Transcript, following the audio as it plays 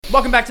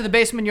Welcome back to the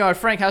Basement Yard.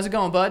 Frank, how's it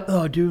going, bud?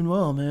 Oh, doing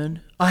well,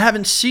 man. I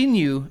haven't seen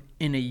you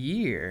in a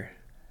year.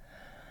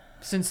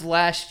 Since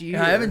last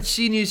year. I haven't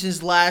seen you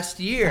since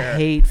last year. I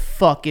hate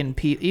fucking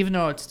people, even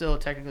though it's still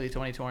technically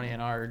 2020 in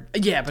our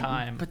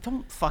time. But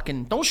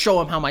don't show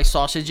them how my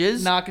sausage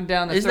is. Knocking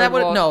down the is third that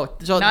what? wall. No,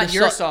 so not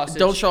your sausage.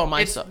 Don't show them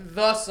my sausage.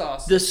 The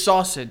sausage. The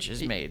sausage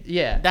is made.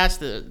 Yeah, that's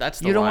the.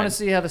 You don't want to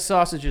see how the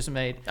sausage is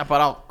made.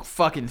 But I'll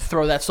fucking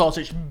throw that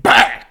sausage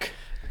back.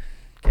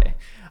 Okay,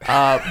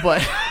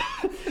 but.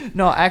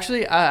 No,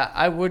 actually,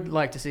 I would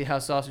like to see how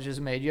sausage is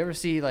made. You ever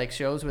see like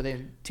shows where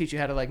they teach you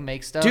how to like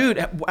make stuff? Dude,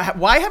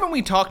 why haven't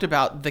we talked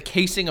about the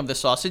casing of the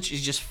sausage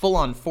is just full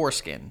on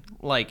foreskin?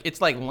 Like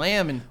it's like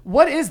lamb and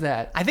what is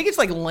that? I think it's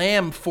like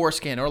lamb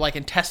foreskin or like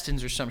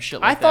intestines or some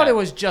shit like that. I thought it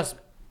was just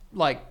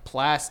like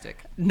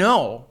plastic.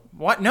 No.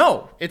 What?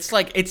 No. It's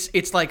like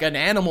it's like an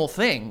animal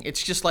thing.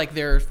 It's just like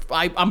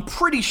I'm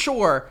pretty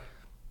sure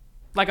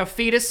like a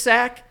fetus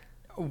sack.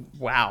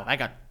 Wow, that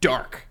got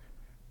dark.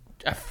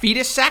 A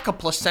fetus sack, a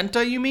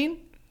placenta, you mean?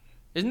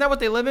 Isn't that what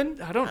they live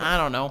in? I don't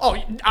know.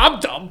 Oh, I'm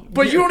dumb,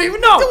 but you don't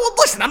even know. Well,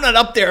 listen, I'm not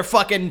up there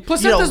fucking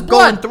placenta's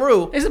going blood.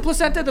 Through. Isn't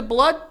placenta the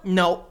blood?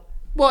 No.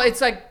 Well,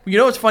 it's like... You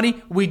know what's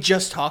funny? We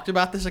just talked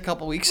about this a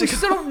couple weeks ago. I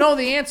still don't know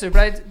the answer,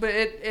 but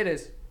it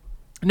is.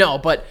 No,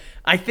 but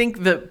I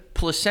think the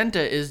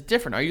placenta is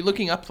different. Are you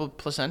looking up the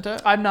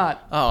placenta? I'm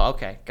not. Oh,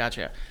 okay.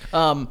 Gotcha.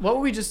 What were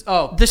we just...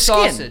 Oh, the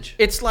sausage. Skin.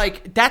 It's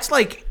like... That's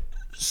like...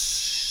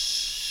 skin.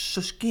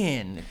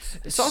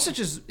 Sausage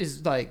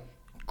is like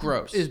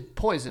gross. Is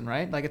poison,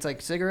 right? Like it's like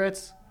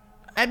cigarettes.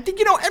 I think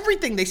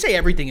everything they say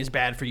everything is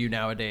bad for you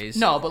nowadays.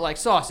 No, but like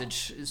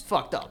sausage is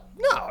fucked up.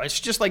 No, it's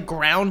just like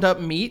ground up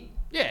meat.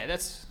 Yeah,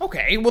 that's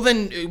okay. Well,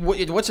 then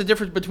what's the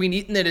difference between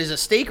eating it as a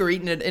steak or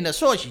eating it in a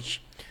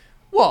sausage?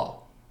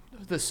 Well,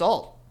 the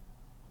salt.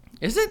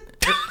 Is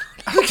it?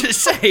 I was gonna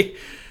say.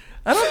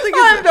 I don't think.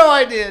 I have no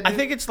idea. Dude. I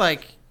think it's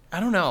like I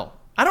don't know.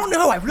 I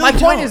really My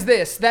point is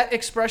this. That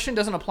expression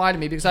doesn't apply to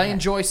me because I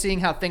enjoy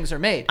seeing how things are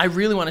made. I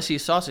really want to see a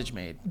sausage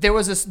made. There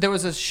was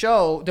a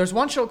show. There's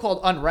one show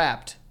called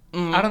Unwrapped.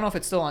 Mm-hmm. I don't know if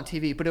it's still on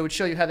TV, but it would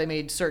show you how they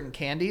made certain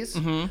candies.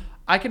 Mm-hmm.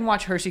 I can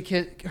watch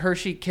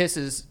Hershey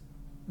Kisses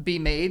be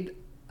made.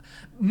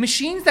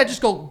 Machines that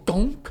just go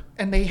gonk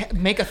and they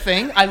make a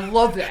thing. I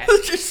love that.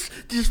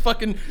 just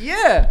fucking...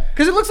 Yeah.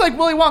 Because it looks like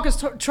Willy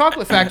Wonka's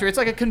chocolate factory. It's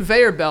like a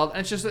conveyor belt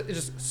and it's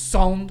just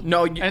sewn.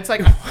 No. And it's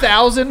like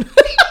 1,000...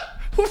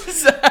 What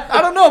was that?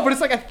 I don't know, but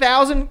it's like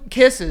 1,000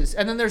 kisses,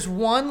 and then there's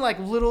one like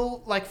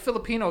little like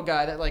Filipino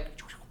guy that like,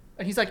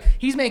 and he's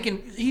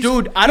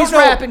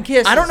wrapping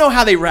kisses. I don't know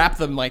how they wrap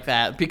them like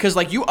that because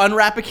like you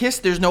unwrap a kiss,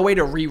 there's no way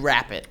to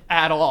rewrap it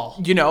at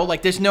all.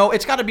 Like there's no.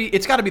 It's got to be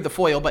the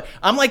foil. But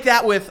I'm like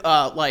that with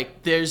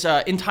like there's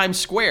in Times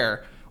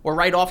Square or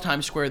right off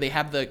Times Square they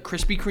have the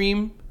Krispy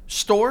Kreme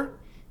store,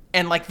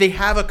 and like they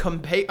have a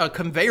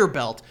conveyor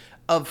belt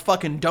of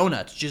fucking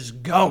donuts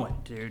just going,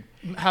 dude.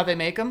 How they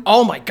make them?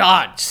 Oh my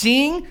god!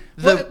 Seeing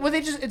the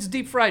it's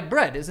deep fried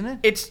bread, isn't it?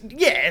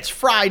 It's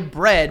fried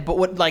bread, but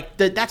what like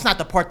that's not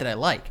the part that I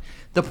like.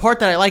 The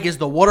part that I like is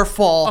the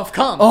waterfall of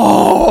cum.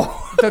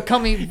 Oh, the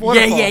cummy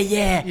waterfall.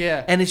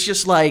 Yeah. And it's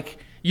just like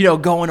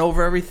going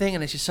over everything,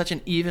 and it's just such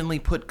an evenly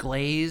put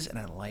glaze, and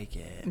I like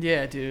it.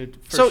 Yeah, dude.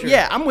 Sure.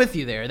 Yeah, I'm with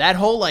you there. That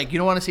whole like you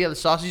don't want to see how the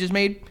sausage is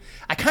made.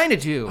 I kind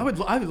of do. I would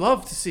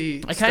love to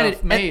see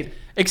stuff made,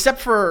 except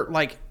for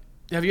like.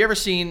 Have you ever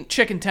seen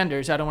chicken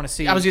tenders? I don't want to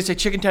see. I was gonna say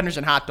chicken tenders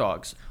and hot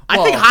dogs.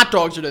 I think hot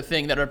dogs are the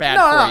thing that are bad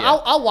for you.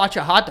 No, I'll watch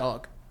a hot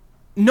dog.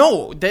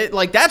 No,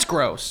 that's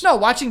gross. No,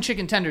 watching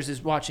chicken tenders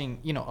is watching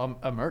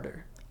a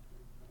murder.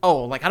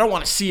 Oh, like I don't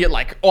want to see it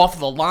like off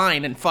the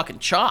line and fucking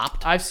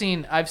chopped. I've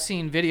seen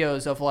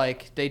videos of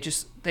like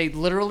they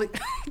literally.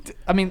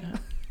 I mean.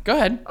 Go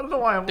ahead. I don't know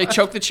why They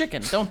choke the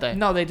chicken, don't they?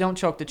 No, they don't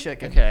choke the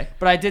chicken. Okay.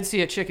 But I did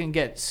see a chicken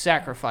get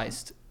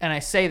sacrificed. And I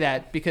say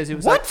that because it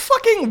was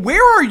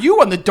where are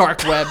you on the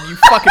dark web, you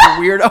fucking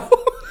weirdo?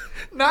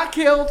 Not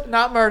killed,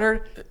 not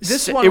murdered.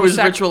 It was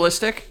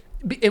ritualistic?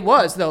 It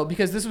was, though,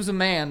 because this was a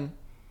man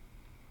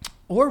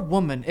or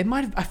woman.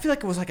 I feel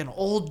like it was like an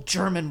old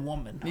German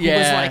woman who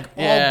was like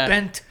all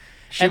bent.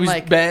 She was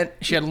like, bent.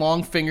 She had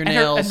long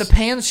fingernails. And the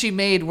pans she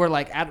made were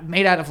like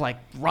made out of like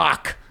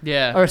rock,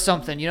 or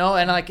something,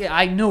 And like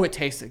I knew it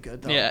tasted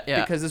good though,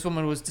 because this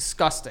woman was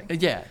disgusting.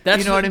 Yeah,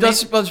 that's what I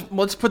mean.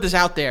 Let's put this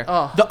out there.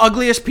 The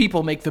ugliest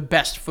people make the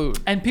best food,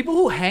 and people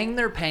who hang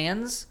their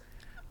pans,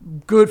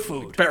 good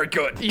food, very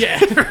good. Yeah,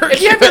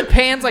 if you have your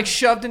pans like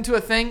shoved into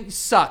a thing,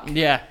 suck.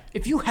 Yeah,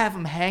 if you have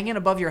them hanging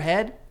above your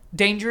head.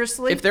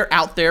 Dangerously. If they're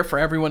out there for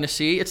everyone to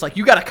see, it's like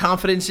you got a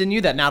confidence in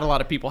you that not a lot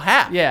of people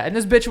have. Yeah, and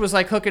this bitch was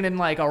like hooking in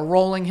like a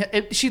rolling...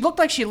 She looked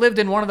like she lived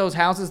in one of those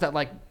houses that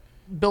like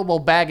Bilbo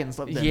Baggins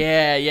lived in.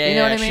 Yeah. You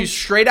know what I mean? She's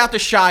straight out the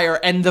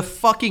Shire, and the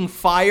fucking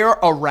fire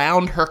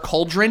around her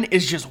cauldron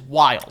is just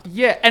wild.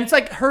 Yeah, and it's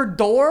like her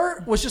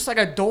door was just like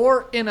a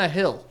door in a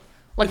hill.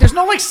 Like there's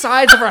no like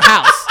sides of her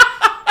house.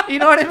 You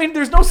know what I mean?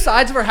 There's no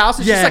sides of her house.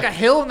 It's just like a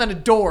hill and then a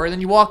door. And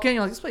then you walk in,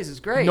 you're like, this place is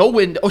great. No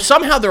window. Oh,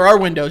 somehow there are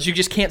windows. You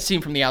just can't see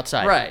them from the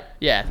outside. Right.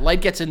 Yeah. Light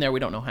gets in there. We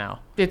don't know how.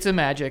 It's a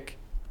magic.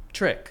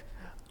 trick.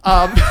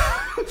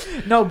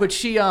 No, but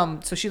she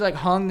so she like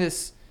hung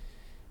this.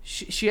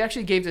 She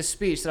actually gave this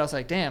speech that I was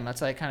like, damn,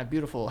 that's like kind of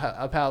beautiful.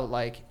 How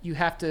like you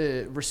have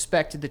to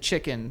respect the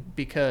chicken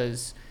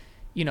because,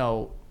 you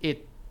know,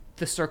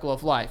 the circle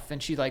of life,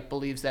 and she like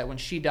believes that when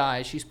she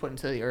dies, she's put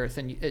into the earth,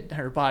 and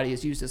her body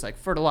is used as like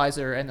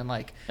fertilizer, and then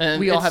like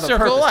we all have a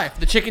circle purpose. of life.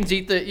 The chickens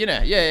eat the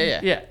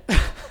yeah.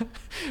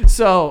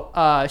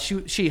 So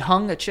she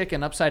hung a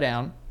chicken upside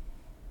down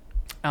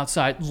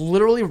outside,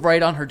 literally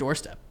right on her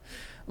doorstep,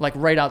 like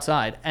right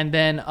outside, and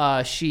then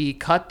she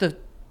cut the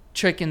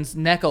chicken's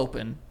neck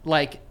open,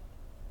 like,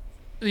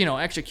 you know,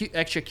 execute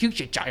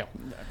your child.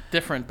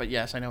 Different, but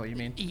yes, I know what you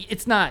mean.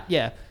 It's not,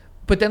 yeah.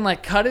 But then,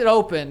 like, cut it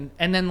open,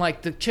 and then,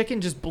 like, the chicken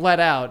just bled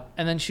out,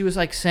 and then she was,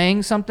 like,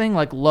 saying something,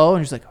 like, low,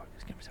 and she's like,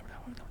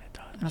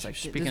 and I was like,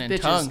 speaking in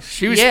tongues.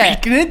 She was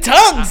speaking in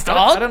tongues,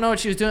 dog. I don't know what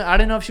she was doing. I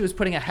didn't know if she was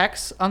putting a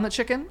hex on the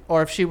chicken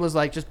or if she was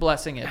like just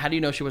blessing it. How do you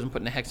know she wasn't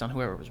putting a hex on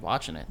whoever was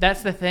watching it?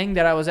 That's the thing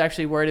that I was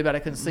actually worried about. I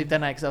couldn't sleep that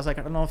night because I was like,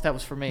 I don't know if that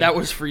was for me. That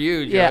was for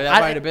you, Joey. Yeah, that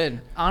might have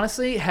been.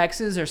 Honestly,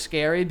 hexes are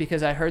scary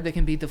because I heard they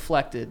can be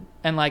deflected.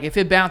 And like if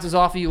it bounces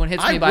off of you and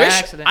hits me by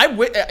accident.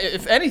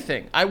 If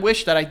anything, I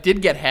wish that I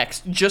did get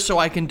hexed just so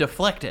I can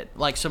deflect it.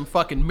 Like some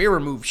fucking mirror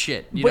move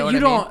shit. You know what I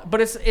mean?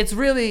 But it's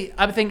really,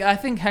 I think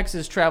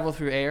hexes travel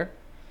through air.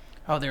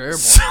 Oh, they're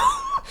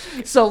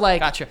airborne. So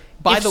like, gotcha.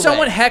 If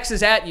someone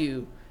hexes at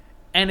you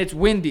and it's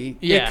windy,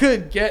 it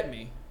could get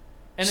me.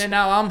 And then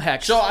now I'm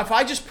hexed. So if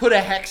I just put a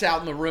hex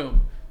out in the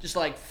room, just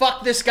like,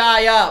 fuck this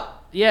guy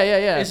up.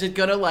 Yeah. Is it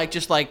gonna like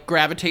just like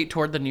gravitate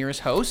toward the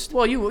nearest host?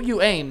 Well,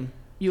 you aim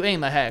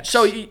a hex.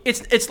 So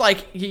it's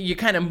like you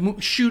kind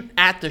of shoot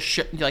at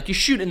the like you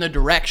shoot in the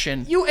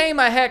direction. You aim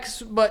a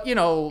hex, but you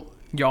know.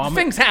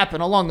 Things happen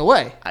along the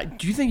way.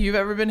 Do you think you've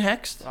ever been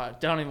hexed? I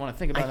don't even want to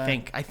think about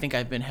that. I think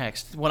I've been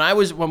hexed.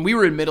 When we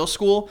were in middle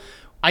school,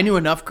 I knew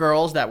enough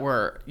girls that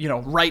were, you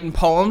know, writing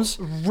poems.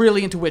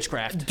 Really into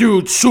witchcraft.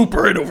 Dude,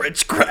 super into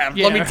witchcraft.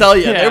 Yeah. Let me tell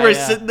you. They were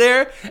sitting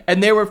there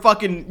and they were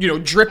fucking, you know,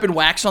 dripping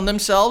wax on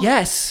themselves.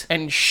 Yes.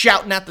 And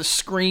shouting at the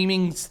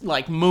screaming,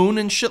 like, moon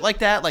and shit like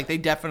that. Like, they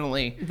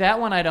definitely... That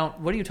one I don't...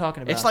 What are you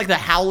talking about? It's like the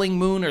howling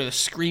moon or the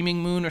screaming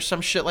moon or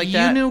some shit like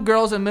that. You knew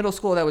girls in middle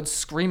school that would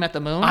scream at the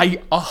moon? I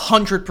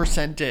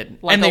 100% did.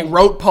 Like and they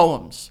wrote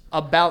poems.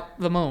 About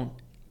the moon?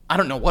 I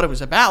don't know what it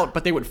was about,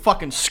 but they would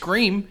fucking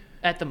scream...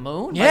 At the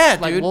moon? Yeah,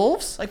 dude. Like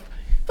wolves? Like,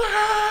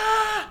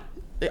 ah!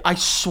 I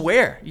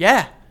swear,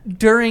 yeah.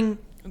 During,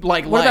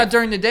 what about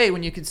during the day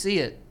when you could see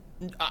it?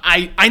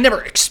 I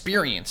never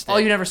experienced it. Oh,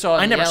 you never saw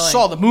it? I never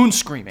saw the moon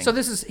screaming. So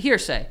this is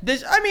hearsay.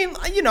 I mean,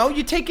 you know,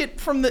 you take it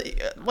from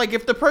the, like,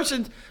 if the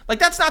person, like,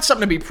 that's not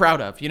something to be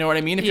proud of, you know what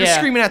I mean? If you're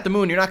screaming at the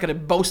moon, you're not going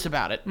to boast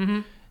about it.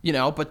 Mm-hmm. You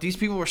know, but these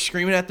people were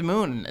screaming at the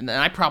moon, and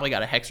I probably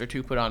got a hex or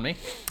two put on me.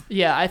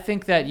 Yeah, I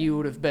think that you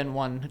would have been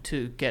one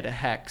to get a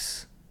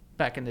hex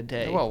back in the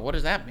day. Well, what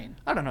does that mean?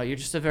 I don't know. You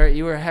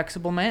were a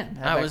hexable man.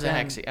 I was a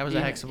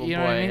hexable boy.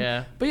 I mean?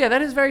 Yeah. But yeah,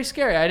 that is very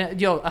scary.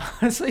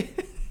 Honestly,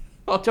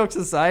 all jokes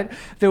aside,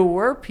 there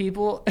were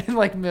people in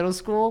like middle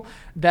school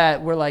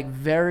that were like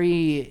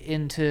very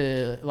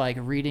into like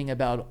reading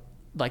about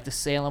like the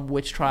Salem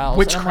witch trials,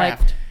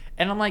 witchcraft,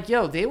 and I'm like,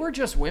 yo, they were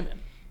just women.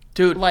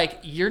 Dude, like,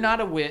 you're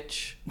not a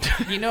witch.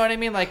 You know what I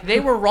mean? Like,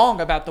 they were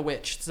wrong about the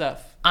witch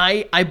stuff.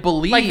 I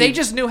believe... Like, they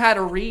just knew how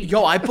to read.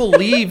 Yo, I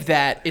believe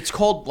that it's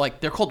called,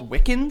 like, they're called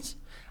Wiccans.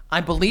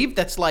 I believe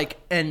that's, like,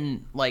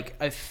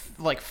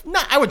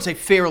 not, I would say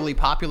fairly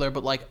popular,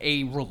 but, like,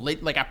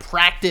 a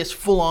practice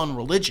full-on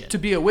religion. To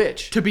be a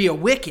witch. To be a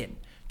Wiccan.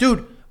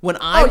 Dude, when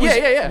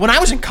I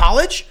was in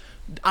college...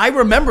 I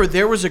remember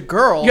there was a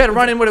girl. You had to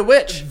run in with a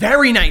witch.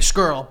 Very nice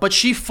girl, but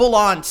she full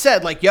on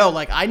said like, "Yo,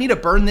 like I need to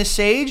burn this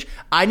sage.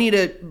 I need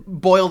to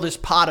boil this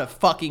pot of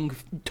fucking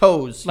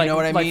toes." You know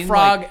what I mean? Like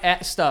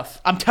frog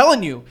stuff. I'm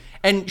telling you.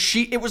 And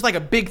it was like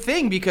a big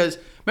thing because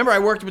remember I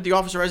worked with the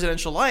Office of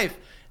Residential Life.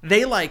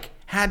 They like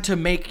had to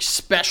make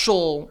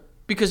special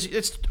because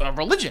it's a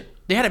religion.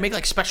 They had to make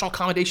like special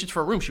accommodations for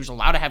a room. She was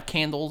allowed to have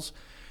candles.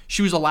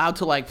 She was allowed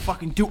to like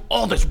fucking do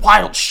all this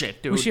wild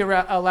shit, dude. Was she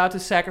allowed to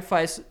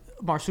sacrifice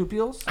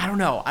marsupials? I don't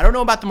know. I don't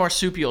know about the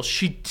marsupials.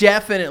 She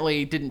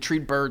definitely didn't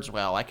treat birds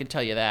well. I can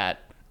tell you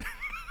that.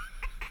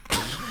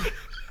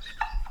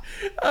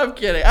 I'm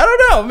kidding. I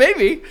don't know.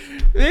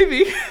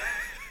 Maybe.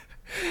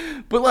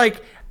 But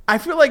like, I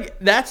feel like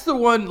that's the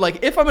one.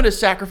 Like, if I'm gonna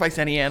sacrifice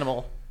any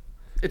animal,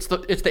 it's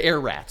the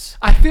air rats.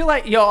 I feel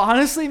like, yo,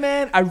 honestly,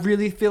 man, I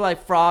really feel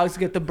like frogs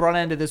get the brunt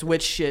end of this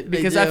witch shit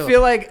because I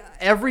feel like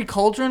every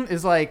cauldron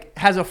is like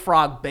has a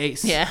frog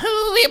base. Yeah,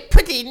 we're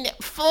putting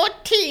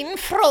 14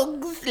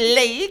 frogs'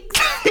 legs.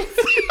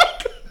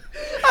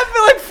 I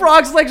feel like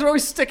frogs' legs are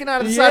always sticking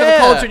out of the side of the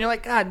cauldron. You're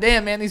like, God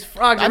damn, man, these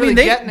frogs are really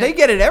getting it. They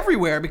get it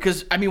everywhere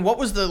because, I mean, what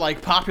was the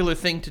like popular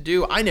thing to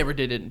do? I never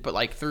did it, but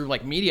like through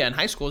like media in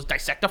high school is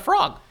dissect a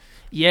frog.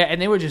 Yeah,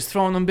 and they were just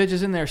throwing them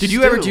bitches in there. Did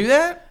you ever do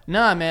that?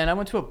 Nah, man. I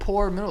went to a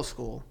poor middle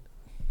school.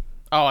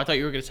 Oh, I thought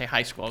you were going to say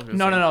high school.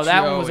 No.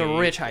 That one was a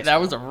rich high school. That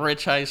was a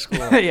rich high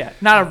school. Yeah,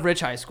 not a rich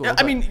high school.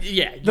 I mean,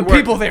 yeah. The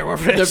people there were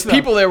rich. The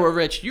people there were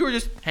rich. You were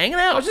just hanging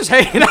out. I was just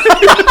hanging out.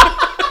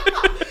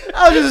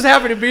 I was just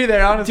happy to be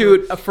there, honestly.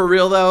 Dude, for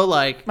real though,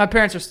 like my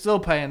parents are still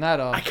paying that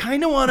off. I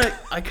kind of want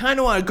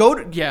to go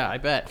to, yeah, I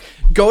bet.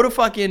 Go to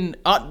fucking,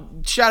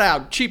 shout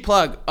out, cheap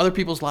plug, other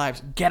people's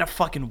lives. Get a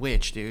fucking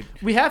witch, dude.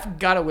 We have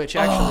got a witch,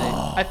 actually.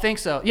 Oh. I think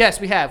so. Yes,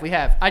 we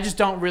have. I just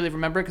don't really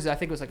remember because I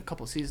think it was like a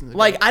couple of seasons ago.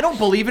 Like, I don't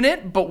believe in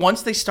it, but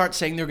once they start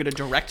saying they're going to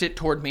direct it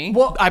toward me,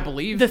 well, I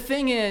believe. The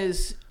thing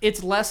is,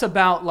 it's less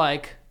about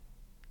like,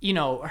 you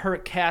know, her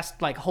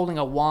cast like holding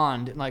a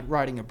wand and like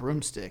riding a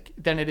broomstick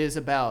than it is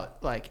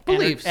about like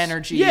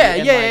energy.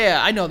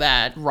 Yeah. I know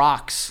that.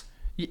 Rocks.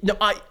 No,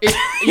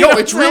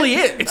 it's really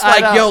it. It's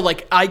like,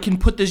 like I can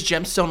put this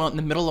gemstone on in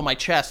the middle of my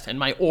chest and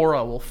my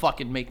aura will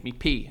fucking make me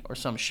pee or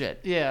some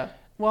shit. Yeah.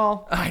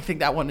 Well, I think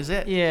that one is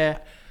it. Yeah.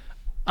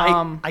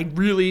 I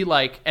really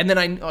like, and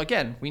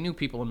then we knew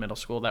people in middle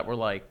school that were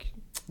like,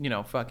 you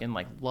know, fucking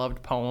like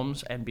loved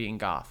poems and being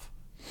goth.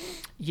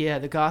 Yeah,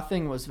 the goth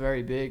thing was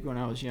very big when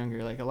I was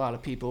younger. Like a lot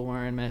of people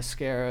wearing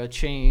mascara,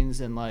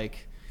 chains, and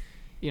like,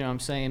 you know what I'm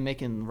saying,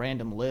 making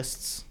random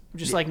lists.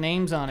 Just like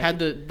names on it. Had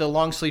the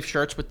long sleeve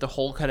shirts with the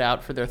hole cut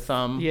out for their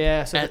thumb.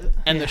 Yeah. So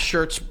the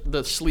shirts,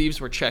 the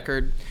sleeves were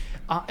checkered.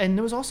 And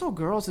there was also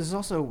girls, this is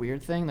also a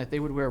weird thing, that they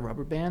would wear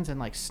rubber bands and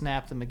like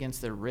snap them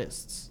against their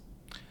wrists.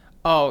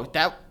 Oh,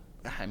 that's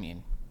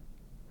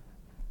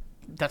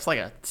like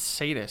a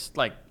sadist,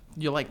 like,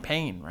 you like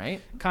pain,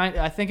 right?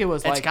 I think it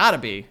was like... It's gotta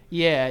be.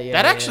 Yeah.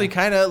 That actually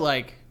kind of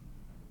like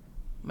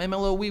made my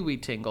little wee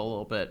tingle a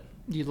little bit.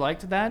 You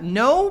liked that?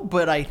 No,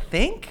 but I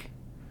think...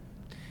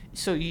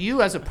 So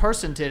you as a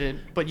person did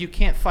it, but you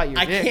can't fight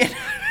your dick. Can't.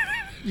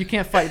 You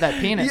can't fight that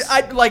penis.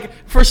 I like,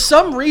 for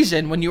some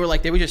reason, when you were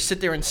like, they would just sit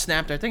there and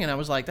snap their thing, and I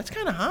was like, that's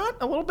kind of hot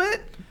a little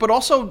bit. But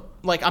also,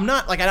 like, I'm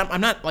not like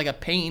a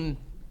pain...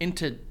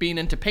 being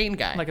into pain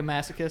guy. Like a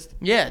masochist?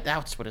 Yeah,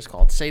 that's what it's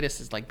called. Sadist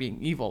is like being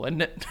evil,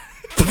 isn't it?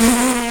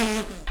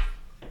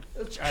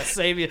 Try to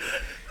save you.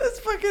 That's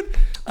fucking...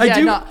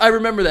 I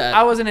remember that.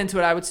 I wasn't into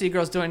it. I would see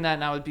girls doing that,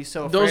 and I would be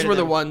so afraid Those were of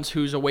the them. ones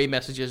whose away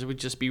messages would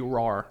just be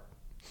RAR.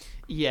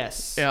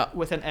 Yes. Yeah.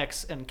 With an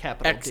X and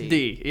capital XD.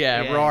 D.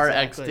 Yeah, RAR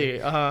exactly.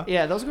 XD. Uh-huh.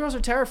 Yeah, those girls are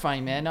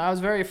terrifying, man. I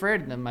was very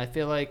afraid of them. I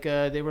feel like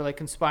they were like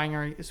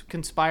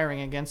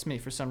conspiring against me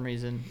for some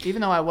reason.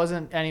 Even though I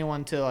wasn't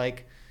anyone to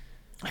like...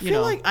 I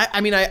feel like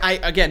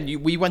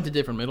we went to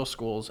different middle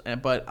schools,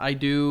 but I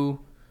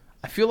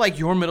feel like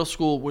your middle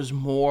school was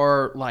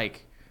more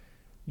like,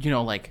 you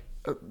know, like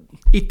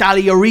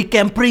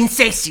Italo-Rican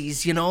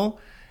princesses, you know,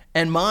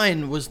 and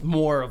mine was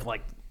more of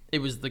like, it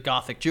was the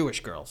gothic Jewish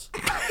girls.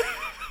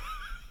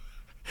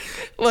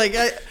 Like,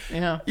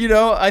 you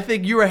know, I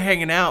think you were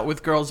hanging out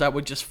with girls that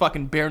would just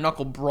fucking bare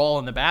knuckle brawl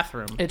in the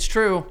bathroom. It's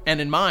true.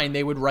 And in mine,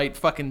 they would write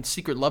fucking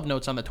secret love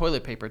notes on the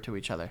toilet paper to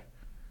each other.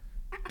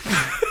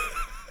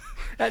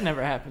 That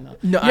never happened though.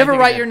 No, you ever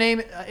write your name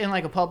in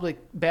like a public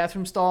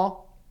bathroom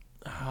stall?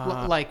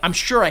 Like, I'm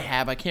sure I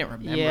have. I can't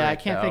remember. Yeah, I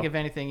can't think of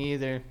anything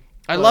either.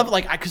 I love,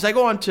 like, because I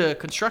go on to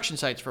construction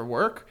sites for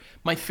work.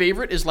 My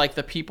favorite is like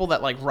the people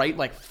that like write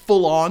like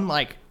full on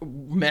like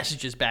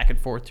messages back and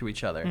forth to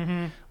each other.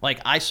 Mm-hmm. Like,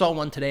 I saw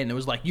one today and it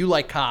was like, "You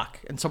like cock,"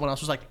 and someone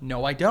else was like,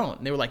 "No, I don't."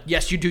 And they were like,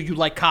 "Yes, you do. You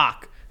like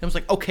cock." And I was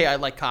like, "Okay, I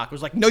like cock." It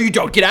was like, "No, you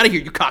don't. Get out of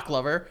here, you cock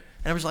lover."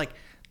 And I was like,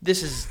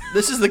 This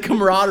is the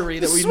camaraderie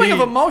that we need. Swing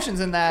of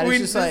emotions in that.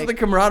 This is the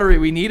camaraderie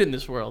we need in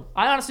this world.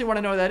 I honestly want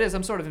to know what that is.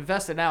 I'm sort of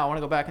invested now. I want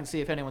to go back and see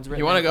if anyone's written.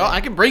 You want to go?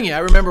 I can bring you. I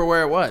remember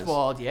where it was.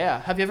 Well,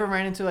 yeah. Have you ever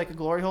ran into like a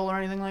glory hole or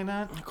anything like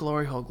that?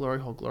 Glory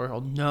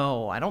hole.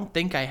 No, I don't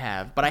think I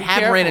have. But I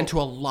have ran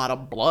into a lot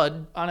of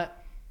blood. On it.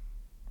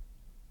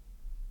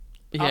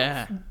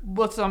 Yeah.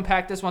 Let's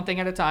unpack this one thing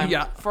at a time.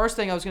 Yeah. First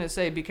thing I was going to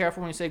say, be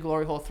careful when you say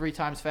glory hole 3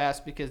 times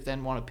fast because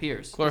then one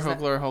appears. Glory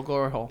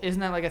hole.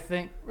 Isn't that like a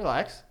thing?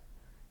 Relax.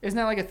 Isn't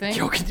that like a thing?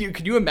 Yo,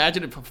 could you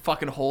imagine if a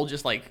fucking hole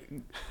just like...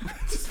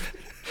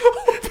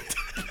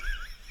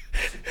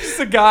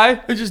 Just a guy.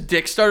 Just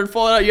dick started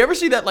falling out. You ever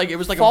see that? Like, it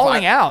was like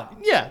falling out.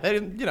 Yeah, they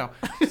didn't, you know.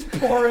 It's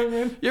pouring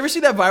in. You ever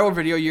see that viral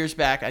video years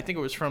back? I think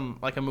it was from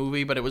like a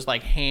movie, but it was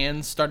like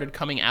hands started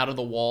coming out of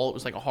the wall. It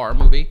was like a horror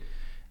movie.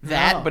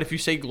 But if you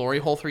say glory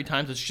hole 3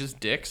 times, it's just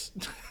dicks.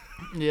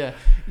 Yeah.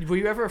 Were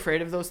you ever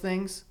afraid of those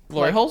things?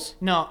 Glory holes?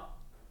 No.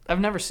 I've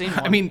never seen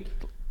one. I mean...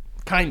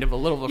 Kind of, a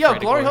little. Yo,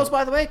 glory holes,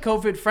 by the way,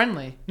 COVID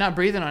friendly. Not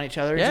breathing on each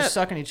other, just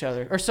sucking each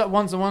other. Or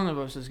one of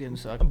us is getting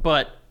sucked.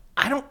 But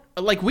I don't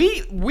like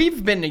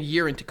we've been a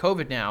year into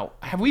COVID now.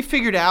 Have we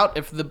figured out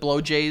if the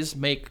blowjays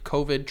make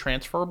COVID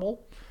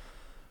transferable?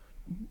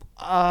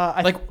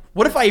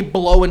 What if I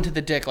blow into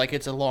the dick like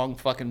it's a long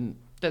fucking?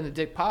 Then the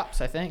dick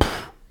pops. I think.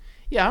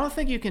 Yeah, I don't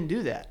think you can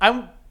do that.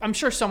 I'm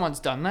sure someone's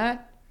done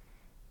that,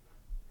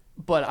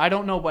 but I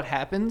don't know what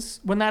happens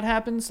when that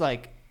happens.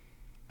 Like.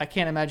 I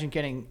can't imagine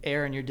getting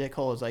air in your dick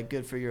hole is like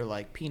good for your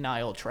like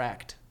penile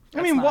tract.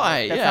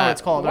 Why? That's not what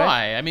it's called, why?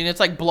 Right? I mean, it's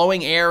like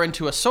blowing air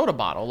into a soda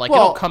bottle. Like,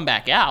 it'll come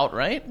back out,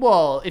 right?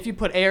 Well, if you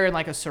put air in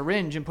like a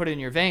syringe and put it in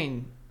your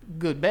vein,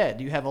 good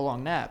bed. You have a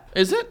long nap.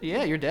 Is it?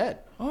 Yeah, you're dead.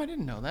 Oh, I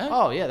didn't know that.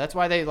 Oh yeah, that's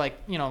why they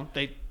like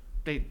they.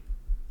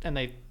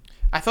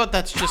 I thought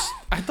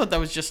that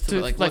was just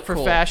to like look for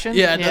cool. fashion.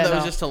 Yeah, I thought that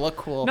was just to look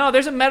cool. No,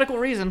 there's a medical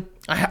reason.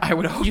 I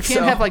would hope you can't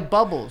so. have like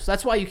bubbles.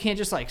 That's why you can't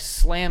just like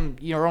slam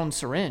your own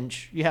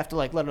syringe. You have to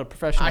like let a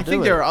professional. I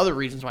think there are other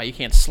reasons why you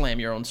can't slam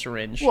your own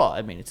syringe. Well,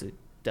 I mean, it's a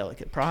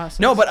delicate process.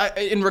 No, but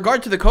in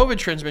regard to the COVID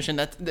transmission,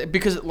 that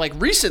because like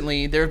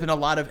recently there have been a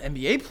lot of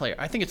NBA players.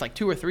 I think it's like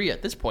 2 or 3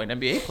 at this point.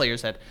 NBA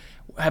players that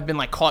have been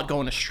like caught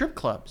going to strip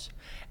clubs,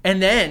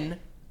 and then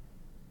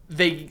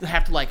they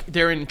have to like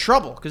they're in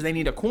trouble because they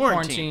need a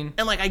quarantine.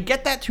 And like I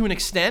get that to an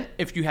extent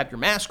if you have your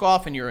mask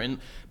off and you're in,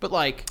 but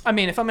like I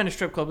mean, if I'm in a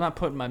strip club, I'm not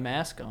putting my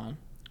mask on.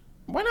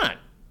 Why not?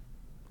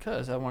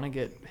 Because I want to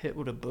get hit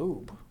with a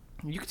boob.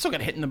 You can still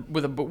get hit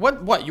with a boob.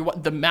 What you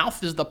want? The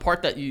mouth is the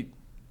part that you.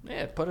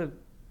 Yeah, put it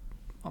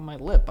on my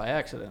lip by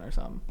accident or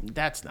something.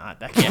 That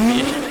can't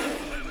be it.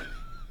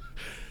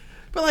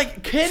 But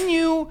like, can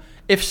you?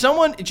 If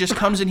someone just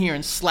comes in here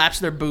and slaps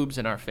their boobs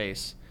in our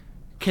face,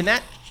 can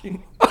that?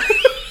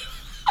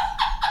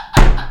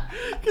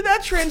 Can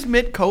that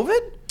transmit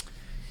COVID?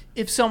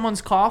 If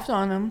someone's coughed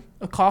on them,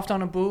 coughed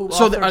on a boob.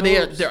 So are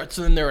they?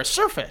 So then they're a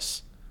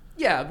surface.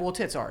 Yeah, well,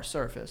 tits are a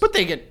surface. But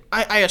they get.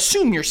 I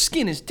assume your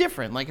skin is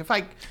different. Like if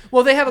I.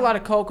 Well, they have a lot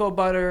of cocoa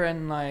butter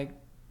and like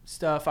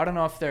stuff. I don't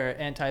know if they're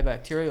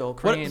antibacterial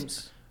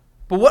creams.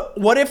 But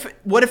what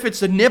if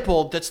it's a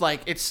nipple that's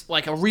like it's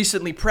like a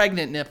recently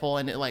pregnant nipple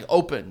and it like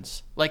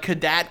opens? Like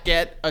could that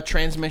get a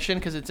transmission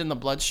because it's in the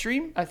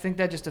bloodstream? I think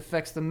that just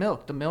affects the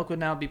milk. The milk would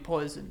now be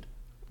poisoned.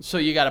 So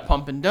you got to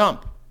pump and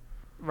dump.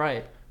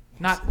 Right.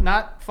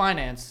 Not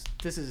finance.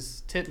 This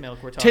is tit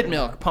milk we're talking about. Tit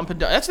milk, pump and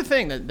dump. That's the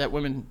thing that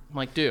women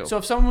like do. So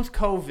if someone with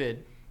COVID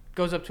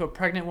goes up to a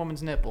pregnant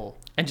woman's nipple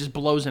and just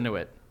blows into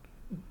it,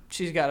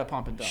 she's got to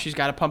pump and dump. She's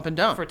got to pump and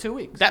dump for 2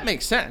 weeks. That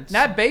makes sense.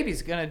 That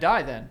baby's gonna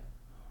die then.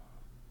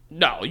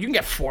 No, you can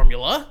get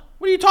formula.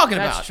 What are you talking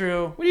about? That's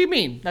true. What do you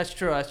mean? That's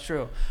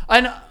true.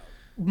 And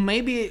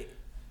maybe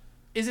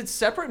is it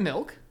separate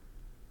milk?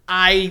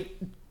 I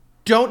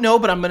don't know,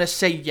 but I'm gonna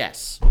say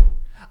yes.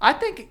 I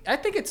think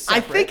it's separate.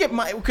 I think it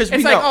might because it's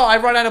we like know. I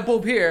run out of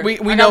boob here. We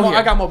know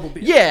I got more boob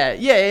here.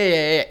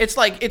 Yeah. It's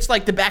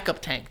like the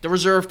backup tank, the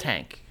reserve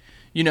tank.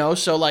 You know,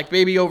 so like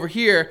baby over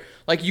here,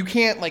 like you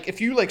can't like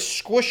if you like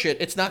squish it,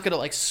 it's not gonna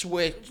like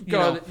switch.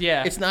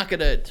 Yeah. It's not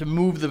gonna to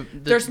move the.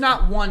 There's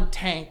not one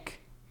tank.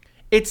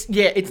 It's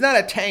not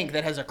a tank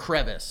that has a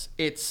crevice.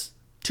 It's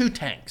 2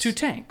 tanks. 2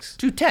 tanks.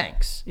 2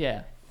 tanks.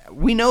 Yeah.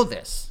 We know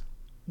this.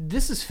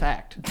 This is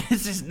fact.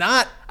 This is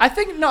not. I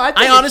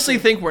honestly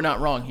think we're not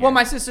wrong here. Well,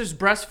 my sister's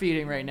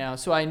breastfeeding right now,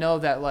 so I know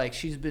that like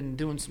she's been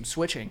doing some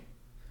switching.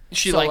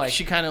 She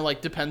she kind of like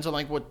depends on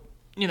like what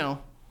you know.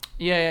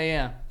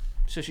 Yeah.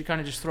 So she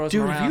kind of just throws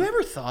them around. Dude, have you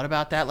ever thought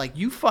about that? Like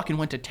you fucking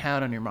went to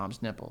town on your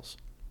mom's nipples.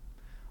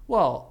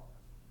 Well,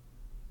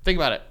 think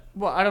about it.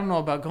 Well, I don't know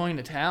about going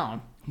to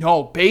town.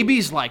 No,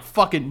 babies like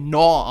fucking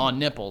gnaw on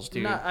nipples,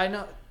 dude. I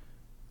know.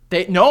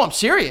 No, I'm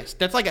serious.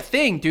 That's like a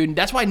thing, dude.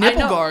 That's why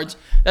nipple guards.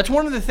 That's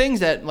one of the things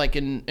that, like,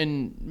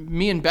 in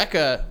me and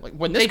Becca, like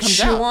when this comes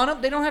out, they chew on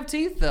them. They don't have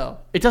teeth though.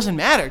 It doesn't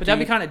matter. But that'd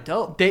be kind of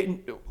dope. They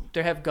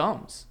have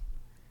gums.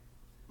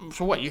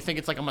 So what? You think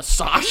it's like a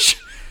massage?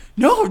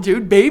 No,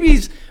 dude.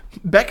 Babies,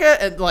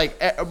 Becca, and like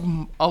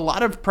a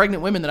lot of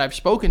pregnant women that I've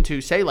spoken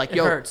to say, like,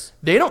 yo, hurts.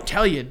 They don't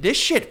tell you this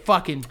shit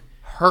fucking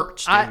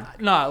hurts,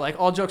 dude. Like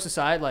all jokes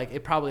aside, like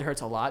it probably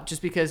hurts a lot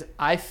just because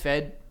I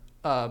fed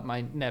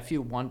my nephew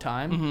one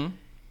time. Mm-hmm.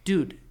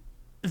 Dude,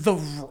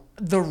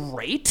 the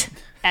rate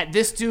at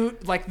this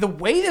dude, like the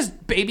way this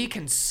baby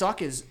can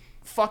suck is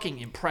fucking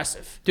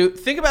impressive. Dude,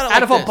 think about it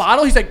out like of a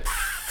bottle, he's like,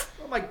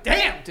 I'm like,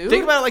 damn, dude.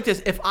 Think about it like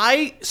this. If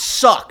I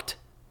sucked.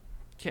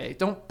 Okay,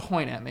 don't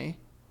point at me.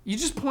 You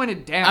just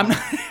pointed down. I'm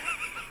not,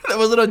 that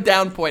was a little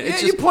down point.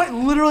 It's just, you point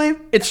literally.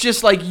 It's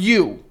just like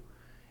you.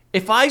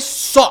 If I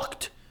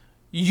sucked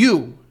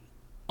you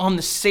on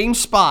the same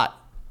spot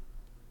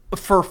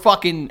for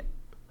fucking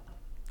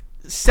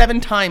 7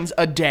 times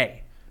a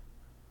day,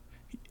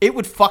 it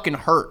would fucking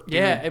hurt. Dude.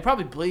 Yeah, it'd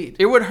probably bleed.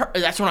 It would hurt.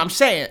 That's what I'm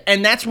saying.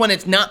 And that's when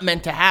it's not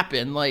meant to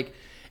happen. Like,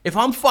 if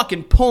I'm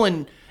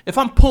pulling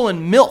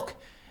milk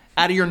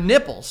out of your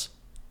nipples,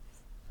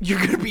 you're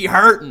going to be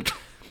hurting.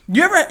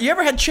 You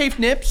ever had chafed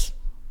nips?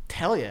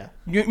 Hell yeah.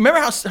 You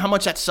remember how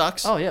much that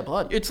sucks? Oh yeah,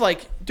 blood. It's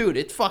like, dude,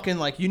 it's fucking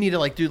like you need to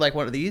like do like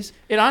one of these.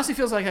 It honestly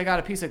feels like I got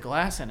a piece of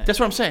glass in it. That's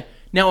what I'm saying.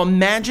 Now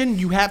imagine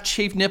you have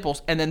chafed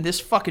nipples and then this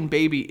fucking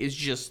baby is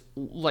just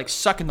like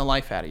sucking the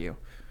life out of you.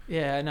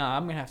 Yeah, no,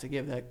 I'm gonna have to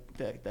give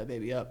that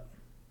baby up.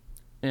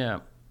 Yeah.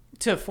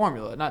 To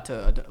formula, not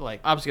to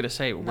like. I was gonna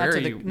say, not to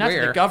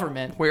the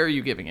government. Where are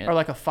you giving it? Or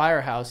like a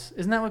firehouse.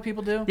 Isn't that what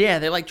people do? Yeah,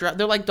 they're like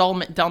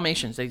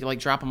Dalmatians. They like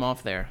drop them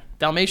off there.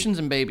 Dalmatians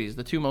and babies,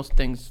 the 2 most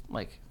things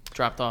like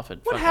dropped off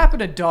at. What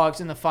happened to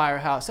dogs in the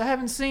firehouse? I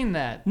haven't seen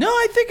that. No,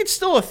 I think it's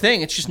still a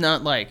thing. It's just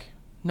not like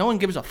no one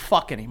gives a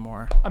fuck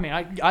anymore. I mean,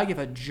 I give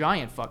a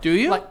giant fuck. Do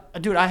you?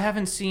 Like, dude, I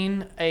haven't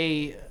seen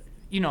a.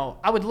 You know,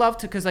 I would love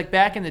to, because like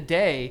back in the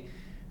day,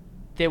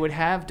 they would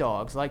have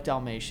dogs like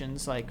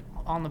Dalmatians, like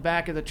on the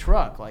back of the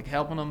truck, like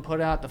helping them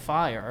put out the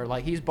fire, or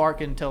like he's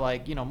barking to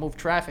like move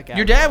traffic out.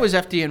 Your dad was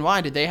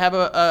FDNY. Did they have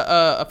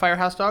a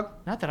firehouse dog?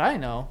 Not that I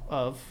know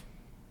of.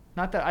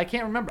 Not that I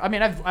can't remember. I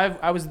mean,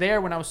 I was there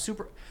when I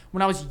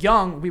was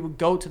young. We would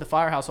go to the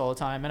firehouse all the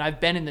time, and I've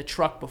been in the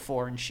truck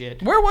before and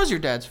shit. Where was your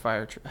dad's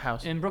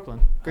firehouse? In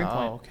Brooklyn,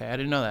 Greenpoint. Oh, okay. I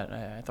didn't know that.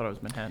 I thought it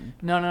was Manhattan.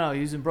 No. He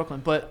was in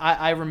Brooklyn, but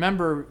I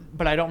remember,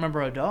 but I don't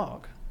remember a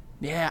dog.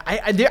 Yeah,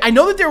 I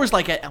know that there was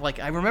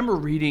I remember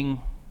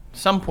reading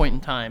some point in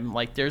time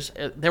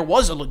there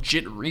was a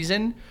legit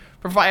reason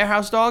for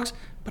firehouse dogs,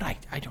 but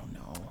I don't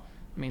know.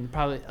 I mean,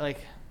 probably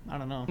I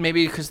don't know.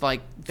 Maybe because they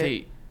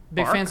big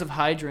bark? fans of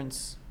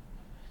hydrants.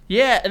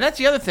 Yeah, and that's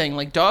the other thing.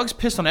 Like, dogs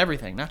piss on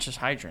everything, not just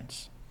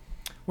hydrants.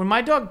 When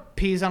my dog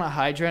pees on a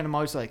hydrant, I'm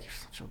always like, you're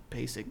such a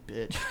basic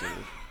bitch, dude.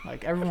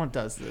 Like, everyone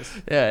does this.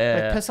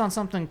 Yeah. Piss on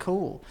something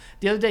cool.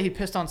 The other day, he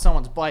pissed on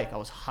someone's bike. I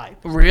was hyped.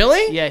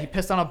 Really? Yeah, he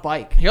pissed on a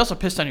bike. He also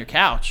pissed on your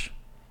couch.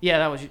 Yeah,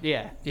 that was,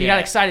 yeah. He got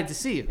excited to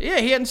see you. Yeah,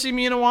 he hadn't seen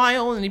me in a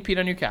while, and he peed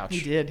on your couch.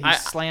 He did. He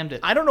slammed it.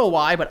 I don't know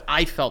why, but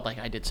I felt like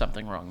I did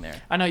something wrong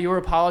there. I know, you were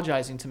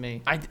apologizing to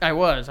me. I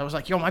was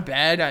like, yo, my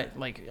bad.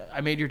 I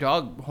made your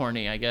dog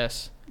horny, I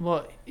guess.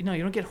 Well, you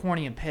don't get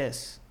horny and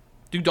piss.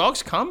 Do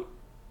dogs come?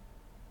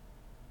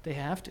 They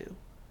have to.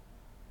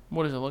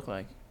 What does it look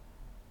like?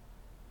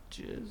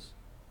 Jizz.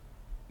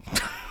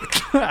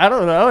 I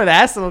don't know. It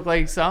has to look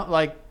like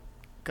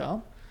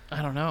cum.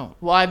 I don't know.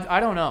 Well,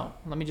 I don't know.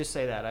 Let me just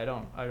say that I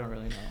don't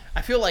really know.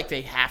 I feel like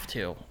they have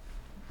to.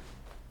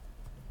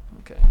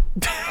 Okay.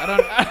 I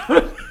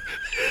don't.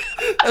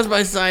 That's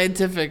my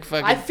scientific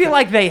fucking. I feel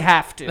like they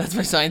have to. That's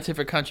my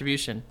scientific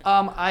contribution.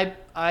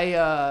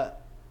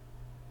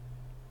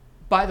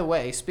 By the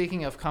way,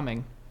 speaking of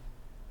coming.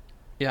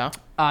 Yeah.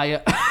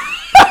 I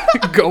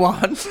Go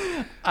on.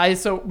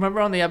 So remember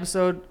on the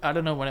episode, I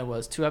don't know when it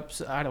was, 2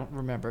 episodes, I don't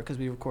remember because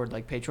we record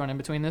Patreon in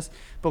between this,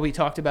 but we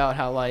talked about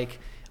how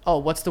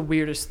what's the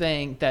weirdest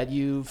thing that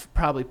you've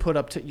probably put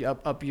up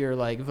your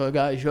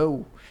vagage,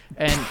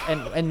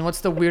 and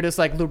what's the weirdest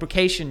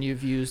lubrication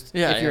you've used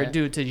if you're a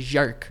dude to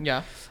jerk.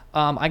 Yeah.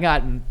 I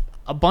got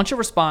a bunch of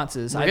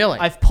responses. Really?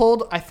 I've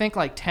pulled I think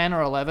 10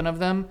 or 11 of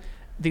them.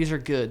 These are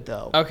good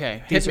though.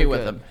 Okay, hit me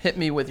with them. Hit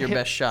me with your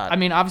best shot. I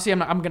mean, obviously,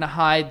 I'm gonna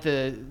hide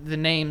the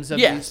names of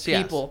these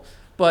people,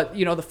 but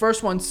the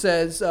first one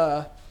says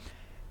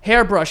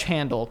hairbrush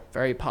handle,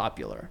 very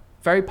popular,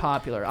 very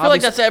popular. I feel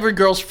like that's every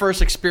girl's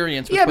first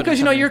experience. With because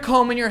you're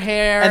combing your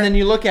hair, and then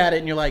you look at it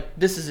and you're like,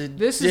 this is dick.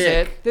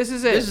 This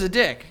is it. A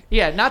dick.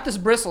 Yeah, not this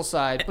bristle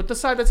side, but the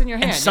side that's in your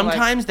hand. And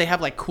sometimes they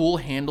have cool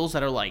handles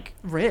that are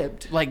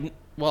ribbed.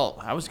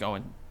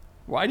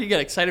 Why do you get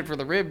excited for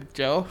the rib,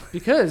 Joe?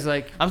 Because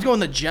I was going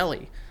the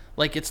jelly.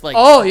 It's like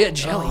jelly.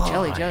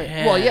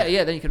 Yeah. Well,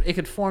 yeah. Then it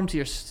could form to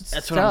your stuff.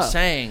 That's what I'm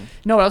saying.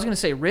 No, I was gonna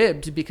say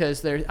ribbed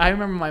because I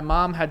remember my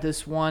mom had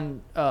this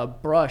one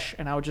brush,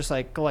 and I would just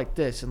go like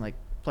this and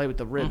play with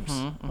the ribs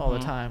all the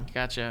time.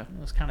 Gotcha.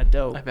 It was kind of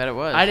dope. I bet it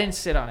was. I didn't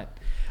sit on it,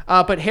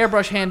 but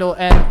hairbrush handle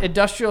and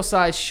industrial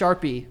size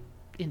Sharpie.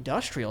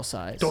 Industrial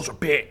size. Those are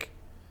big.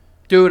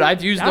 Dude,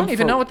 I've used them. I don't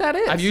even know what that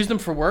is. I've used them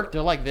for work.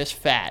 They're this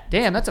fat.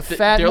 Damn, that's a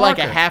fat They're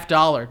marker.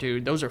 $50,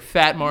 dude. Those are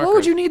fat markers. What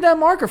would you need that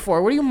marker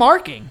for? What are you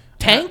marking?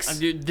 Tanks?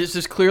 Dude, this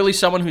is clearly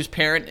someone whose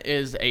parent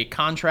is a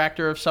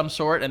contractor of some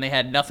sort, and they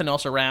had nothing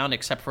else around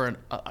except for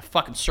a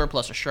fucking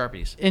surplus of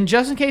Sharpies. And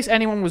just in case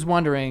anyone was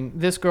wondering,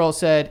 this girl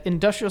said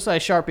industrial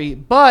size Sharpie,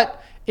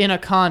 but in a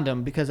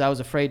condom because I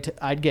was afraid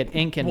I'd get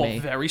ink in me.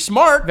 Very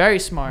smart. Very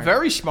smart.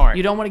 Very smart.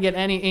 You don't want to get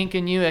any ink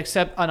in you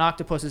except an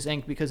octopus's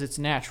ink because it's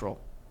natural.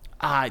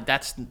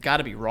 That's got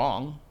to be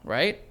wrong,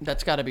 right?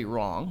 That's got to be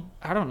wrong.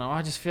 I don't know.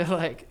 I just feel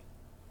like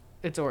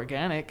it's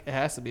organic. It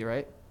has to be,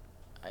 right?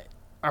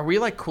 Are we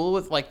cool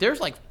with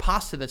there's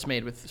pasta that's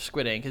made with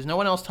squid ink? Is no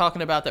one else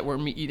talking about that we're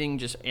eating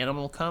just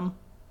animal cum?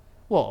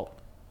 Well,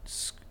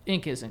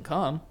 ink isn't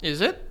cum. Is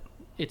it?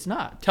 It's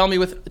not. Tell me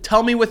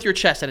with your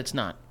chest that it's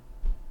not.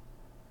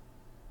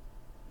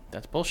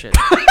 That's bullshit.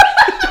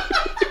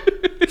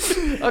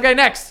 Okay,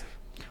 next.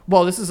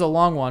 Well, this is a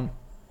long one.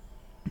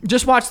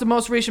 Just watch the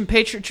most recent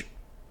Patreon.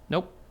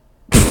 Nope.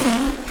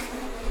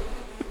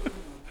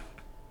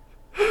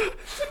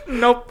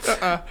 Nope.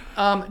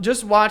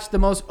 Just watch the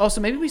most. Oh,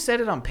 so maybe we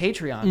said it on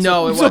Patreon.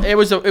 No, it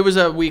was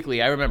a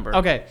weekly. I remember.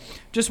 Okay,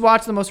 just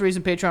watch the most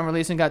recent Patreon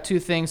release and got 2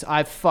 things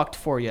I've fucked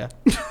for you.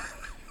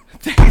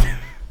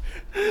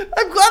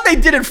 I'm glad they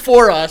did it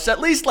for us. At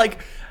least that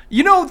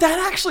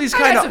actually is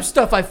kind of some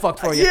stuff I fucked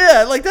for you.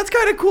 Yeah, that's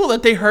kind of cool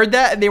that they heard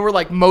that and they were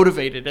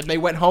motivated and they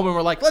went home and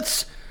were like,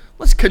 let's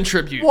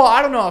contribute. Well,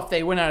 I don't know if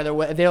they went out of their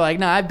way. They're like,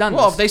 nah, I've done this.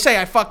 Well, if they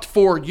say I fucked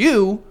for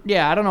you.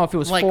 Yeah, I don't know if it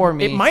was for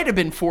me. It might have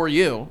been for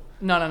you.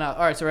 No. All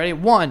right, so ready?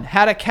 1,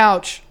 had a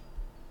couch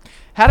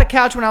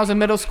when I was in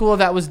middle school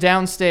that was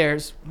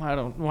downstairs. Why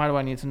do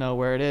I need to know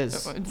where it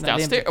is? It's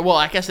downstairs. Well,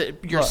 I guess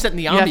you're setting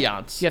the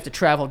ambiance. You have to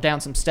travel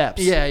down some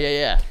steps.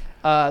 Yeah.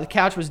 The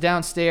couch was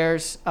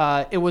downstairs.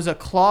 It was a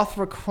cloth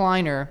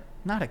recliner,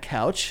 not a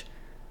couch.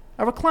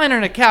 A recliner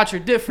and a couch are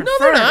different.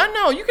 No, they're not.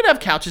 No, you can have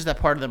couches that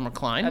part of them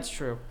recline. That's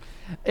true.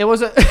 It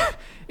was a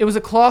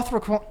cloth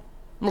recliner.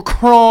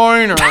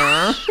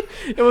 Recliner.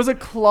 It was a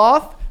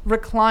cloth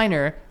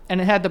recliner,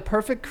 and it had the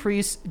perfect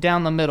crease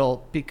down the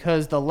middle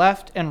because the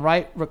left and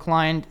right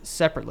reclined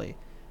separately.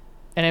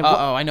 And it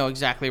I know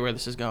exactly where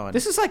this is going.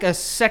 This is like a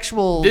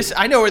sexual.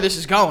 I know where this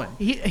is going.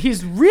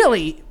 He's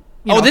really.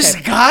 This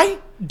guy,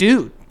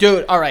 dude.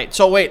 All right.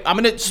 So wait, I'm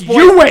gonna spoil.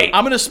 You wait.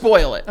 I'm gonna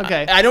spoil it.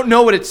 Okay. I don't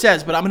know what it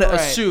says, but I'm gonna All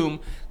right. assume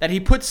that he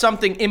put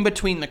something in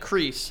between the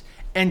crease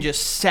and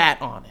just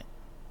sat on it.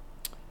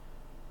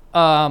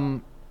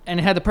 And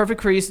it had the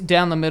perfect crease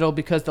down the middle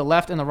because the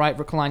left and the right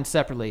reclined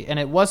separately. And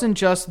it wasn't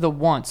just the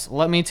once.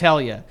 Let me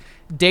tell you,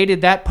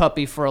 dated that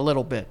puppy for a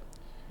little bit.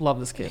 Love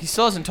this kid. He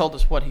still hasn't told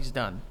us what he's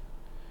done.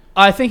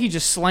 I think he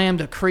just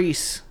slammed a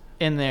crease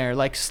in there,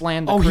 like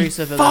slammed the crease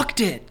of it. Oh, he fucked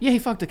it. Yeah, he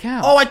fucked the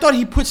cow. Oh, I thought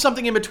he put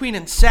something in between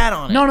and sat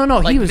on it. No.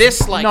 Like he was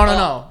this. Like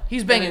no.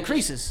 He's banging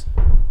creases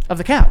of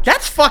the couch.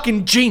 That's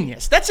fucking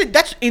genius. That's it.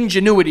 That's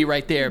ingenuity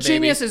right there, baby.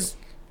 Genius is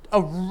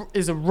a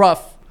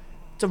rough.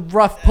 It's a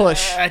rough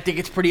push. I think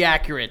it's pretty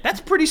accurate.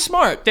 That's pretty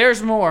smart.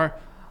 There's more.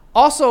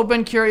 Also,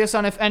 been curious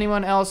on if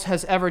anyone else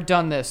has ever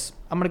done this.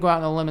 I'm gonna go out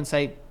on a limb and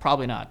say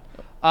probably not,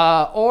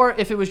 or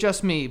if it was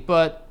just me.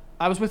 But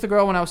I was with a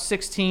girl when I was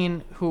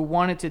 16 who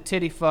wanted to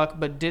titty fuck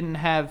but didn't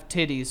have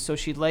titties, so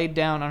she laid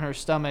down on her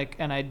stomach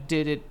and I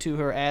did it to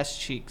her ass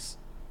cheeks.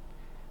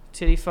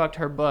 Titty fucked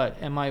her butt.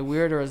 Am I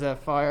weird or is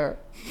that fire?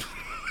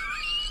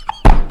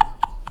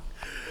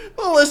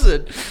 Well,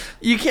 listen,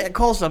 you can't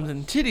call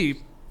something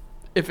titty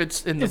if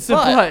it's in the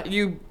butt. The butt.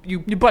 You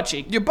butt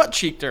cheek. You butt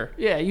cheeked her.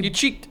 Yeah, you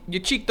cheeked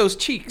those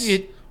cheeks.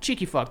 You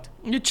cheeky fucked.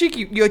 You're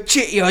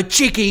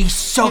cheeky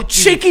so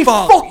cheeky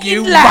fuck, fucking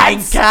you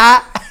lads.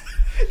 wanker.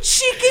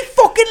 Cheeky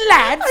fucking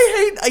lads.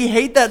 I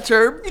hate that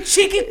term. You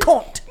cheeky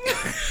cunt.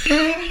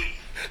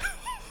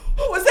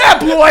 What was that,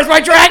 Blue Eyes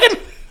White Dragon?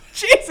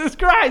 Jesus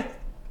Christ.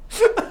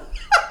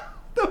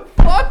 The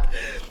fuck?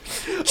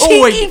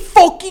 Cheeky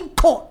fucking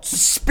cunt.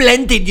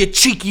 Splendid, you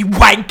cheeky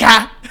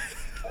wanker.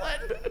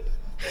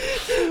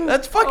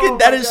 That's fucking. Oh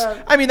that my is.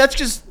 God. I mean, that's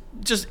just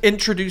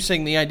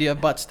introducing the idea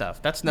of butt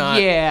stuff. That's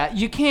not. Yeah,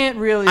 you can't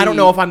really. I don't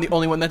know if I'm the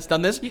only one that's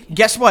done this.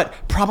 Guess what?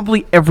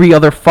 Probably every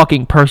other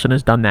fucking person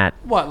has done that.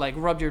 What, like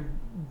rub your.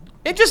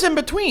 It's just in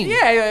between.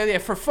 Yeah,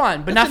 for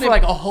fun, but not for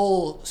like a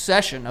whole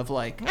session of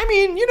like. I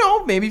mean,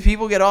 maybe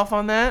people get off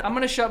on that. I'm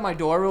gonna shut my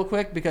door real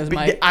quick because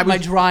But my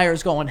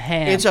dryer's going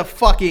ham.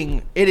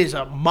 It is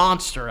a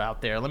monster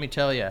out there, let me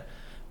tell you.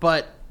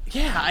 But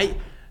yeah,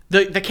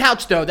 the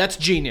couch though, that's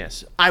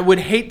genius. I would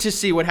hate to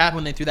see what happened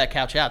when they threw that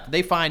couch out. Did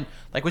they find,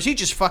 like, was he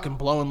just fucking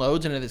blowing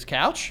loads into this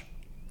couch?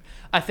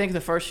 I think the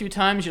first few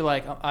times you're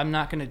like, I'm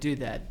not gonna do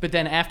that, but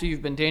then after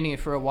you've been dating it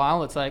for a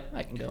while, it's like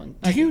I can go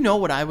and. Do you know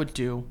what I would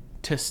do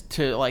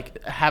to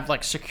like have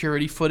like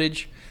security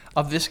footage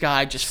of this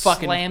guy just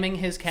fucking slamming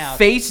his couch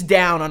face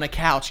down on a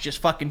couch, just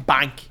fucking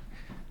bank?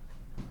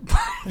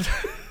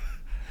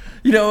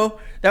 That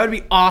would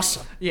be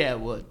awesome. Yeah, it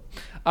would.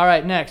 All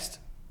right, next.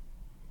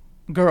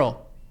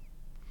 Girl.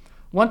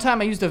 One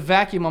time I used a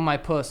vacuum on my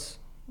puss,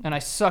 and I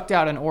sucked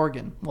out an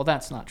organ. Well,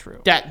 that's not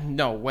true.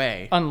 No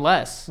way.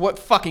 Unless. What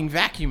fucking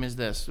vacuum is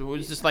this?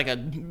 Was this like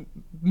a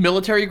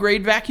military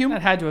grade vacuum?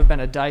 That had to have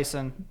been a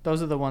Dyson.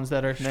 Those are the ones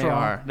that are strong. They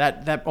are.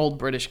 That old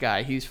British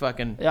guy, he's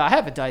fucking... Yeah, I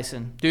have a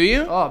Dyson. Do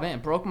you? Oh, man,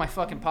 broke my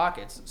fucking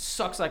pockets.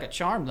 Sucks like a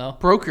charm, though.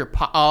 Broke your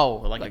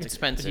like it's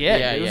expensive.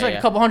 Yeah, it was like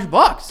a couple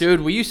 $100.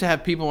 Dude, we used to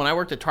have people, when I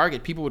worked at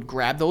Target, people would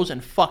grab those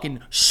and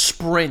fucking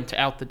sprint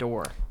out the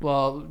door.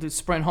 Well, they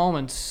sprint home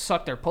and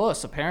suck their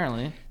puss,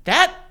 apparently.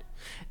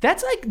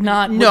 That's like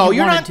not. No, what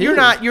you're not. do.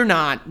 You're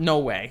not. No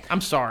way.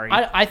 I'm sorry.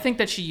 I think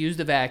that she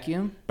used a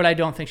vacuum, but I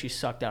don't think she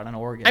sucked out an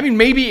organ. I mean,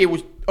 maybe it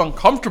was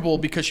uncomfortable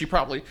because she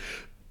probably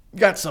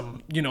got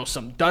some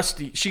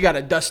dusty. She got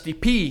a dusty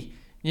pee.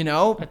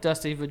 A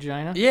dusty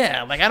vagina.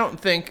 Yeah, like I don't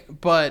think.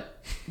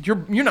 But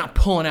you're not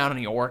pulling out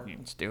any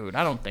organs, dude.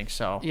 I don't think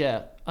so.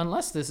 Yeah,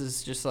 unless this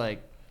is just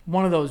like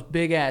one of those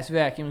big ass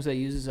vacuums that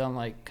uses on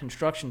like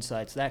construction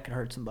sites, that could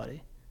hurt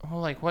somebody. Well,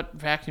 like what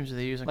vacuums are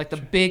they using? Like the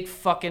big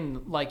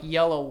fucking like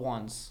yellow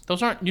ones.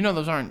 Those aren't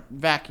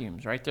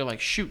vacuums, right? They're like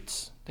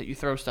chutes that you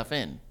throw stuff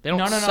in. They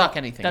don't suck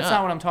anything That's up.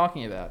 not what I'm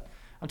talking about.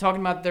 I'm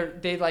talking about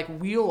they like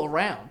wheel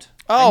around.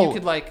 Oh, and you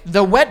could like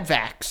the wet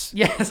vacs.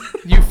 Yes.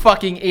 You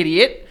fucking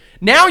idiot.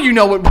 Now you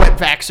know what wet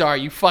vacs are,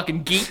 you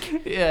fucking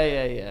geek.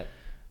 Yeah.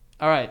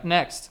 All right,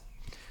 next.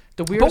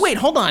 The weirdest. But wait,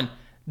 hold on.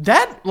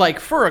 That, like,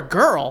 for a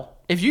girl,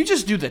 if you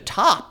just do the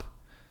top,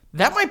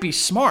 that might be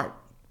smart.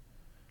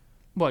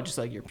 What, just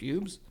like your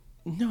pubes?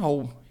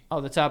 No.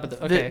 Oh, the top of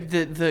the... Okay.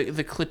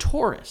 The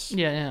clitoris.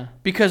 Yeah.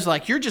 Because,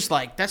 like, you're just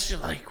like, that's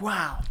just like,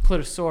 wow.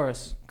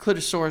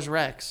 Clitosaurus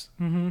rex.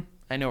 Mm-hmm.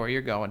 I know where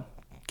you're going.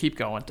 Keep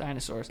going.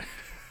 Dinosaurs.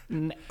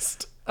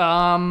 Next.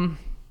 Whoa.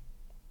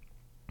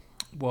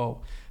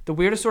 The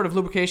weirdest sort of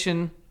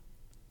lubrication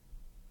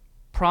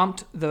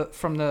prompt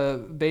from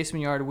the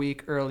Basement Yard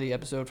week early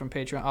episode from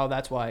Patreon. Oh,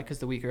 that's why, because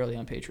the week early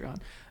on Patreon.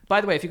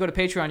 By the way, if you go to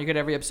Patreon, you get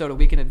every episode a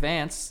week in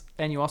advance,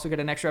 and you also get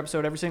an extra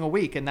episode every single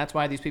week, and that's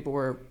why these people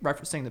were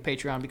referencing the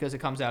Patreon, because it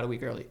comes out a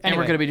week early. Anyway. And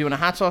we're going to be doing a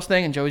hot sauce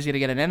thing, and Joey's going to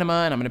get an enema,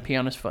 and I'm going to pee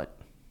on his foot.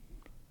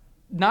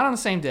 Not on the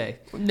same day.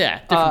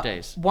 Yeah, different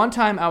days. One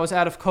time I was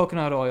out of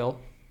coconut oil.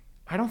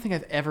 I don't think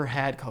I've ever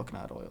had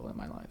coconut oil in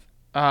my life.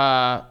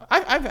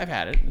 I've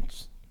had it.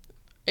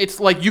 It's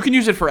like you can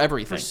use it for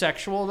everything. For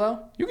sexual, though?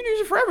 You can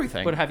use it for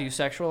everything. But have you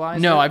sexualized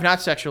it? No, I've not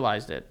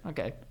sexualized it.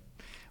 Okay.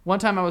 One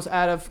time I was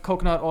out of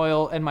coconut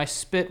oil and my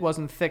spit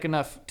wasn't thick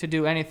enough to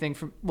do anything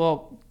from...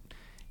 Well,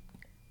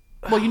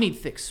 you need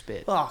thick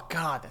spit. Oh,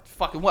 God. That's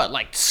fucking what?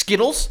 Like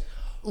Skittles?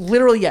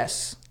 Literally,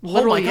 yes.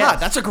 Literally, oh, my God. yes.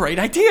 That's a great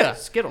idea.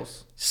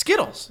 Skittles.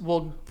 Skittles.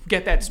 We'll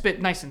get that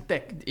spit nice and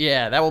thick.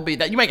 Yeah, that will be...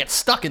 that. You might get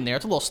stuck in there.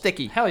 It's a little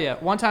sticky. Hell yeah.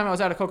 One time I was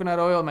out of coconut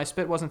oil and my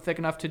spit wasn't thick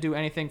enough to do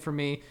anything for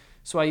me,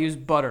 so I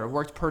used butter.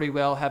 Worked pretty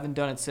well. Haven't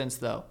done it since,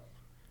 though.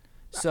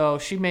 So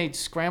she made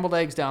scrambled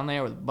eggs down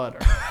there with butter.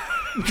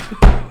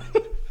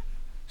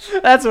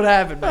 That's what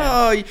happened, man.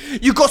 Oh,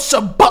 you got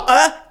some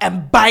butter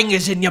and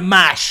bangers in your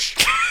mash.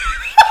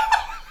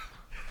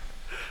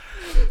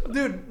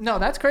 Dude, no,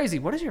 that's crazy.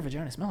 What does your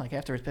vagina smell like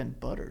after it's been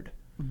buttered?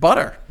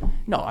 Butter.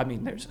 No, I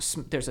mean,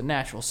 there's a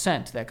natural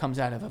scent that comes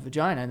out of a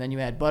vagina, and then you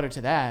add butter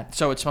to that.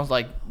 So it smells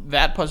like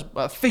that plus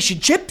fish and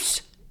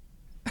chips?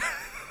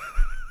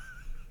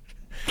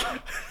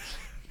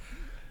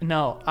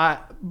 No,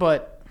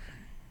 but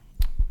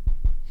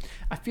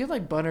I feel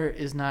like butter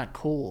is not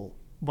cool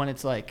when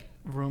it's like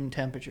room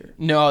temperature.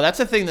 No, that's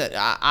the thing that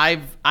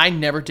I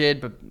never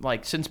did, but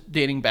like since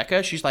dating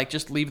Becca, she's like,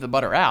 just leave the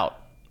butter out.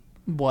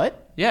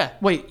 What? Yeah.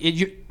 Wait,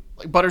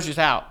 like butter's just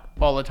out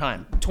all the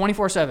time.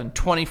 24/7.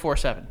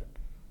 24/7.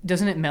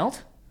 Doesn't it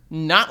melt?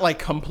 Not like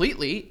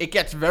completely. It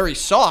gets very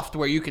soft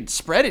where you can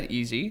spread it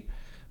easy,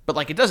 but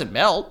like it doesn't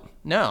melt.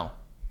 No.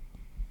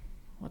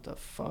 What the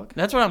fuck?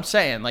 That's what I'm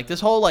saying. Like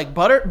this whole like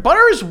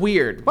butter is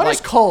weird. Butter's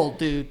like, cold,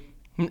 dude.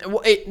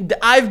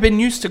 I've been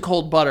used to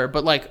cold butter,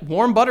 but like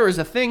warm butter is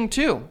a thing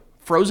too.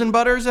 Frozen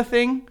butter is a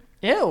thing.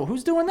 Ew,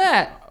 who's doing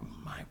that?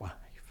 My wife.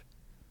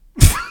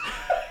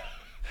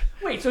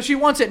 Wait, so she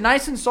wants it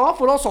nice and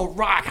soft, but also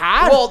rock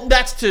hard? Well,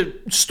 that's to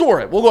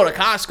store it. We'll go to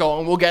Costco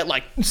and we'll get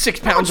like 6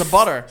 pounds of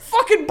butter.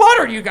 Fucking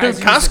butter, you guys.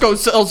 Dude, Costco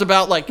sells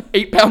about like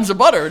 8 pounds of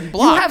butter in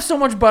block. You have so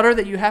much butter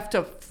that you have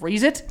to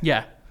freeze it?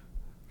 Yeah.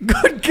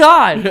 Good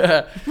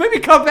God. Maybe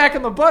cut back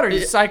on the butter, you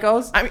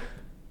psychos. I mean,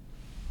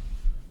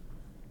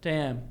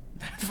 damn.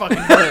 that fucking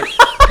hurt.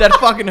 That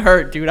fucking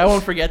hurt, dude. I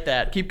won't forget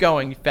that. Keep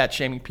going, you fat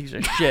shaming piece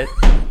of shit.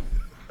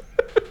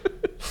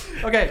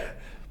 Okay.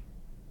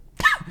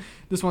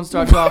 This one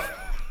starts off.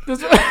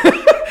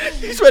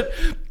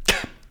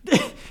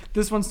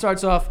 This one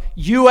starts off.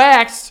 You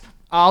asked,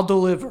 I'll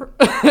deliver,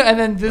 and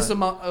then this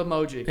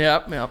emoji.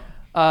 Yep.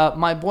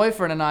 My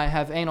boyfriend and I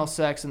have anal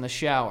sex in the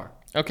shower.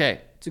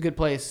 Okay. It's a good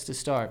place to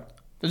start.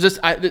 Is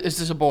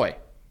this a boy?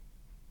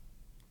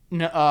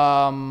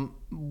 No,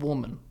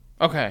 woman.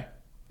 Okay.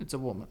 It's a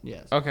woman.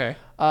 Yes. Okay.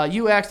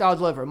 You asked, I'll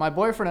deliver. My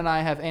boyfriend and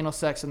I have anal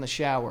sex in the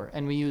shower,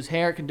 and we use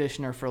hair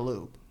conditioner for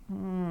lube.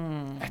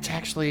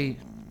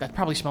 That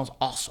probably smells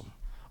awesome.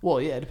 Well,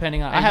 yeah,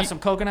 depending on... I have some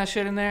coconut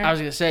shit in there. I was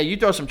going to say, you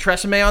throw some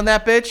Tresemme on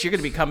that bitch, you're going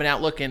to be coming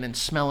out looking and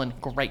smelling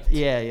great.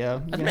 Yeah.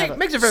 That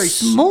makes it very...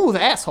 smooth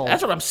asshole.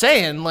 That's what I'm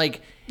saying.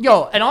 Like,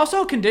 yo, and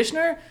also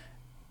conditioner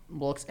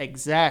looks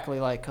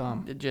exactly like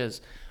cum. It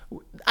just...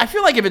 I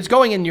feel like if it's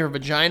going in your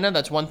vagina,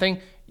 that's one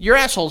thing. Your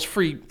asshole's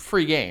free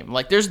game.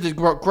 Like, there's the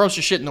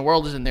grossest shit in the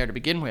world is in there to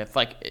begin with.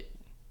 Like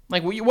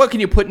what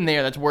can you put in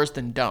there that's worse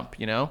than dump,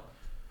 you know?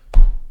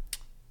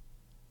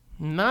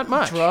 Not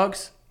much.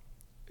 Drugs?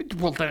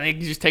 Well, then you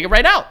just take it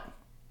right out.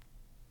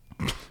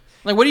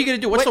 Like, what are you going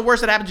to do? What's the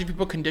worst that happens if you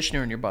put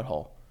conditioner in your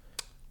butthole?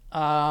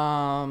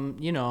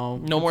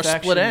 No more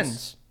split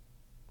ends.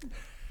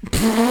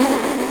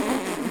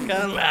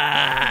 Come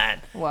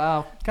on.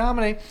 Wow.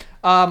 Comedy.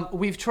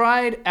 We've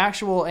tried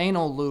actual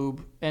anal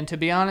lube, and to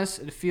be honest,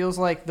 it feels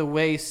like the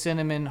way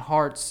cinnamon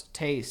hearts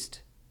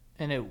taste,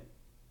 and it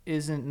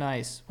isn't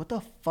nice. What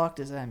the fuck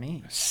does that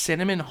mean?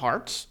 Cinnamon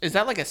hearts? Is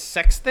that like a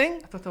sex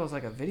thing? I thought that was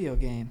like a video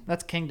game.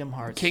 That's Kingdom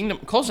Hearts.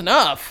 Close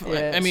enough.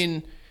 Yeah, I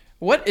mean,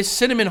 what is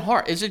cinnamon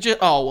heart? Is it just...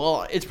 Oh,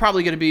 well, it's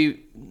probably going to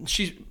be...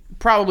 She's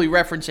probably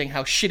referencing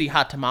how shitty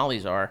hot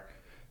tamales are.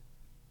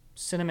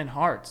 Cinnamon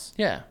hearts?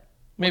 Yeah.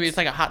 Maybe it's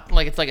like a hot...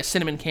 Like it's like a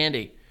cinnamon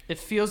candy. It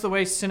feels the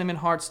way cinnamon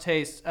hearts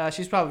taste.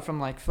 She's probably from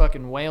like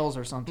fucking Wales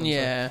or something.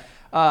 Yeah. So,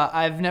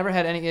 I've never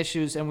had any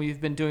issues, and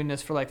we've been doing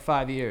this for like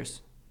 5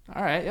 years.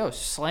 All right,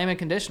 slamming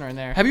conditioner in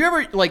there. Have you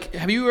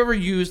ever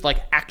used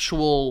like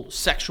actual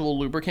sexual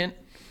lubricant?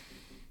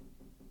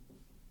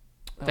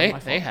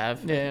 They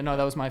have. Yeah, no,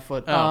 that was my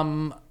foot.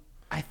 Oh.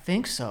 I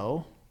think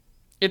so.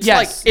 It's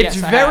yes, like it's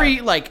yes, very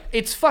like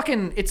it's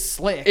slick.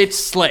 It's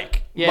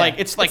slick. Yeah. Like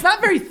it's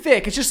not very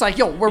thick. It's just like,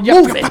 yo, we're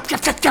moving.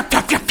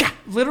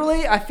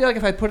 Literally, I feel like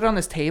if I put it on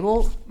this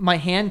table, my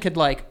hand could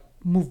like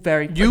move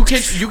very. You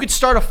could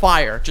start a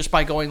fire just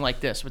by going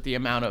like this with the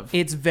amount of.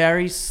 It's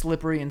very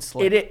slippery and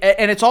slick.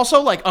 And it's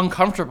also like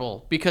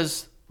uncomfortable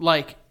because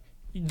like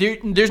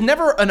there's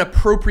never an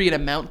appropriate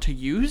amount to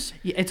use.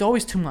 Yeah, it's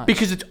always too much.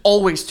 Because it's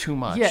always too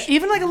much. Yeah,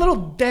 even like a little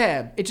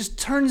dab, it just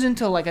turns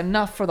into like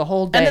enough for the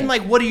whole day. And then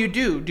like, what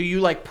do? Do you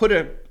like put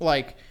a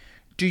like?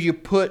 do you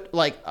put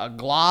like a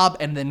glob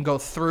and then go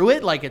through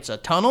it like it's a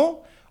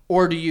tunnel,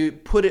 or do you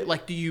put it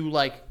like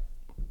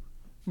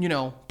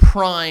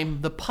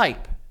prime the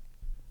pipe?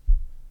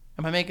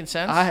 Am I making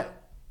sense? I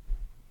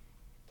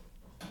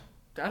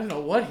don't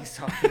know what he's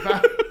talking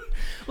about.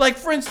 Like,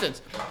 for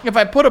instance,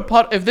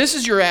 if this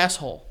is your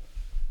asshole,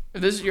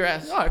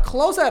 No,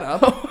 close that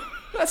up.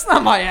 That's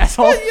not my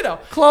asshole. Well,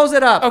 Close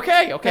it up.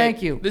 Okay.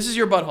 Thank you. This is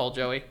your butthole,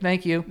 Joey.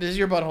 Thank you. This is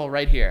your butthole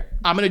right here.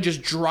 I'm gonna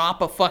just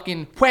drop a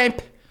fucking whamp,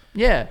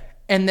 Yeah.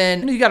 and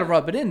then You got to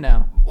rub it in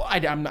now.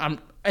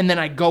 and then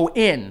I go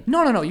in.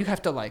 No. You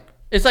have to like.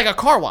 It's like a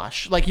car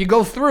wash. Like, you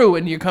go through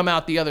and you come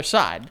out the other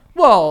side.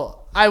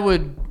 Well, I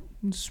would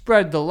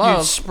spread the You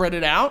love. spread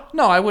it out.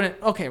 No, I wouldn't.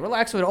 Okay,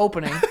 relax with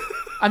opening.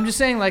 I'm just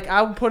saying, like,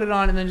 I would put it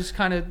on and then just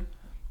kind of,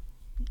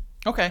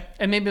 Okay.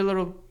 and maybe a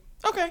little.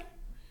 Okay.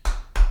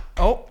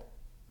 Oh,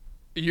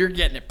 you're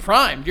getting it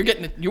primed. You're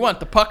getting it. You want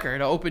the pucker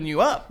to open you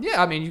up.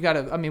 Yeah, I mean, you got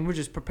to. I mean, we're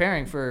just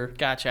preparing for.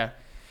 Gotcha.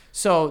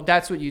 So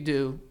that's what you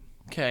do.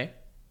 Okay.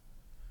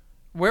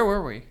 Where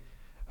were we?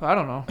 I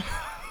don't know.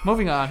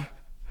 Moving on.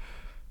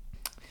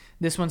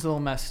 This one's a little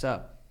messed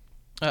up.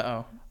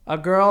 Uh-oh. A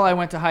girl I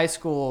went to high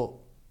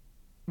school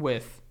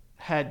with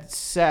had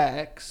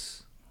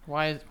sex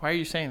Why are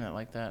you saying that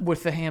like that?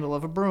 with the handle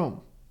of a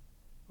broom.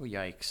 Oh,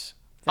 yikes.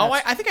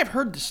 That's- I think I've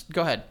heard this.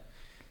 Go ahead.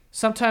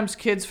 Sometimes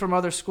kids from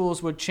other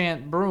schools would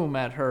chant broom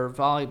at her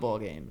volleyball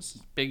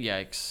games. Big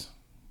yikes.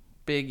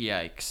 Big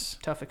yikes.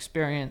 Tough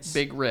experience.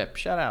 Big rip.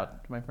 Shout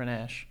out to my friend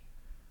Ash.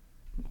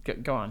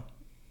 Go on.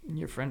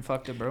 Your friend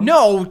fucked a broom?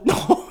 No.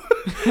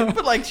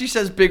 But like, she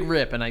says big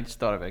rip, and I just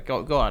thought of it. Go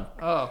on.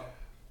 Oh.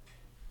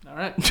 All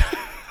right.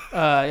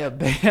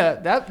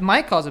 That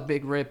might cause a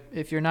big rip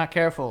if you're not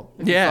careful.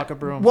 If you fuck a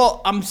broom.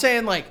 Well, I'm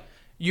saying, like,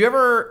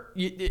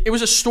 it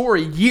was a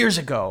story years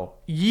ago.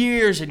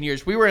 Years and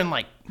years. We were in,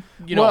 like,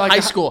 high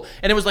school.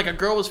 And it was like a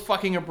girl was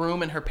fucking a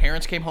broom, and her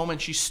parents came home,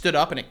 and she stood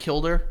up, and it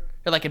killed her.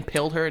 It, like,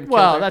 impaled her and killed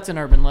her. Well, that's an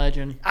urban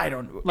legend. I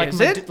don't know. Like Is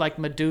it? Like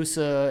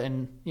Medusa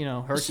and,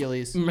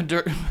 Hercules.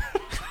 Medusa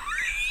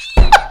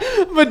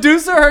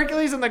Medusa,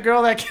 Hercules, and the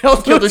girl that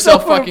killed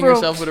herself with a fucking broom.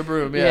 herself with a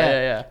broom.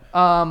 Yeah.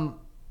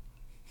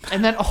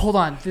 And then, hold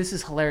on. This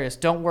is hilarious.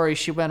 Don't worry.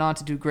 She went on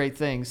to do great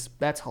things.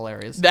 That's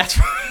hilarious. That's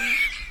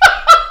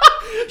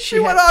She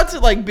went on to,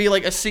 like, be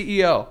like a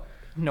CEO.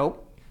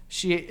 Nope.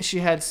 She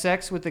had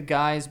sex with the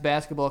guy's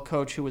basketball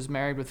coach who was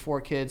married with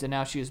 4 kids, and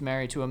now she is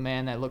married to a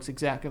man that looks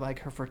exactly like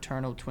her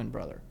fraternal twin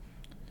brother.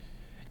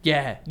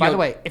 Yeah. By the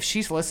way, if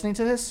she's listening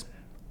to this,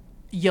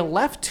 you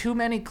left too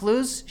many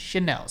clues.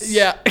 She knows.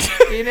 Yeah.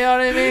 You know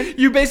what I mean?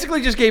 You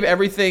basically just gave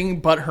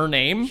everything but her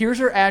name. Here's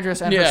her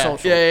address and her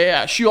social.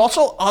 Yeah. She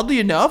also, oddly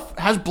enough,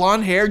 has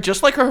blonde hair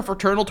just like her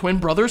fraternal twin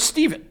brother,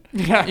 Steven.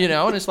 Yeah.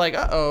 And it's like,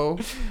 uh-oh.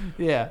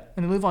 Yeah.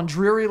 And they live on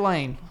Drury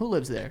Lane. Who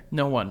lives there?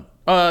 No one.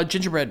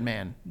 Gingerbread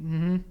Man.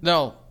 Mm-hmm.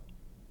 No.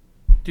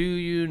 Do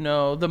you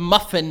know the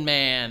Muffin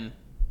Man?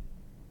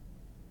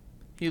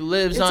 He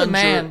lives It's a on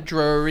man.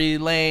 Drury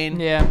Lane.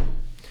 Yeah.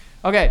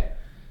 Okay.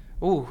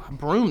 Ooh, a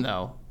broom,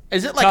 though.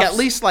 Is it, like, Tough. at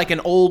least, like, an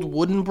old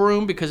wooden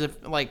broom? Because,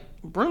 if like,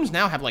 brooms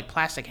now have, like,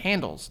 plastic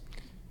handles.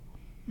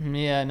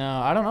 Yeah, no,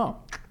 I don't know.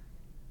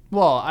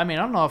 Well, I mean,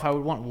 I don't know if I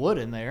would want wood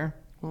in there.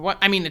 What?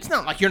 I mean, it's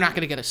not like you're not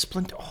going to get a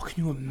splinter. Oh,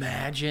 can you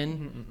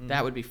imagine?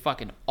 That would be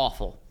fucking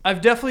awful. I've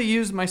definitely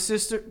used my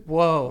sister.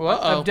 Whoa.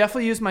 Uh-oh. I've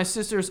definitely used my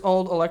sister's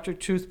old electric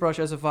toothbrush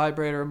as a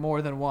vibrator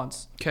more than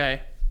once.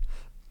 Okay.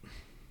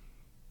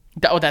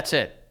 That's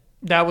it.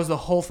 That was the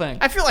whole thing.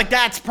 I feel like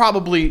that's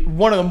probably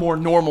one of the more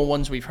normal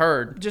ones we've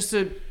heard. Just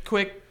a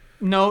quick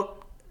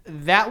note.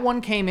 That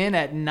one came in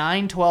at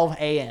 9:12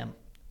 a.m.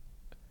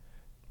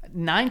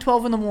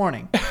 9:12 in the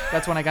morning.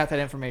 That's when I got that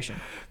information.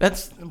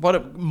 That's what a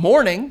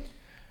morning.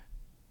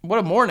 What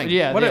a morning.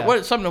 Yeah, What yeah.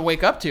 what something to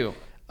wake up to.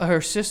 Her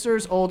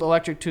sister's old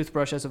electric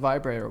toothbrush as a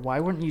vibrator. Why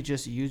wouldn't you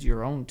just use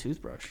your own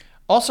toothbrush?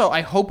 Also,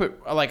 I hope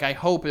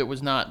it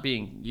was not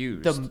being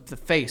used. The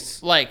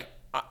face. Like,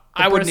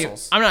 I wouldn't even,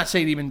 bristles. I'm not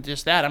saying even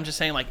just that. I'm just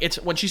saying, like, it's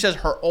when she says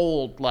her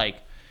old, like,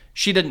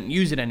 she didn't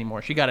use it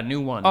anymore. She got a new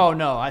one. Oh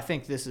no, I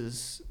think this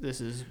is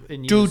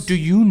in use. Dude, do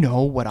you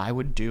know what I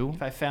would do?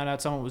 If I found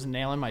out someone was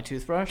nailing my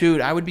toothbrush, Dude,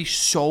 I would be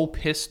so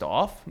pissed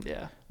off.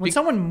 yeah. When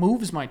someone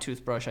moves my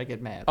toothbrush, I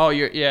get mad. Oh,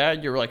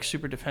 you're like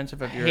super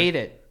defensive of your. Hate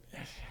it.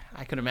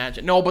 I could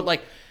imagine. No, but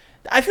like,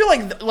 I feel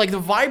like the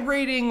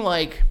vibrating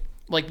like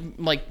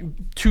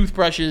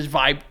toothbrushes,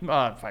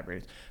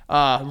 vibrators,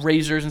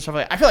 razors and stuff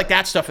like that. I feel like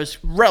that stuff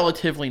is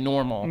relatively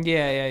normal.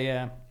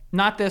 Yeah.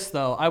 Not this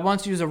though. I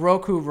once used a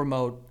Roku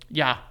remote.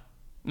 Yeah.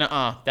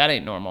 Nuh-uh. That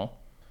ain't normal.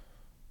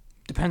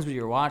 Depends what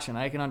you're watching.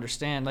 I can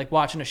understand, like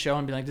watching a show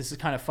and be like, "This is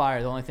kind of fire."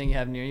 The only thing you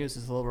have near you is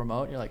this little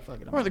remote. You're like,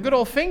 "Fuck it." Or the good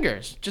old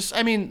fingers. Just,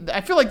 I mean,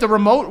 I feel like the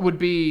remote would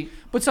be.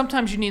 But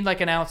sometimes you need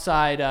like an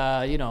outside,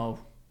 You don't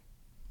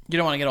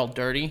want to get all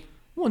dirty.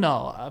 Well,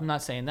 no, I'm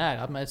not saying that.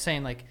 I'm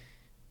saying like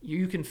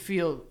you can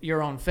feel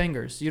your own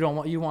fingers. You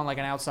want like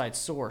an outside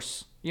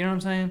source. You know what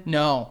I'm saying?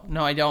 No,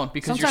 I don't,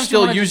 because Sometimes you're you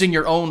still wanna using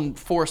your own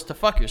force to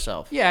fuck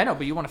yourself. Yeah, I know,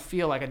 but you want to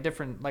feel like a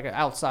different, like an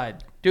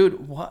outside.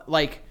 Dude, what?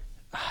 Like,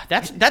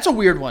 That's a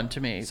weird one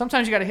to me.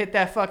 Sometimes you got to hit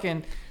that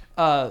fucking,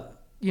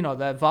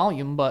 that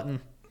volume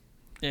button.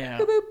 Yeah.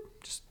 Boop, boop.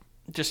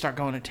 Just start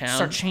going to town.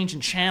 Start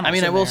changing channels. I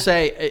mean, I will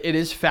say it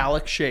is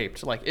phallic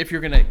shaped. Like if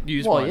you're gonna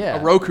use a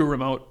Roku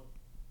remote,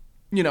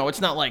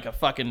 it's not like a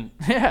fucking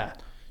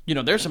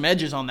there's some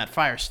edges on that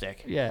Fire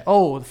Stick. Yeah.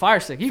 Oh, the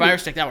Fire Stick.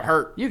 Stick that would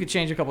hurt. You could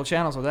change a couple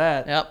channels with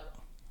that.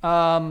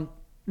 Yep.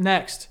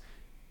 Next,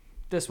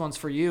 this one's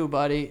for you,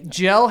 buddy.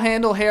 Gel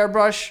handle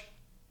hairbrush.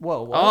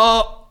 Whoa.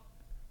 Oh.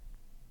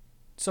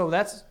 So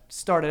that's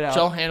started out.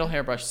 Gel handle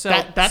hairbrush.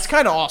 That's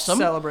kind of awesome.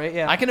 Celebrate,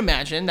 yeah. I can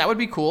imagine. That would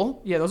be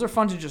cool. Yeah, those are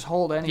fun to just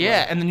hold anyway.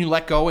 Yeah, and then you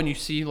let go and you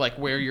see like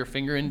where your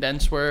finger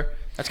indents were.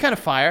 That's kind of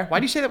fire. Why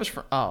do you say that was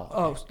for...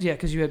 Oh, yeah,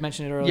 because you had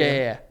mentioned it earlier.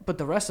 Yeah. But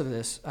the rest of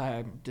this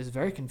is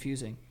very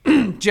confusing.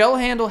 Gel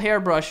handle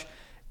hairbrush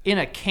in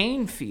a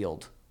cane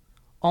field.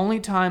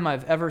 Only time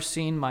I've ever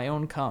seen my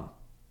own cum.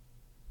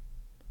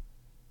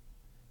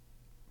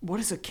 What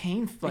is a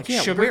cane? Like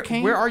sugar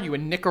cane? Where are you?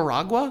 In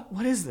Nicaragua?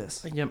 What is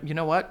this? You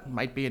know what?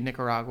 Might be in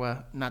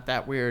Nicaragua. Not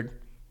that weird.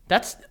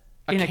 That's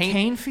a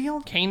cane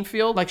field? Cane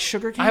field? Like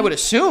sugar cane? I would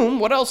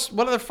assume. What else?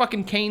 What other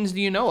fucking canes do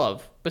you know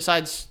of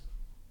besides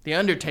the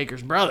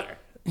Undertaker's brother?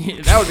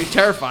 That would be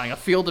terrifying. A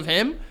field of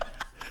him?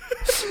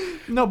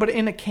 No, but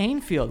in a cane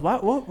field.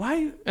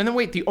 Why? And then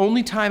wait, the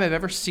only time I've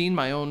ever seen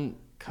my own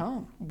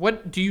cum.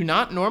 What do you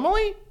not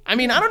normally? I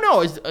mean, I don't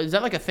know. Is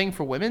that like a thing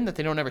for women that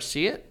they don't ever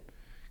see it?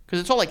 Because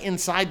it's all like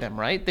inside them,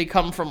 right? They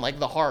come from like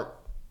the heart.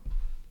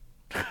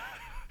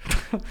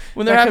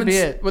 When they're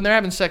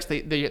having sex,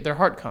 their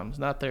heart comes,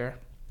 not their.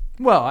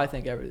 Well, I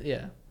think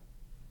their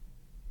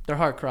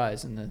heart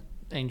cries and the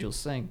angels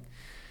sing.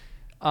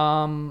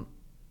 No,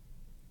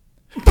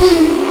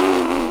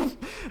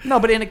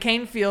 but in a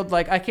cane field,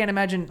 like I can't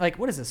imagine. Like,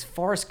 what is this,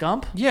 Forrest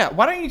Gump? Yeah,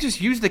 why don't you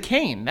just use the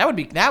cane? That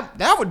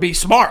would be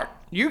smart.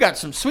 You got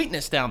some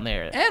sweetness down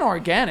there and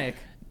organic.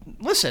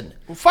 Listen,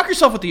 fuck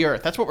yourself with the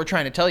earth. That's what we're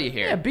trying to tell you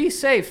here. Yeah, be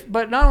safe.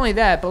 But not only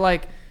that, but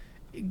like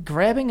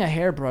grabbing a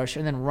hairbrush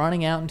and then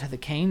running out into the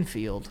cane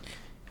field.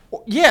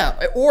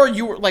 Yeah, or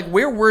you were like,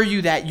 where were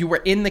you that you were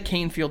in the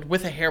cane field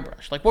with a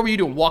hairbrush? Like, what were you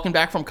doing? Walking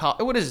back from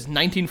college? What is this,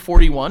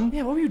 1941?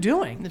 Yeah, what were you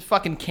doing? In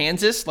fucking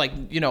Kansas? Like,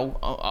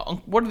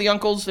 what are the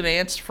uncles and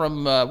aunts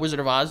from Wizard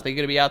of Oz? They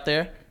gonna be out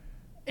there?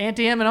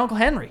 Auntie Em and Uncle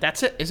Henry.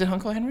 That's it? Is it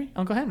Uncle Henry?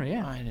 Uncle Henry,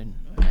 yeah. I didn't.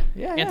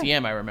 Yeah, Auntie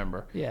Em, I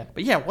remember. Yeah.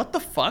 But yeah, what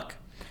the fuck?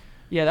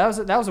 Yeah,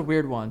 that was a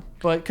weird one.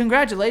 But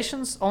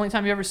congratulations. Only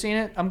time you ever seen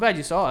it. I'm glad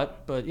you saw it,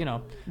 but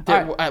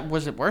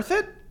Was it worth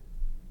it?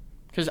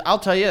 Because I'll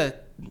tell you.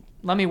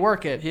 Let me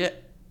work it. Yeah.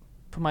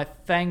 Put my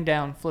thing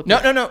down, flip it.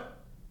 No.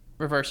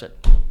 Reverse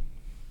it.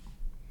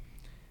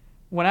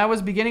 When I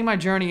was beginning my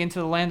journey into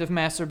the land of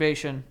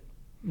masturbation,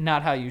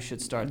 not how you should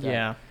start that.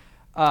 Yeah.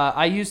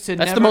 I used to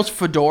That's the most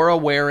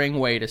fedora-wearing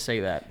way to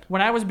say that.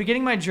 When I was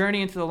beginning my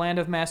journey into the land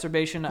of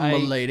masturbation,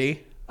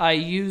 Milady. I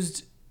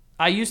used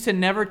to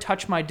never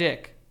touch my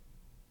dick.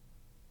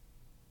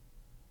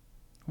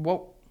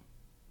 Whoa.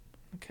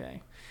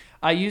 Okay.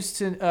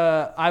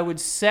 I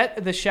would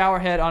set the shower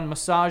head on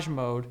massage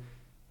mode,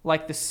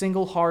 like the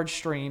single hard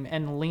stream,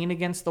 and lean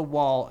against the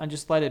wall and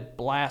just let it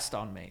blast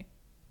on me.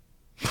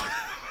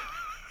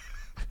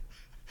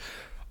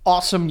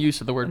 Awesome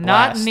use of the word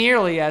blast. Not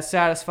nearly as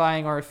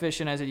satisfying or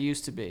efficient as it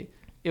used to be.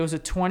 It was a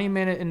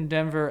 20-minute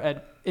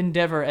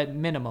endeavor at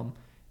minimum,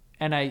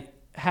 and I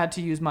had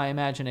to use my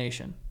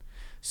imagination.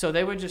 So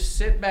they would just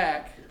sit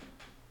back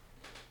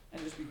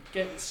and just be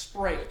getting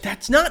sprayed.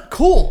 That's not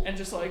cool. And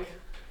just like...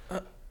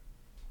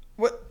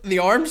 What? The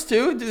arms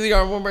too? Do the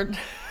arm one more?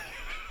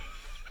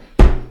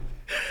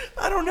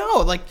 I don't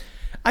know. Like,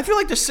 I feel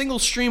like the single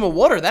stream of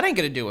water, that ain't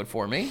going to do it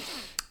for me.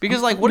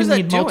 Because, like, what is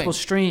that doing? Multiple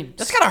streams.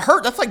 That's got to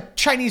hurt. That's like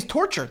Chinese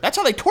torture. That's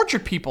how they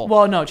tortured people.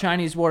 Well, no,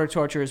 Chinese water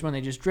torture is when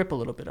they just drip a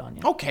little bit on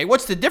you. Okay,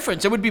 what's the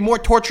difference? It would be more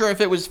torture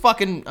if it was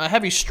fucking a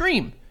heavy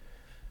stream.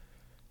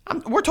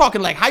 We're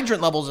talking like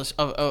hydrant levels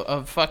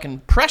of fucking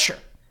pressure.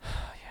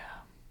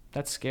 Yeah,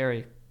 that's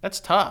scary. That's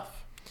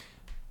tough.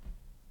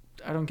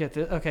 I don't get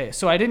this. Okay,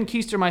 so I didn't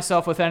keister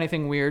myself with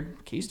anything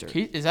weird. Keister?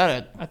 Is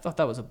that I thought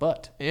that was a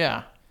butt.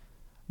 Yeah.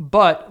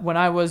 But when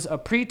I was a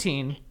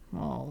preteen,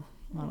 well,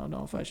 I don't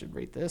know if I should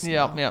rate this.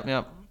 Yep.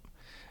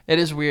 It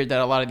is weird that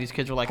a lot of these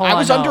kids were like, I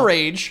was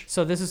underage.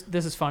 So this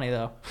is funny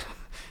though.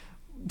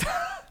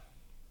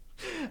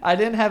 I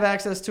didn't have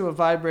access to a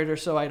vibrator,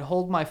 so I'd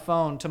hold my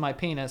phone to my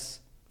penis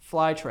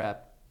fly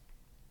trap.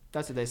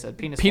 That's what they said.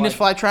 Penis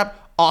fly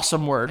trap.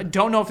 Awesome word. I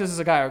don't know if this is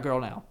a guy or a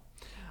girl now.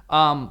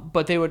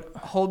 But they would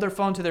hold their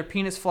phone to their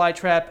penis fly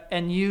trap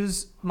and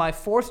use my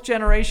 4th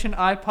generation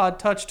iPod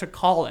Touch to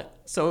call it.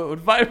 So it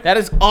would vibrate. That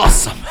is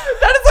awesome.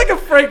 That is like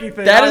a Frankie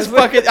thing. That is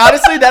fucking...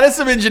 Honestly, that is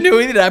some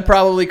ingenuity that I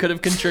probably could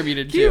have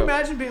contributed to. Can you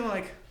imagine being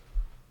like...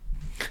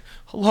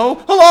 Hello?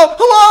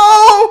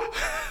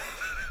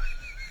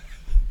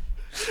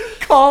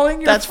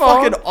 Calling your phone? That's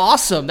fucking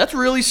awesome. That's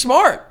really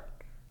smart.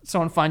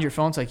 Someone finds your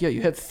phone. It's like, yo,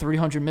 you had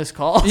 300 missed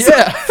calls.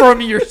 Yeah.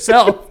 From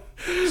yourself.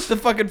 The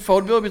fucking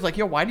phone bill is like,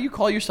 yo, why do you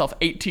call yourself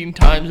 18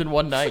 times in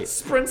one night?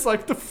 Sprint's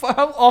like,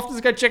 how often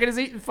is this guy checking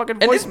his fucking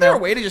voicemail? And isn't there a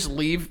way to just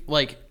leave,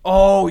 like,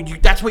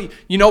 that's what,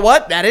 you know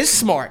what? That is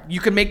smart.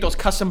 You can make those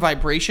custom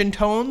vibration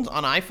tones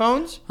on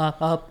iPhones.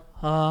 Up.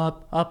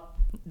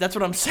 That's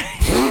what I'm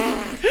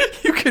saying.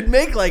 You could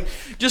make,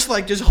 just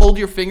hold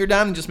your finger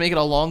down and just make it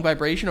a long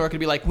vibration, or it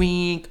could be like,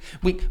 wink,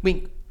 wink,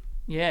 wink.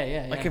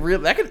 Yeah.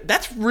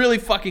 That's really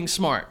fucking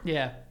smart.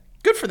 Yeah.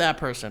 Good for that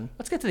person.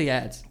 Let's get to the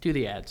ads. Do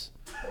the ads.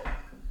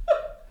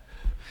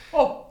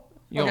 Oh,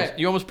 okay.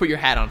 You almost put your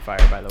hat on fire,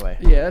 by the way.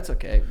 Yeah, that's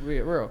okay.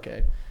 We're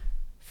okay.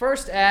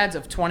 First ads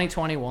of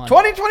 2021.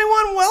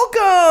 2021,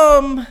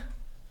 welcome.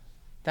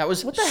 That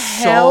was what the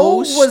hell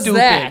was stupid.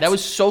 that? That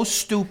was so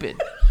stupid.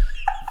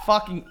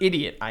 Fucking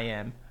idiot I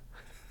am.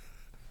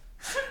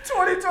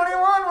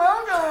 2021,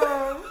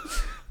 welcome.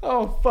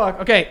 Oh, fuck.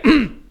 Okay.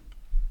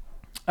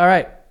 All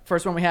right.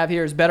 First one we have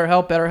here is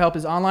BetterHelp. BetterHelp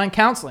is online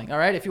counseling. All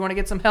right. If you want to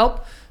get some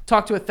help,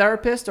 talk to a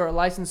therapist or a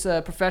licensed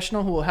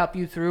professional who will help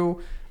you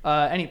through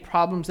any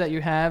problems that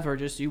you have, or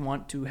just you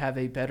want to have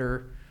a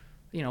better,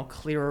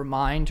 clearer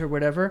mind or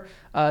whatever.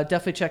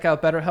 Definitely check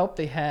out BetterHelp.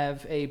 They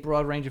have a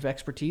broad range of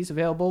expertise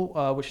available,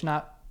 which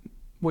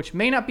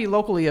may not be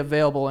locally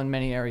available in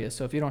many areas.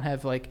 So if you don't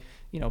have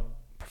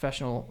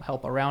professional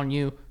help around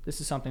you, this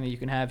is something that you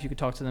can have. You can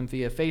talk to them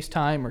via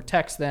FaceTime or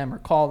text them or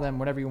call them,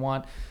 whatever you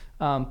want.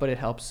 But it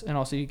helps. And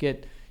also you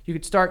could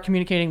start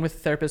communicating with the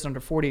therapist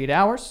under 48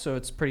 hours. So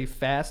it's pretty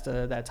fast,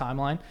 that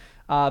timeline.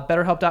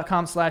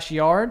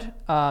 BetterHelp.com/yard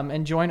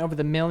and join over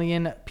the 1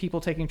 million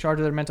people taking charge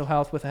of their mental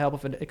health with the help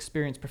of an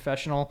experienced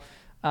professional.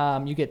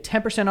 You get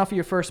 10% off of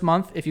your first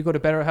month if you go to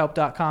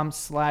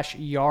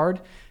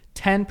BetterHelp.com/yard.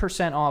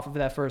 10% off of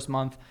that first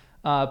month.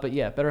 But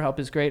yeah, BetterHelp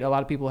is great. A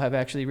lot of people have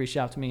actually reached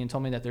out to me and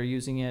told me that they're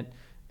using it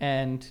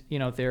and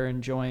they're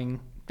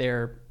enjoying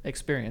their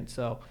experience.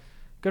 So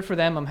good for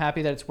them. I'm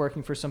happy that it's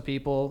working for some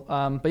people.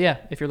 But yeah,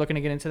 if you're looking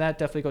to get into that,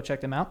 definitely go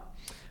check them out.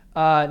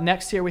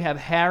 Next here we have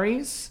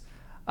Harry's.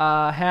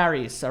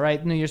 Harry's, all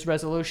right, New Year's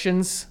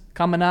resolutions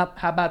coming up.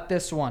 How about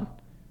this one?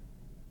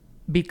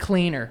 Be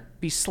cleaner,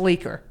 be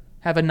sleeker,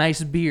 have a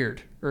nice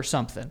beard or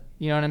something.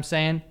 You know what I'm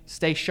saying?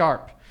 Stay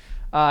sharp.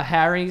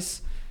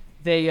 Harry's,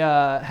 they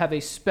have a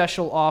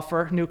special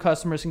offer. New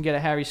customers can get a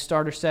Harry's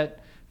starter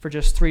set for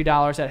just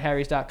 $3 at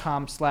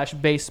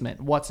harrys.com/basement.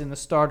 What's in the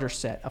starter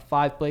set? A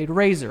 5-blade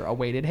razor, a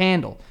weighted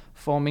handle,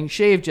 foaming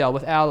shave gel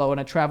with aloe,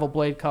 and a travel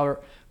blade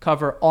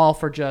cover, all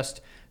for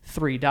just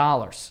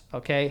 $3.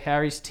 Okay,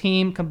 Harry's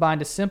team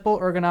combined a simple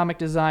ergonomic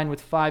design with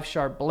 5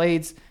 sharp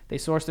blades. They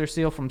source their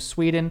steel from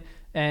Sweden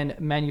and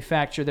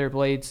manufacture their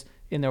blades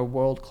in their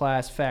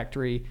world-class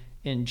factory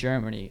in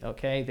Germany.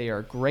 Okay, they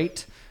are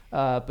great,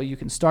 but you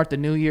can start the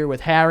new year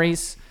with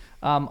Harry's.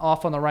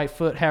 Off on the right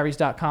foot,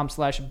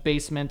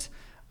 harrys.com/basement.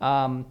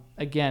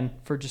 Again,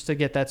 to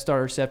get that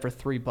starter set for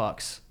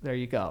 $3. There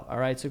you go. All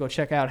right, so go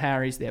check out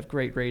Harry's. They have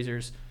great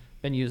razors.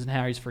 Been using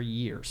Harry's for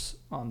years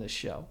on this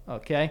show.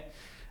 Okay.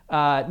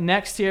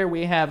 Next here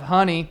we have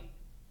Honey.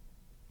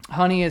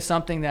 Honey is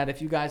something that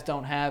if you guys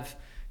don't have,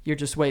 you're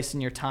just wasting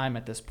your time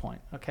at this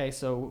point. Okay,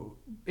 so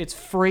it's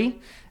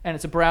free and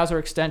it's a browser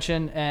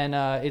extension, and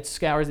it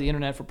scours the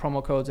internet for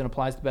promo codes and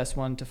applies the best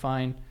one to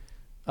find,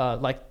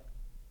 to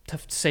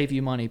save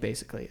you money,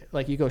 basically.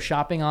 Like you go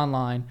shopping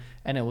online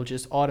and it will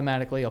just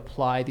automatically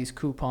apply these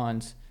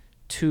coupons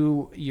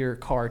to your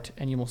cart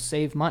and you will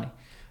save money.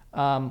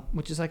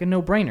 Which is like a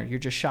no-brainer. You're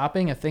just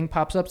shopping, a thing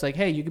pops up, it's like,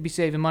 hey, you could be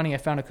saving money, I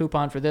found a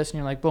coupon for this, and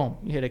you're like, boom,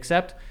 you hit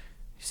accept,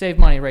 you save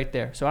money right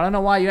there. So I don't know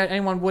why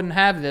anyone wouldn't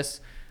have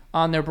this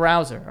on their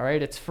browser. All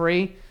right, it's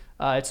free.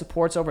 It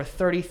supports over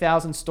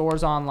 30,000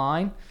 stores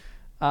online,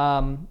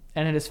 and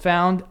it has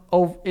found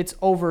it's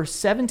over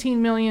 17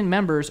 million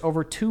members,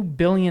 over $2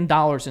 billion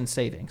in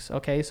savings.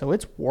 Okay, so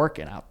it's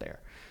working out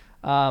there.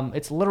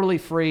 It's literally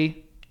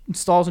free.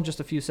 Installs in just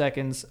a few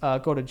seconds.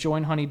 Go to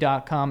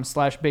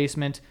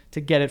joinhoney.com/basement to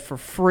get it for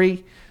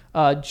free.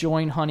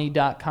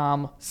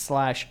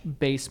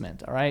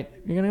 Joinhoney.com/basement. All right.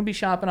 You're going to be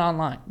shopping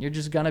online. You're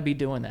just going to be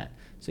doing that.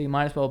 So you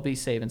might as well be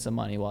saving some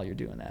money while you're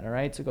doing that. All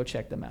right. So go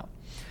check them out.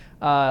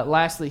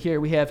 Lastly, here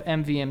we have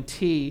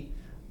MVMT,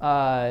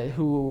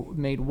 who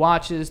made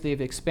watches.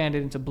 They've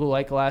expanded into blue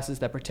light glasses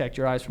that protect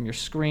your eyes from your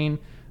screen,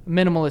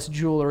 minimalist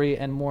jewelry,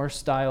 and more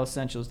style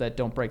essentials that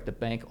don't break the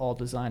bank, all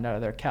designed out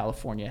of their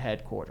California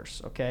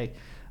headquarters. Okay,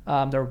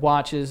 their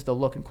watches, the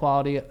look and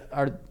quality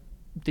are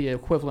the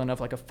equivalent of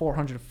like a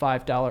 $400 to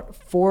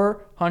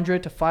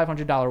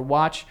 $500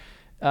 watch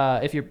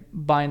if you're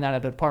buying that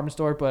at a department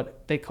store,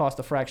 but they cost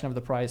a fraction of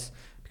the price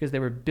because they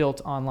were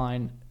built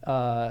online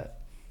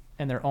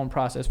and their own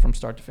process from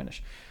start to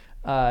finish.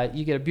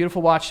 You get a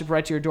beautiful watch shipped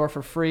right to your door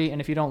for free,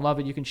 and if you don't love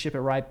it, you can ship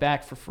it right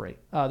back for free.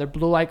 They're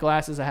blue light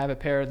glasses. I have a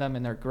pair of them,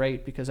 and they're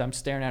great because I'm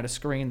staring at a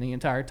screen the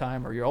entire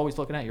time, or you're always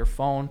looking at your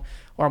phone,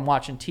 or I'm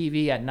watching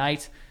TV at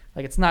night.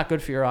 Like, it's not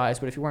good for your eyes,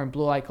 but if you're wearing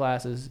blue light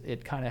glasses,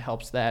 it kind of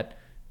helps that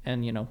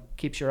and,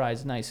 keeps your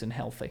eyes nice and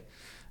healthy.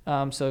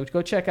 So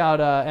go check out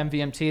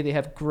MVMT. They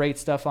have great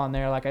stuff on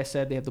there. Like I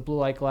said, they have the blue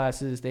light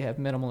glasses, they have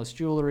minimalist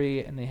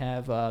jewelry, and they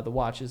have the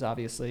watches,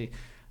 obviously.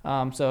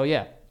 So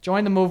yeah,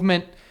 join the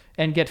movement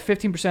and get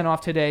 15%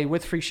 off today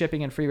with free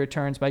shipping and free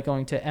returns by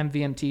going to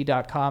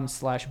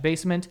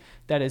mvmt.com/basement.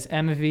 That is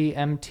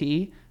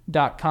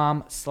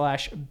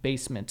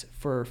mvmt.com/basement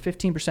for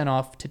 15%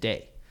 off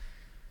today.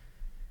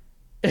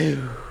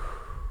 Ew.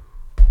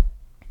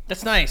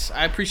 That's nice.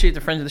 I appreciate the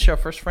friends of the show.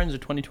 First friends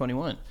of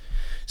 2021.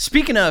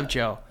 Speaking of,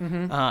 Joe,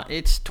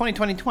 it's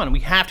 2021.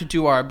 We have to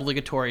do our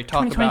obligatory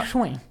talk about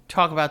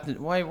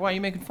why are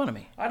you making fun of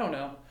me? I don't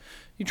know.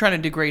 You're trying to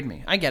degrade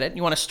me. I get it.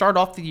 You want to start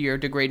off the year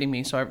degrading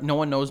me so no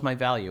one knows my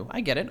value.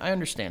 I get it. I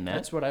understand that.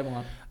 That's what I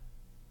want.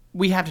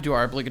 We have to do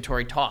our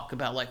obligatory talk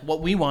about like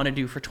what we want to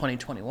do for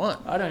 2021.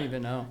 I don't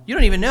even know. You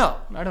don't even know.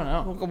 I don't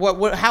know.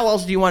 What? How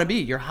else do you want to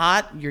be? You're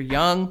hot. You're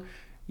young.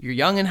 You're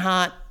young and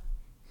hot.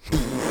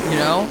 You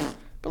know.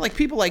 But like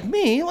people like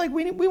me, like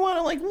we want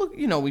to like look.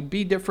 You know, we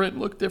be different,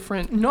 look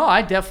different. No,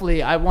 I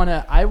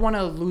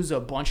wanna lose a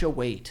bunch of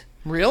weight.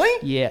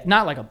 Really? Yeah,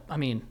 not like a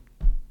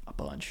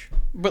bunch.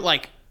 But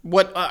like.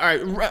 What? All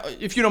right.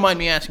 If you don't mind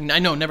me asking, I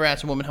know never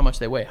ask a woman how much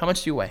they weigh. How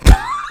much do you weigh?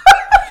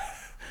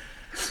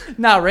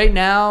 No, right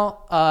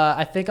now,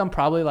 I think I'm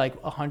probably like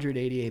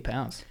 188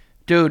 pounds.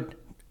 Dude,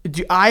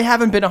 I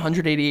haven't been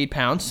 188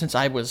 pounds since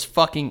I was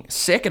fucking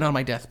sick and on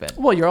my deathbed.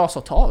 Well, you're also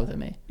taller than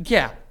me.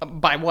 Yeah.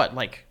 By what?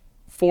 Like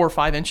 4 or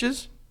 5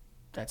 inches?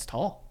 That's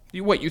tall.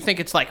 You think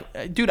it's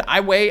like, dude,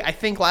 I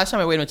think last time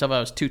I weighed myself, I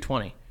was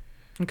 220.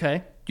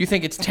 Okay. Do you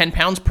think it's 10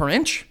 pounds per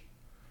inch?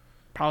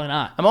 Probably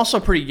not. I'm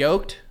also pretty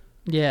yoked.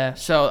 Yeah.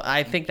 So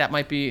I think that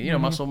might be,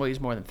 muscle weighs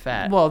more than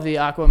fat. Well, the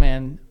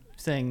Aquaman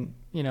thing,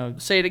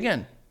 Say it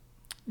again.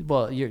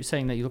 Well, you're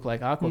saying that you look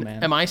like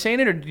Aquaman. Am I saying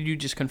it or did you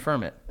just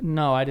confirm it?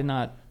 No, I did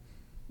not.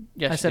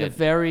 Yes, I said a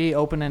very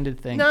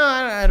open-ended thing. No,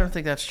 I don't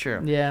think that's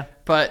true. Yeah.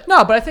 But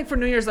I think for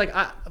New Year's, like,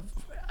 I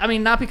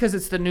mean, not because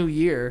it's the new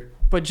year,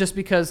 but just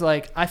because,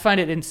 like, I find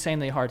it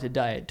insanely hard to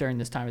diet during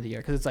this time of the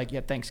year. Because it's like you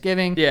have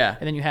Thanksgiving. Yeah.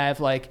 And then you have,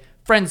 like,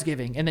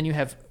 Friendsgiving. And then you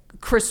have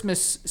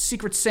Christmas,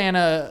 Secret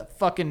Santa,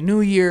 fucking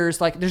New Year's.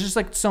 Like, there's just,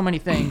 like, so many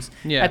things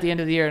at the end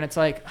of the year. And it's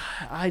like,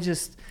 I do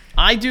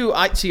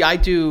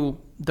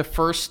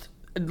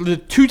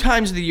the 2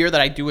 times of the year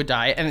that I do a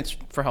diet, and it's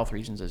for health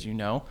reasons, as you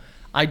know.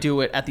 I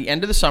do it at the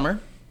end of the summer.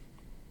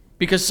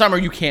 Because summer,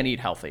 you can't eat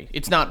healthy.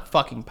 It's not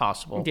fucking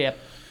possible. Yep.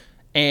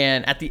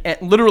 And at the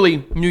end,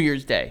 literally New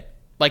Year's Day.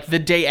 Like, the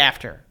day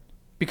after.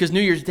 Because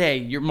New Year's Day,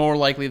 you're more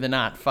likely than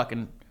not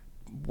fucking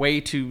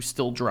way too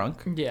still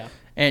drunk. Yeah.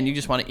 And you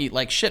just want to eat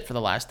like shit for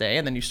the last day,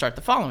 and then you start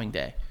the following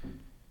day.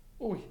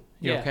 Oh,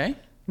 You yeah. okay?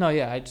 No,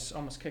 yeah, I just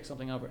almost kicked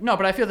something over. No,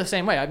 but I feel the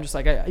same way. I'm just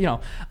like,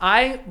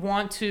 I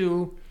want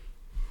to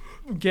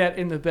get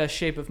in the best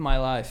shape of my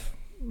life.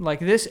 Like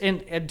this,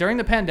 during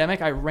the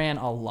pandemic, I ran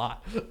a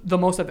lot. The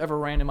most I've ever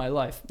ran in my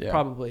life,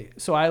 probably.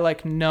 So I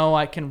know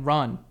I can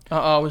run.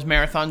 Was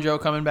Marathon Joe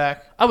coming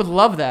back? I would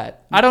love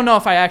that. I don't know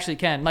if I actually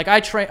can. Like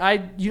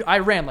I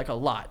ran like a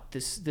lot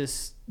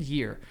this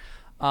year.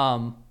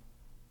 But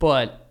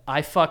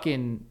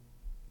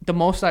the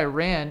most I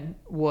ran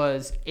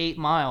was 8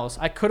 miles.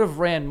 I could have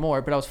ran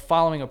more, but I was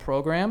following a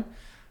program.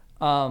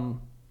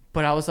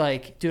 But I was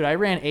like, dude, I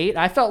ran 8.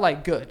 I felt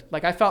like good.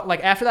 Like I felt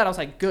like after that, I was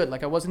like good.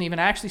 Like I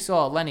actually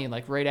saw Lenny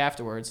like right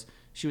afterwards.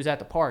 She was at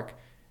the park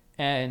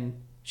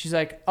and she's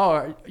like,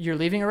 oh, you're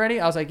leaving already?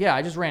 I was like, yeah,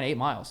 I just ran 8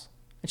 miles.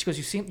 And she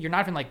goes, you're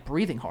not even like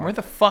breathing hard.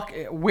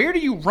 Where do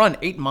you run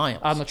 8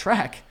 miles? On the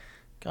track.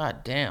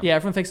 God damn. Yeah,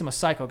 everyone thinks I'm a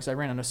psycho because I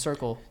ran in a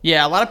circle.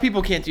 Yeah, a lot of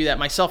people can't do that,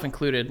 myself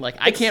included. Like,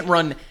 I can't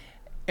run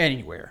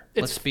anywhere,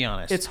 let's be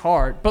honest. It's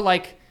hard. But,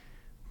 like,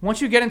 once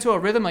you get into a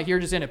rhythm, like, you're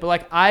just in it. But,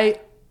 like,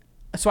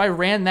 so I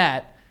ran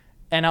that,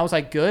 and I was,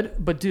 like, good.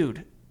 But,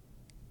 dude,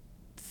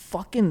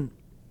 fucking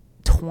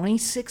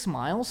 26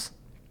 miles?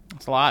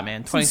 That's a lot,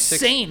 man.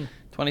 26, insane.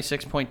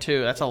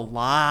 26.2. That's a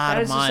lot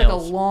of miles. That is just like a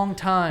long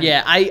time.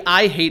 Yeah,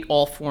 I hate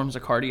all forms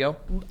of cardio.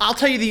 I'll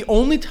tell you, the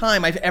only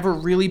time I've ever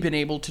really been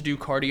able to do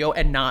cardio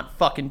and not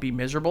fucking be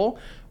miserable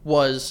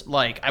was,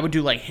 like, I would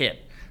do, like, HIIT.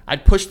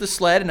 I'd push the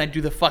sled and I'd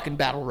do the fucking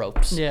battle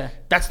ropes. Yeah.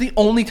 That's the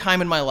only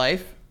time in my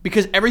life,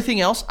 because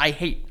everything else I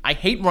hate. I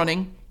hate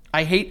running.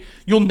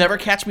 You'll never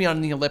catch me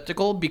on the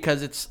elliptical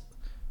because it's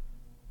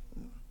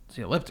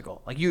the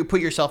elliptical. Like, you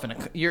put yourself in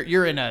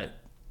you're in a...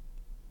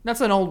 That's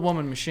an old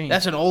woman machine.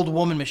 That's an old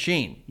woman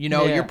machine.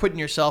 Yeah. You're putting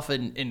yourself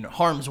in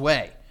harm's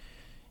way.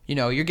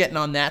 You're getting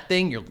on that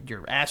thing,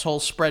 your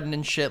asshole's spreading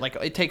and shit. Like,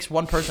 it takes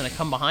one person to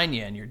come behind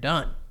you and you're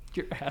done.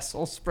 Your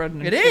asshole spreading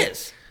and It shit.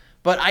 is.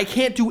 But I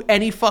can't do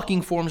any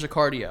fucking forms of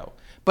cardio.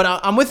 But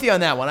I'm with you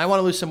on that one. I want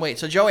to lose some weight.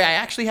 So, Joey, I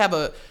actually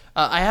have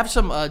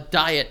some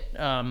diet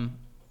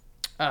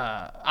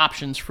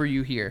options for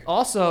you here.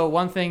 Also,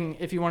 one thing,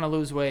 if you want to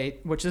lose weight,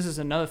 which this is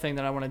another thing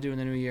that I want to do in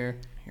the new year,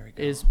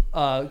 is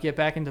get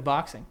back into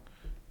boxing.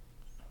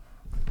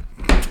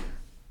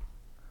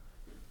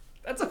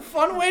 That's a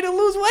fun way to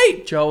lose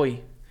weight.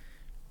 Joey,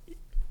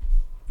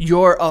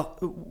 you're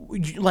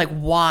like,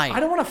 why? I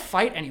don't want to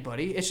fight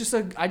anybody. It's just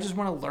I just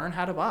want to learn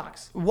how to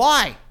box.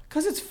 Why?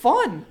 Because it's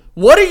fun.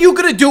 What are you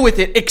gonna do with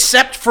it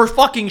except for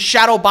fucking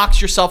shadow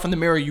box yourself in the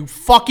mirror, you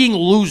fucking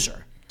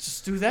loser?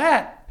 Just do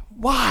that.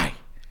 Why?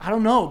 I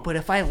don't know, but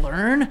if I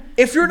learn,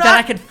 If you're then not-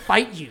 I can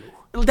fight you.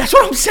 That's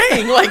what I'm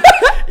saying. Like,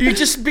 you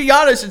just be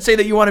honest and say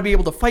that you want to be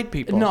able to fight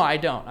people. No, I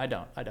don't.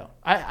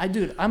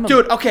 Dude,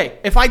 Dude, okay,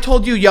 if I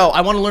told you, yo,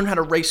 I want to learn how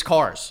to race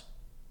cars.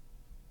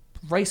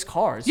 race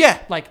cars. Yeah.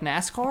 Like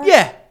NASCAR?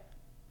 Yeah.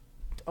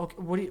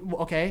 Okay,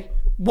 okay.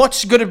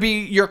 What's going to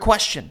be your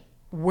question?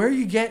 Where are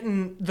you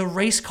getting the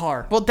race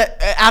car? Well,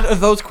 out of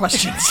those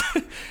questions.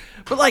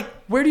 But, like,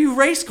 Where do you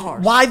race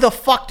cars? why the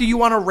fuck do you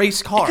want to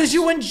race cars? Because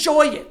you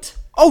enjoy it.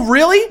 Oh,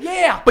 really?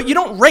 Yeah. But you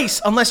don't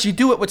race unless you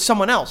do it with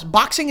someone else.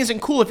 Boxing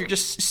isn't cool if you're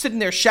just sitting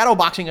there shadow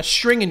boxing a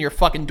string in your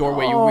fucking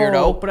doorway, you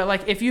weirdo. But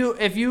like, if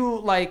you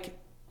like,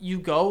 you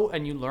go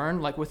and you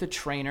learn like with a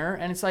trainer,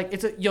 and it's like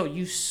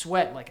you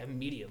sweat like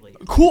immediately.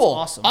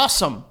 Cool. It's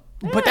Awesome.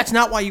 Yeah. But that's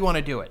not why you want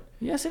to do it.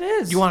 Yes, it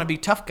is. You want to be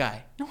tough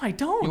guy. No, I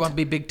don't. You want to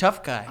be big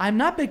tough guy. I'm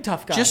not big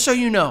tough guy. Just so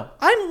you know.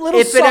 I'm little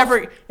if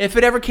soft. If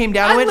it ever came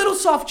down to I'm it, little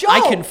soft Joe.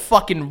 I can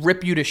fucking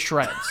rip you to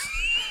shreds.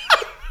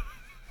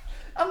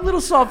 I'm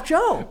little soft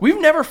Joe. We've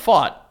never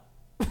fought.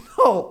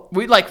 Oh.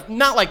 We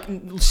not like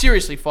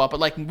seriously fought, but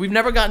like we've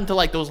never gotten to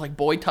like those like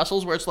boy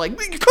tussles where it's like,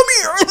 come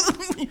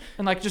here.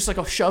 And like just like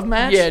a shove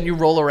match. Yeah, and you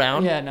roll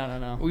around. Yeah.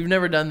 No. We've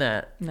never done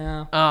that.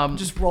 No. Um,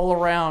 Just roll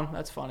around.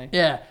 That's funny.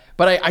 Yeah,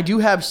 but I do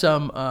have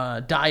some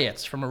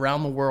diets from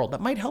around the world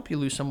that might help you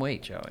lose some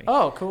weight, Joey.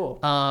 Oh, cool.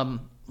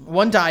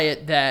 One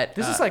diet that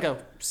This is like a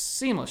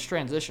seamless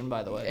transition,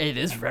 by the way. it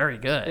is very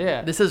good.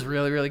 Yeah. This is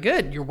really, really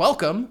good. You're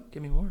welcome.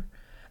 Give me more.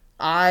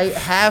 I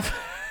have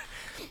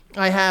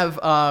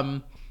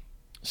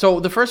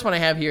so the first one I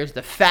have here is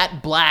the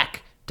fat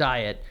black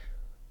diet.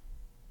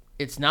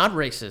 It's not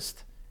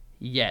racist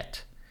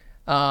yet.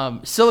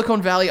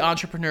 Silicon Valley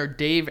entrepreneur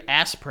Dave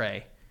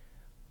Asprey.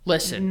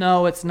 Listen.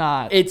 No, it's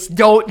not.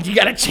 You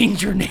gotta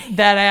change your name.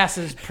 That ass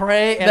is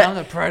prey, and I'm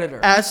the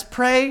predator.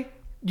 Asprey,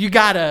 you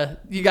gotta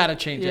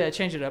change it. Yeah,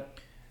 change it up.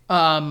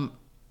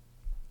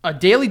 A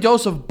daily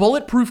dose of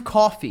bulletproof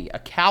coffee, a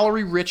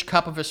calorie-rich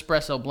cup of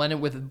espresso blended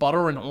with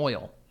butter and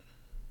oil.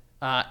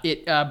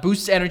 It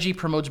boosts energy,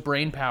 promotes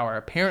brain power.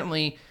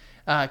 Apparently,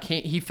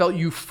 he felt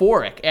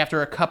euphoric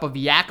after a cup of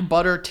yak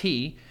butter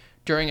tea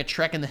during a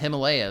trek in the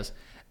Himalayas.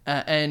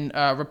 And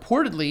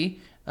reportedly,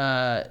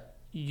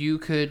 you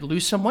could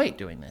lose some weight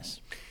doing this.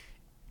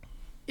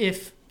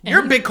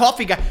 You're a big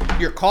coffee guy.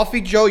 You're Coffee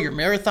Joe, you're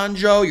Marathon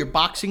Joe, you're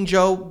Boxing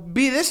Joe.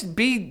 Be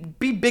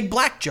Big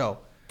Black Joe.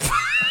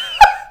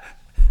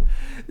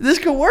 This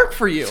could work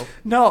for you.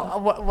 No,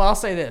 well, I'll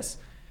say this.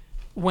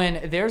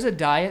 When there's a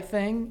diet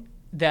thing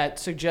that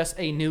suggests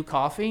a new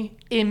coffee,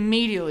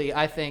 immediately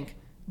I think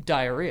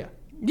diarrhea.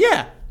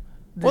 Yeah.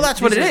 Well,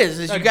 that's what it is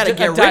you got to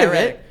get rid of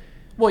it.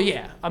 Well,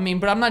 yeah. I mean,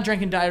 but I'm not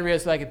drinking diarrhea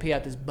so I can pee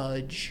out this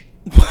budge.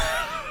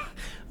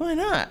 Why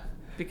not?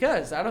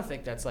 Because I don't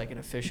think that's like an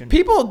efficient...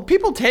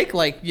 People take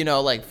like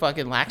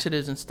fucking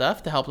laxatives and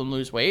stuff to help them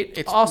lose weight.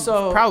 It's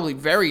also probably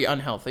very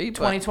unhealthy.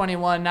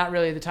 2021, not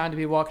really the time to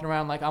be walking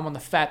around like I'm on the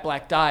fat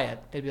black diet.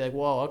 They'd be like,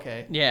 whoa,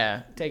 okay.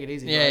 Yeah. Take it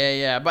easy.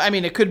 Yeah. But I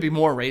mean, it could be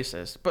more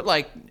racist. But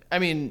like, I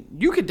mean,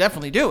 you could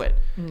definitely do it.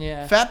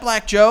 Yeah. Fat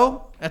Black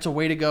Joe, that's a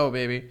way to go,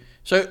 baby.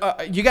 So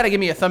you got to give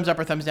me a thumbs up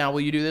or thumbs down.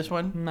 Will you do this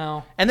one?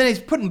 No. And then he's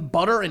putting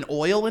butter and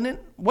oil in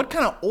it. What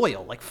kind of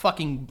oil? Like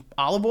fucking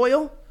olive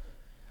oil?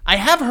 I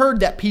have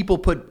heard that people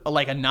put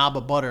like a knob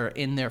of butter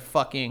in their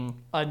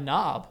fucking... A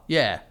knob?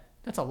 Yeah.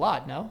 That's a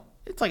lot, no?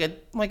 It's like a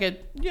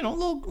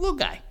little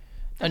guy.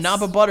 A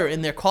knob of butter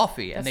in their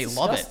coffee, and they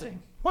love it.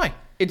 Why?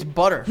 It's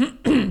butter.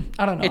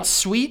 I don't know. It's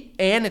sweet,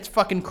 and it's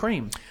fucking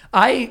cream.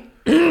 I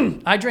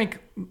drink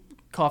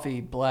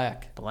coffee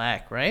black.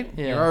 Black, right?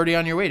 Yeah. You're already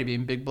on your way to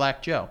being Big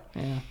Black Joe.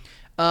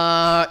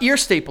 Yeah. Ear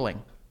stapling.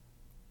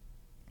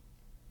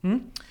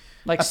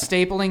 Like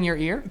stapling your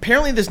ear?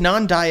 Apparently, this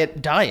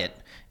non-diet diet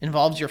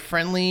involves your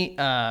friendly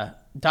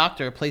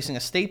doctor placing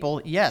a staple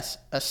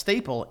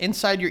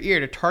inside your ear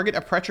to target a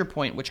pressure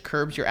point which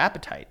curbs your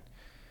appetite.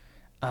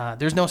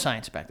 There's no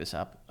science to back this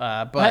up.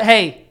 But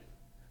hey,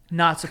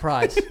 not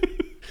surprised.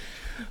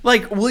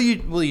 like, will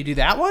you do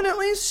that one at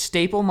least?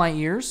 Staple my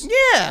ears?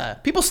 Yeah.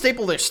 People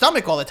staple their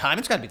stomach all the time.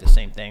 It's got to be the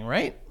same thing,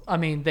 right? I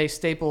mean, they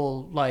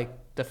staple like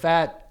the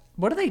fat.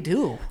 What do they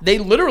do? They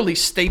literally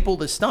staple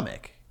the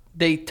stomach.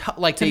 To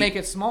make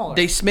it smaller.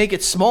 They make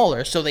it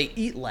smaller so they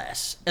eat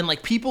less. And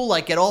like people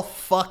like get all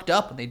fucked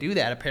up when they do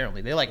that.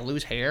 Apparently, they like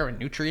lose hair and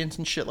nutrients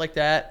and shit like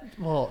that.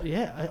 Well,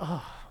 yeah.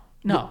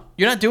 No,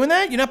 you're not doing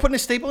that. You're not putting a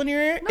staple in your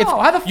ear.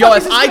 No, how the fuck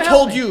is this I gonna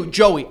told help me? you,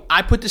 Joey,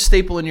 I put the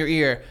staple in your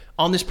ear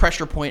on this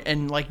pressure point,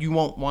 and like you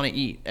won't want to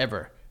eat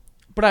ever.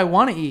 But I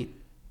want to eat.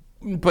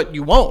 But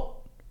you won't.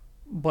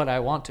 But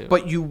I want to.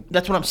 But you.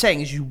 That's what I'm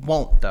saying is you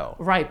won't though.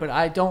 Right, but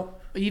I don't.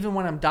 Even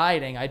when I'm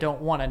dieting, I don't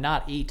want to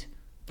not eat.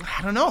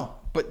 I don't know.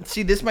 But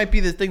see, this might be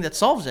the thing that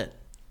solves it.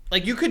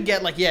 Like, you could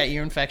get, like,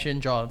 ear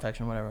infection, jaw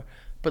infection, whatever.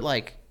 But,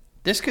 like,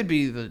 this could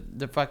be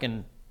the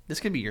fucking...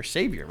 This could be your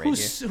savior right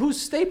here. Who's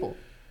staple?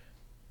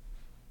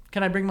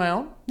 Can I bring my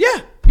own?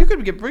 Yeah. You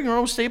could bring your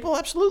own staple,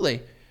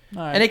 absolutely.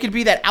 All right. And it could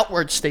be that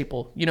outward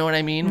staple. You know what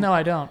I mean? No,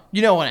 I don't.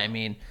 You know what I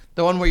mean.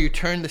 The one where you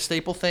turn the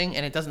staple thing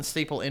and it doesn't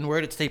staple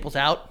inward, it staples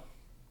out.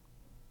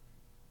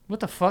 What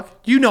the fuck?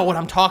 You know what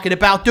I'm talking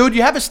about, dude.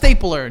 You have a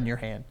stapler in your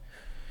hand.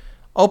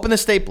 Open the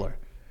stapler.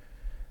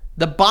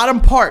 The bottom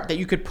part that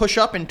you could push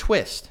up and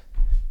twist.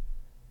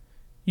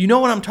 You know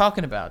what I'm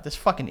talking about. This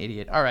fucking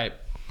idiot. All right.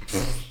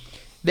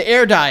 The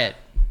air diet.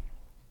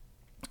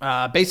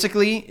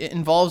 Basically, it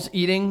involves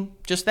eating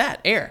just that,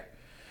 air.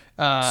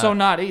 So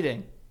not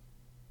eating.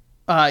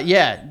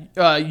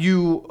 Yeah.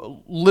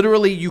 You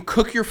literally, you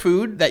cook your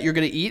food that you're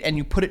going to eat and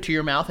you put it to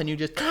your mouth and you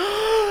just...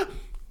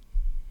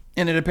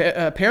 and it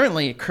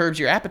apparently curbs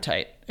your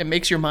appetite. It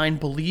makes your mind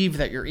believe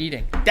that you're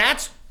eating.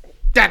 That's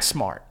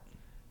smart.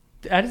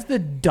 That is the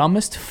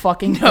dumbest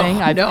fucking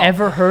thing I've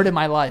ever heard in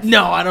my life.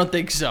 No, I don't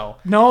think so.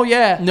 No,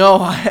 yeah. No,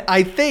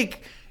 I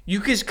think you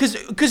because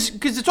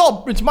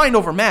it's mind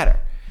over matter.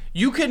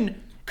 You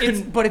can,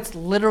 but it's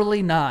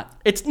literally not.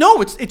 It's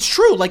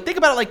true. Like, think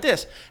about it like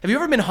this: have you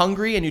ever been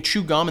hungry and you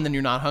chew gum and then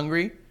you're not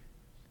hungry?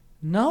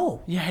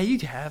 No. Yeah, you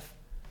have.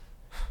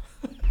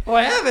 Oh,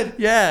 I haven't.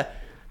 Yeah.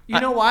 You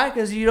know why?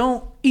 Because you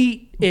don't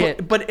eat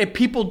it. But if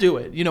people do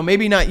it,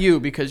 maybe not you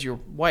because you're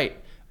white.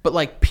 But,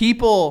 like,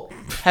 people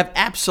have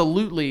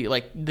absolutely,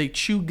 like, they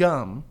chew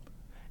gum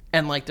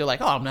and, like, they're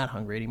like, oh, I'm not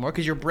hungry anymore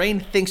because your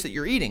brain thinks that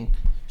you're eating.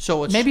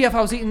 So it's... Maybe if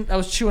I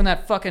was chewing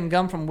that fucking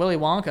gum from Willy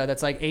Wonka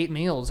that's, like, 8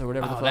 meals or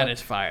whatever the fuck. That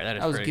is fire. That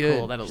is pretty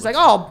cool. She's like,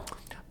 oh,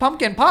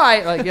 pumpkin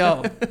pie. Like,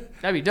 yo,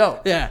 that'd be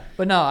dope. Yeah.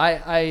 But no,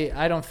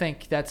 I don't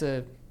think that's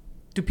a...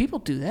 Do people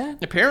do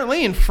that?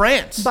 Apparently in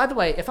France. By the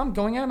way, if I'm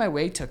going out of my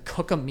way to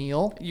cook a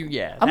meal,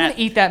 I'm going to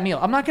eat that meal.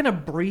 I'm not going to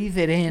breathe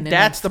it in and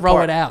then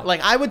throw it out.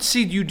 Like, I would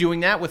see you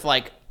doing that with,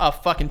 like, a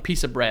fucking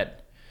piece of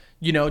bread.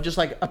 Just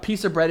like a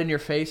piece of bread in your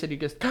face and you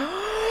just...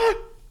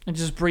 and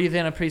just breathe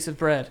in a piece of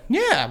bread.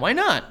 Yeah, why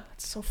not?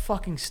 It's so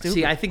fucking stupid.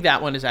 See, I think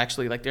that one is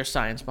actually, like, there's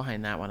science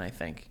behind that one, I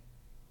think.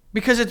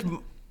 Because it's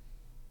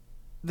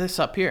this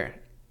up here.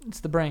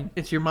 It's the brain.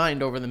 It's your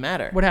mind over the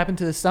matter. What happened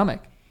to the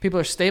stomach? People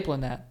are stapling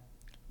that.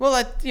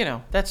 Well,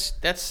 that's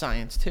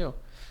science too.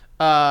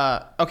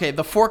 Okay,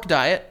 the fork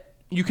diet.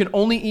 You can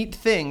only eat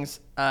things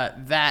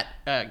that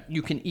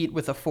you can eat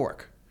with a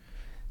fork.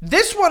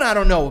 This one I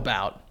don't know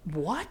about.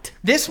 What?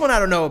 This one I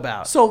don't know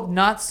about. So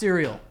not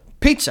cereal.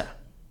 Pizza.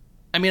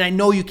 I mean, I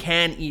know you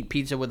can eat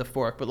pizza with a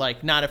fork, but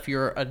like not if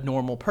you're a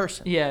normal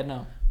person. Yeah,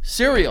 no.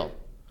 Cereal.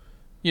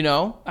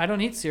 I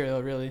don't eat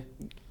cereal really.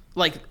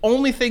 Like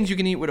only things you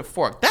can eat with a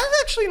fork.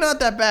 That's actually not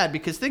that bad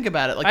because think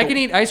about it. Like I can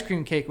eat ice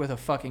cream cake with a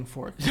fucking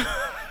fork.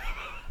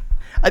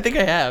 I think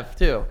I have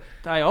too.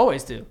 I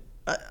always do.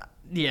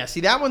 Yeah, see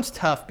that one's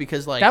tough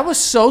because like that was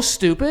so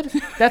stupid.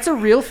 That's a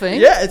real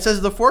thing. Yeah, it says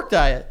the fork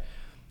diet.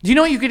 Do you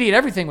know you could eat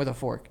everything with a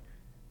fork?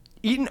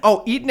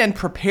 Eaten and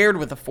prepared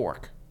with a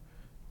fork.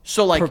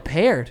 So like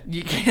prepared.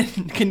 You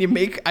can you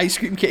make ice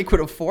cream cake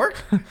with a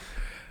fork?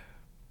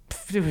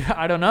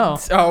 I don't know.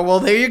 Oh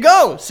well, there you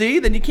go. See,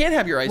 then you can't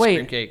have your ice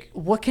cream cake.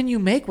 What can you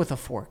make with a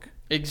fork?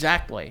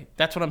 Exactly.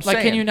 That's what I'm saying.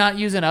 Like, can you not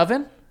use an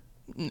oven?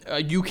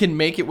 You can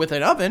make it with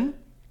an oven,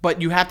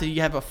 but you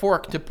have a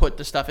fork to put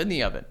the stuff in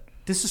the oven.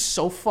 This is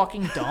so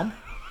fucking dumb.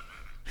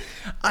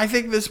 I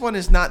think this one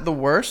is not the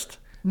worst.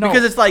 No.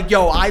 Because it's like,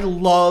 yo, I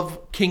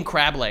love king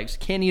crab legs.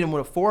 Can't eat them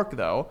with a fork,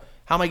 though.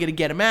 How am I going to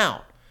get them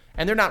out?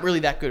 And they're not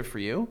really that good for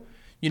you.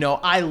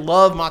 I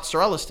love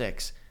mozzarella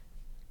sticks.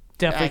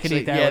 Definitely could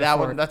eat that with a that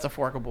fork. one. That's a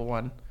forkable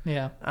one.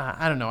 Yeah.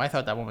 I don't know. I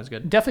thought that one was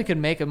good. Definitely could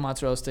make a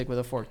mozzarella stick with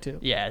a fork, too.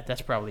 Yeah,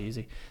 that's probably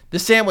easy. The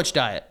sandwich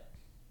diet.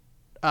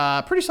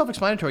 Pretty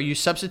self-explanatory. You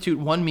substitute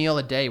one meal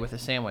a day with a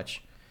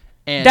sandwich.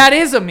 And that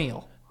is a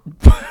meal.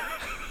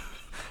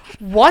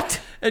 What?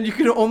 And you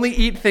can only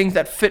eat things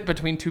that fit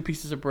between two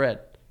pieces of bread.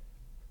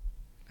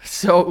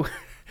 So,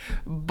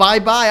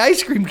 bye-bye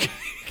ice cream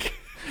cake.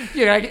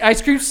 Yeah,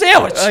 ice cream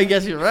sandwich. I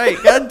guess you're right.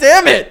 God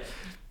damn it.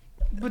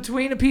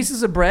 Between the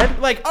pieces of bread?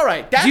 Like, all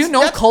right. Do you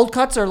know cold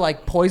cuts are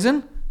like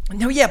poison?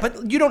 No, yeah,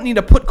 but you don't need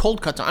to put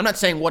cold cuts on. I'm not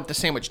saying what the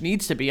sandwich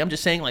needs to be. I'm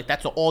just saying, like,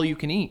 that's all you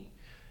can eat.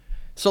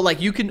 So, like,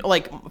 you can,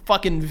 like,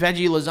 fucking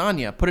veggie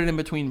lasagna, put it in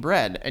between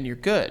bread, and you're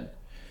good.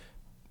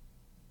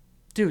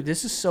 Dude,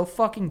 this is so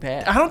fucking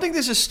bad. I don't think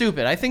this is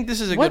stupid. I think this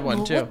is a good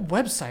one, too.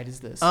 What website is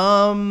this?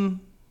 The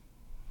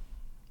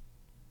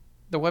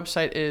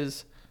website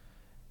is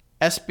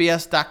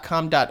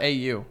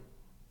sbs.com.au.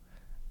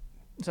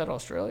 Is that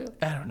Australia?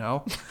 I don't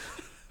know.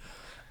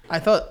 I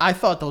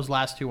thought those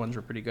last two ones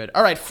were pretty good.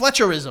 All right,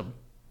 Fletcherism.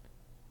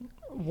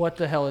 What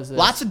the hell is this?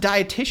 Lots of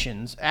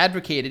dietitians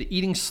advocated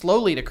eating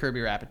slowly to curb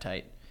your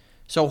appetite.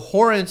 So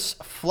Horace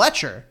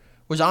Fletcher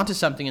was onto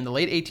something in the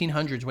late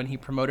 1800s when he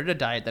promoted a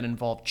diet that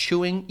involved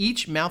chewing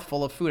each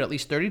mouthful of food at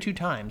least 32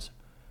 times,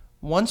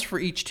 once for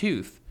each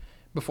tooth,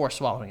 before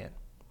swallowing it.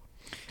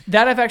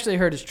 That I've actually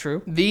heard is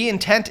true. The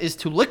intent is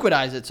to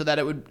liquidize it so that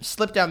it would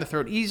slip down the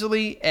throat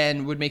easily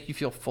and would make you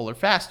feel fuller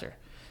faster.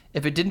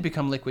 If it didn't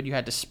become liquid, you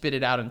had to spit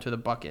it out into the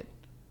bucket.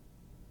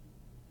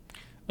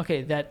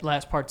 Okay, that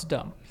last part's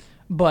dumb.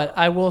 But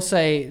I will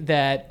say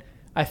that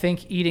I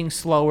think eating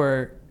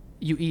slower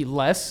you eat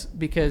less,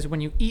 because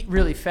when you eat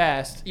really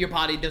fast, Your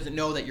body doesn't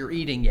know that you're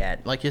eating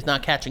yet. Like, it's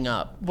not catching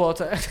up. well,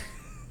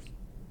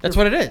 That's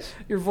what it is.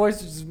 your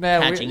voice is just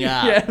mad Catching weird.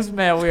 up. Yeah, it's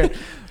mad weird.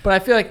 But I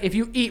feel like if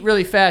you eat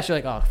really fast, you're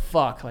like, oh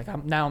fuck, like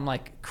I'm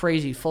like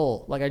crazy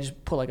full. Like I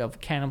just put like a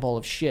cannonball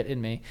of shit in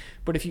me.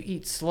 But if you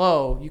eat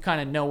slow, you kind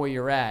of know where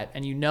you're at,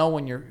 and you know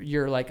when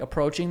you're like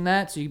approaching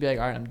that, so you can be like,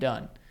 all right, I'm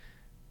done,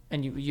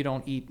 and you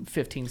don't eat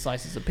 15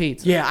 slices of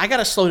pizza. Yeah, I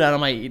gotta slow down on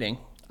my eating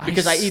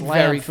because I eat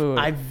slam food.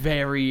 I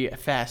very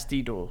fast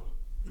eat.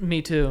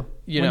 Me too.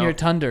 You when know, you're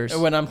tunders.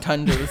 When I'm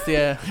tunders,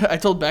 yeah. I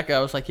told Becca, I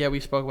was like, yeah, we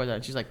spoke about that.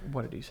 And she's like,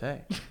 what did he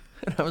say?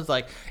 And I was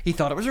like, he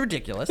thought it was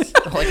ridiculous,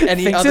 like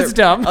any Thinks other, it's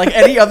dumb. like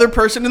any other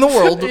person in the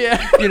world.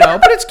 Yeah. You know.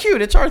 But it's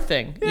cute. It's our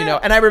thing. You know.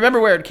 And I remember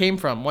where it came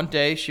from. One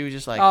day, she was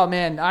just like, Oh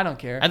man, I don't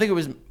care. I think it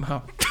was.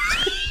 Oh.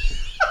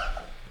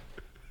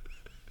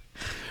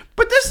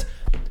 But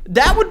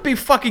that would be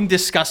fucking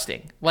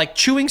disgusting. Like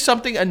chewing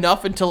something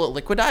enough until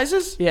it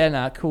liquidizes. Yeah,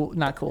 not cool.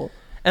 Not cool.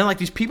 And like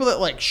these people that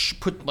like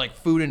put like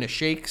food into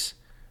shakes,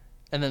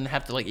 and then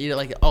have to like eat it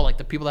like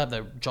the people that have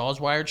their jaws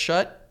wired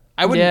shut.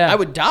 I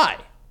would die.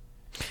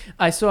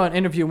 I saw an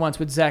interview once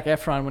with Zac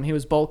Efron when he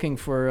was bulking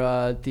for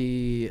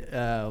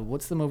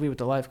what's the movie with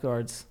the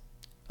lifeguards?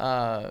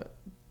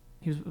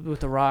 He was with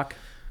The Rock.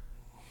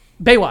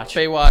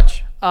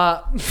 Baywatch.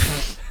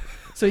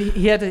 So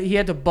he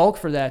had to bulk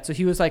for that. So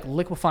he was like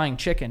liquefying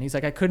chicken. He's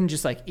like, I couldn't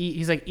just like eat.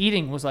 He's like,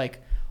 eating was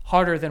like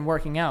harder than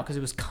working out because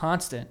it was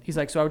constant. He's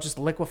like, so I would just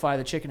liquefy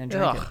the chicken and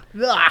drink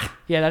it. Ugh.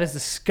 Yeah, that is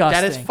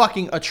disgusting. That is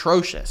fucking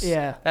atrocious.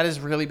 Yeah. That is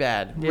really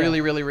bad. Yeah.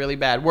 Really, really, really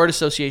bad. Word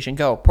association,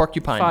 go.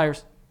 Porcupine.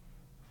 Fires.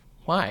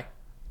 Why?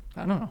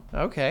 I don't know.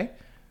 Okay.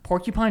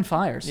 Porcupine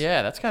fires.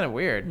 Yeah, that's kind of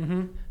weird.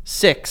 Mm-hmm.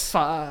 6.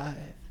 5.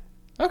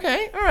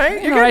 Okay, all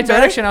right. In the right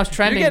direction. I was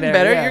trending You're getting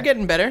there, better. yeah. You're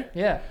getting better.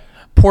 Yeah.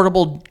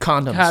 Portable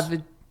condoms.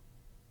 COVID.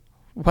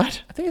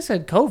 What? I think I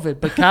said COVID,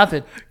 but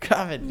COVID.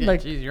 COVID. Yeah,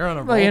 Like- geez, you're on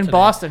a roll like in today.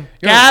 Boston.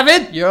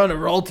 You're on a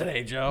roll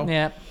today, Joe.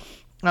 Yeah.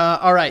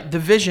 All right, the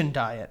Vision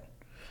diet.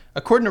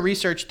 According to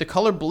research, the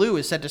color blue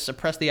is said to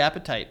suppress the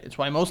appetite. It's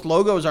why most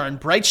logos are in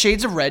bright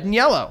shades of red and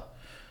yellow.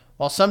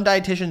 While some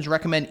dietitians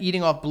recommend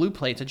eating off blue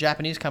plates, a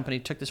Japanese company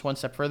took this one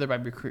step further by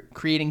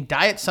creating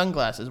diet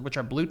sunglasses, which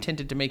are blue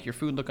tinted to make your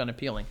food look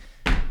unappealing.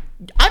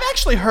 I've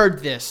actually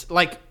heard this.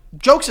 Like,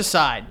 jokes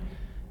aside.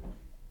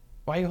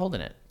 Why are you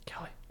holding it?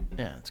 Kelly.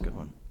 Yeah, that's a good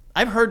one.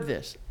 I've heard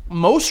this.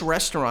 Most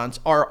restaurants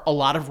are a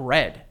lot of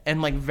red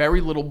and like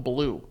very little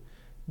blue,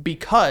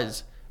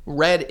 because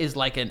red is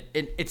like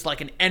it's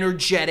like an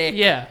energetic,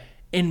 Yeah.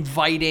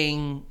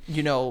 inviting,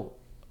 you know,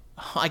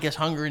 I guess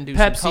hunger-inducing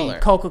Pepsi, color.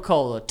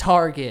 Coca-Cola,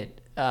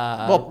 Target,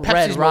 Well,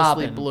 Red Pepsi's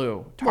Robin. mostly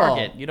blue. Well,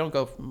 Target, you don't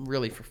go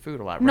really for food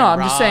a lot. No, Red I'm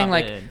just saying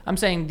Robin. I'm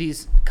saying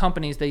these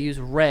companies, they use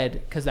red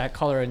because that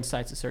color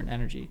incites a certain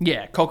energy.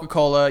 Yeah,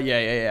 Coca-Cola,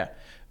 yeah.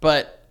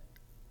 But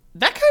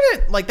that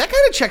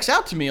kind of checks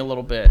out to me a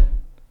little bit.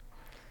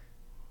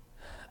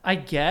 I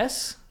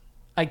guess.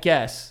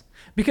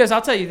 Because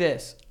I'll tell you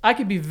this. I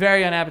could be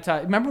very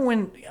unappetizing. Remember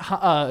when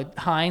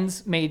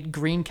Heinz made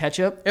green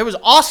ketchup? It was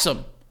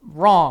awesome.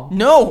 Wrong.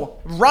 No,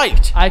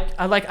 right.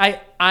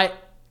 I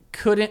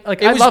couldn't,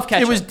 like, I love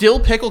ketchup. It was dill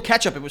pickle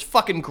ketchup. It was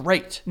fucking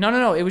great.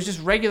 No. It was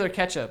just regular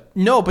ketchup.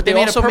 No, but they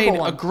made also a purple made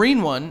a one.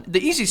 green one.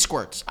 The Easy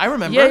Squirts. I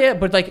remember. Yeah,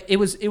 but like it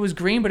was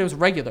green, but it was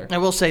regular. I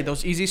will say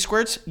those Easy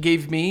Squirts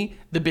gave me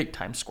the big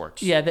time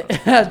squirts. Yeah,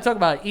 talk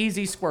about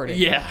easy squirting.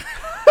 Yeah.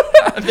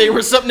 There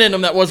was something in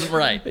them that wasn't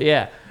right.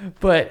 Yeah,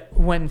 but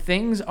when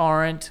things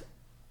aren't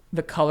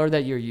the color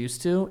that you're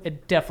used to,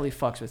 it definitely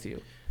fucks with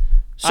you.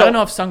 So, I don't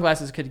know if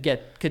sunglasses could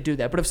do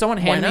that, but if someone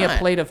handed me a not?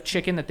 plate of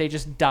chicken that they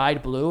just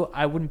dyed blue,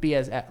 I wouldn't be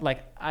as that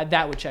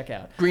would check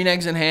out. green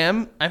eggs and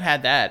ham. I've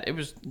had that.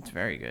 It's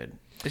very good.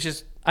 It's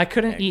just I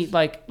couldn't eat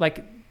like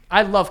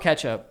I love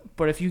ketchup,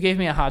 but if you gave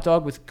me a hot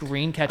dog with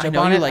green ketchup I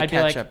know on you it, like I'd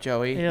ketchup, be like,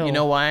 Joey. ew. You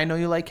know why I know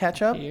you like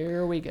ketchup?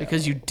 Here we go.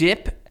 Because you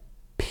dip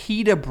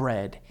pita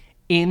bread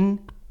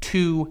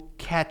into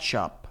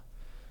ketchup.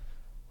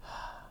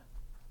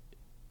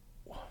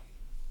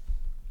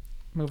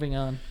 Moving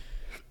on.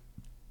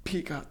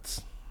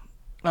 Peanuts.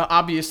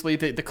 Obviously,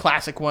 the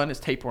classic one is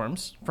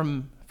tapeworms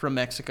from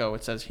Mexico.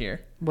 It says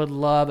here. Would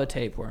love a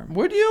tapeworm.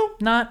 Would you?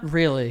 Not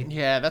really.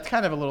 Yeah, that's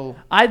kind of a little.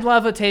 I'd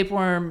love a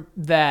tapeworm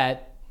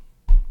that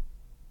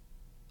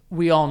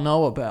we all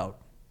know about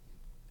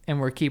and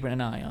we're keeping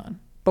an eye on.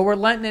 But we're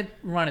letting it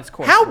run its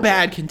course. How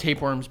bad can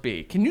tapeworms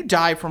be? Can you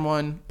die from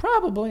one?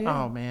 Probably.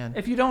 Yeah. Oh man.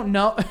 If you don't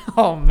know,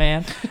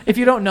 if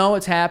you don't know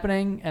what's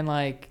happening and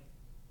like,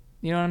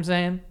 you know what I'm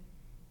saying?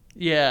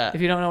 Yeah.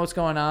 If you don't know what's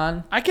going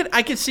on. I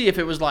could see if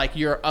it was like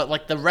your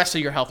like the rest of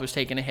your health was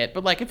taking a hit,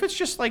 but like if it's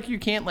just like you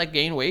can't like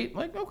gain weight,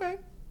 like okay,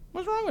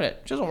 what's wrong with it?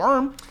 It's just a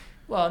worm.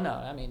 Well, no,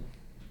 I mean,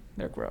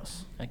 they're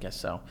gross. I guess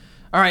so.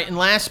 All right, and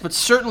last but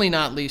certainly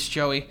not least,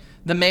 Joey,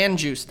 the man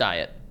juice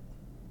diet.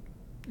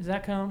 Is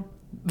that cone?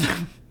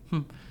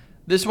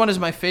 This one is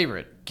my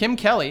favorite. Kim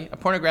Kelly, a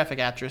pornographic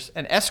actress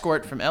and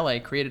escort from LA,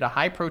 created a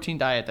high-protein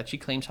diet that she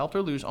claims helped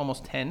her lose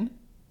almost 10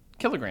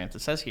 kilograms.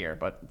 It says here,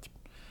 but it's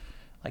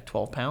like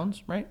 12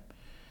 pounds, right?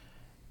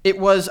 It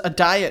was a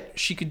diet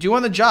she could do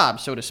on the job,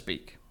 so to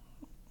speak.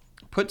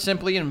 Put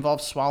simply, it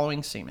involves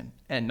swallowing semen,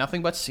 and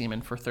nothing but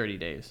semen for 30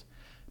 days.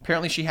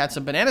 Apparently, she had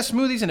some banana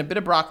smoothies and a bit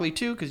of broccoli,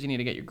 too, because you need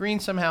to get your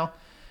greens somehow.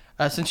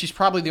 Since she's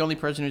probably the only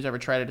person who's ever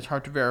tried it, it's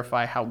hard to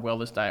verify how well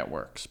this diet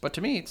works. But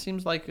to me, it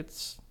seems like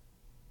it's...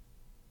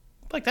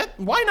 like that.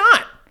 Why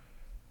not?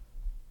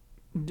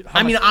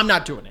 I'm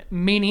not doing it.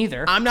 Me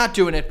neither. I'm not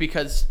doing it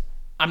because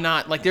I'm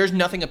not... like, there's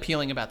nothing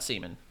appealing about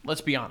semen.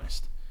 Let's be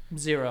honest.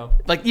 Zero.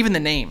 Like, even the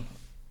name.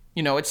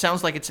 You know, it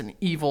sounds like it's an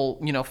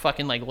evil,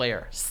 fucking, like,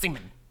 layer.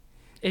 Semen.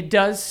 It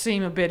does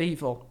seem a bit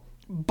evil.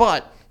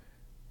 But...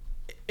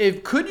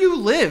 could you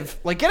live...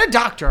 like, get a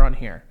doctor on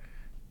here.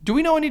 Do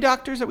we know any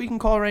doctors that we can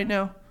call right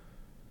now?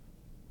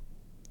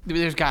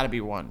 There's got to be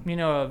one. You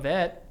know, a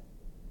vet.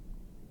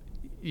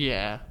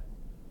 Yeah.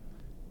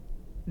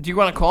 Do you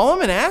want to call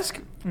him and ask?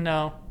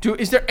 No.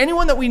 Is there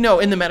anyone that we know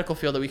in the medical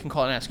field that we can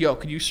call and ask, yo,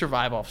 could you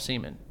survive off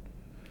semen?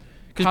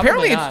 Because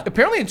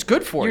apparently it's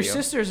good for you. Your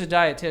sister's a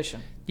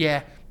dietitian.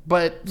 Yeah,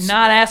 but...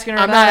 not asking her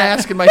I'm that. not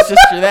asking my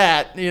sister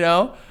that,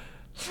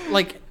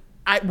 Like,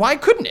 why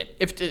couldn't it?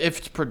 If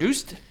it's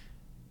produced...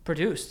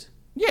 Produced.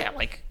 Yeah,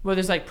 like... well,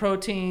 there's like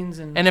proteins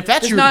and if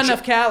that's there's not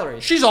enough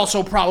calories. She's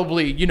also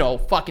probably,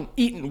 fucking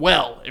eating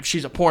well if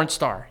she's a porn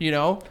star,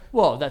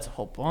 Well, that's a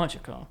whole bunch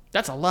of calories.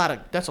 That's a lot of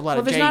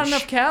Well, there's not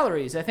enough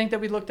calories. I think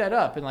that we looked that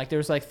up, and like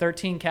there's like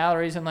 13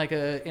 calories in like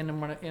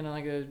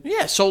a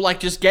Yeah, so like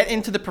just get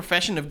into the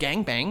profession of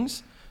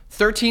gangbangs.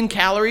 13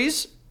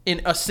 calories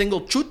in a single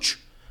chooch.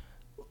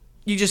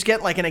 You just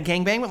get like in a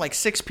gangbang with like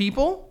 6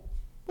 people.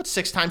 What's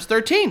 6 times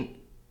 13?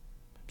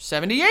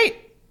 78.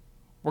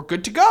 We're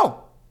good to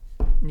go.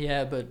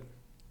 Yeah, but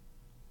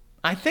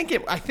I think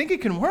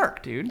it can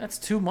work, dude. That's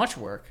too much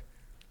work.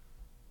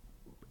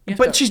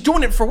 But she's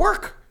doing it for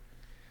work.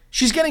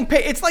 She's getting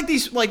paid. It's like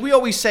these, like we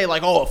always say,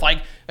 like, oh,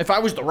 if I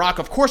was The Rock,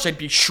 of course I'd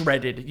be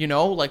shredded,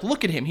 Like,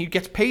 look at him. He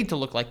gets paid to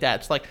look like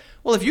that. It's like,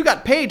 well, if you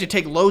got paid to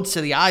take loads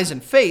to the eyes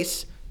and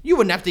face, you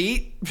wouldn't have to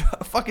eat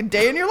a fucking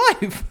day in your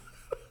life.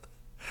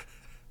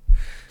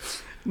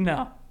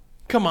 No.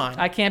 Come on.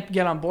 I can't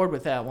get on board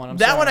with that one.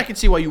 That one I can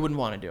see why you wouldn't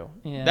want to do.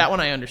 Yeah. That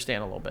one I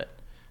understand a little bit.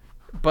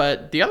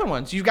 But the other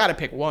ones, you've got to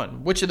pick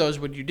one. Which of those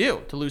would you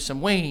do to lose some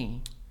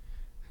weight?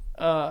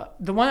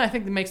 The one I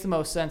think that makes the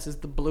most sense is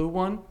the blue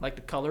one, like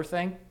the color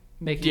thing.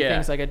 Making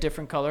things like a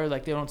different color,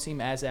 like they don't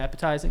seem as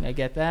appetizing. I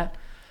get that.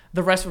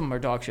 The rest of them are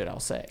dog shit,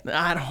 I'll say.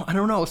 I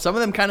don't know. Some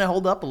of them kind of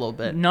hold up a little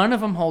bit. None of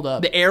them hold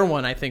up. The air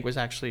one, I think, was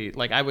actually,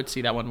 like, I would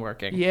see that one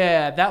working.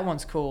 Yeah, that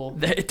one's cool.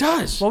 It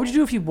does. What would you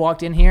do if you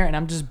walked in here and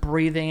I'm just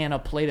breathing in a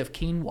plate of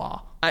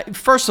quinoa?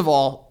 First of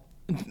all,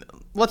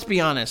 let's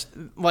be honest.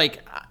 Like,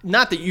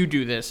 not that you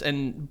do this,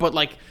 but,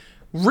 like,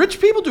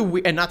 rich people do,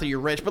 and not that you're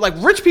rich, but, like,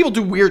 rich people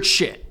do weird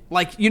shit.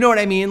 Like, you know what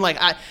I mean? Like,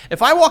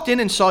 if I walked in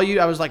and saw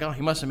you, I was like, oh,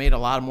 he must have made a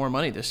lot more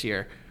money this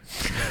year.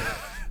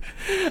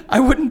 I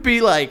wouldn't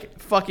be, like,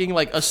 fucking,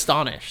 like,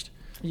 astonished.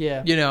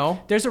 Yeah.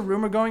 There's a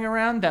rumor going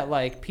around that,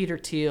 like, Peter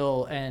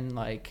Thiel and,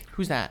 like...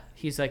 who's that?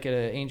 He's, like, an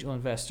angel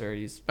investor.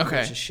 He's okay.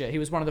 Rich as shit. He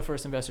was one of the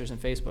first investors in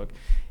Facebook.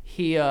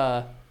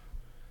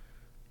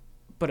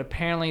 But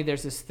apparently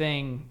there's this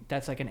thing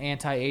that's, like, an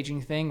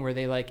anti-aging thing where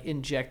they, like,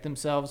 inject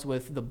themselves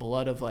with the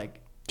blood of, like...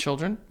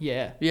 children?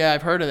 Yeah. Yeah,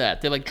 I've heard of that.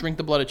 They, like, drink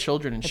the blood of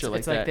children and shit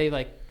like that. It's like they,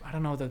 like... I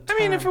don't know the term. I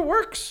mean, if it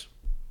works...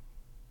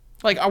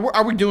 like,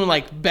 are we doing,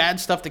 like, bad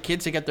stuff to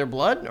kids to get their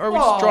blood? Or are we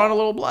just drawing a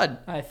little blood?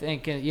 I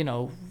think, in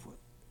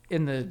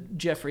the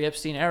Jeffrey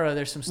Epstein era,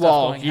 there's some stuff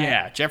going on. Well,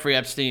 yeah, Jeffrey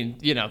Epstein,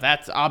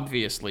 that's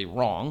obviously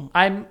wrong.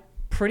 I'm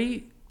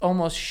pretty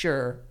almost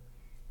sure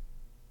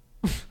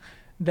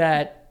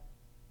that,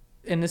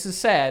 and this is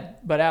sad,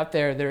 but out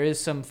there is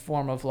some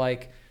form of,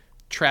 like,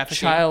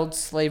 trafficking, child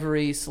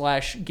slavery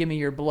 / give me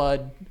your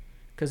blood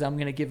because I'm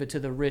going to give it to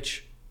the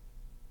rich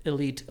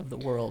elite of the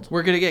world.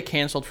 We're going to get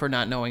canceled for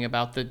not knowing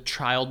about the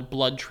child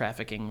blood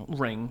trafficking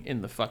ring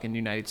in the fucking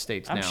United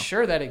States now. I'm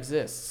sure that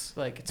exists.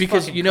 Like, it's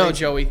because, crazy.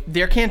 Joey,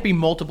 there can't be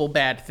multiple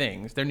bad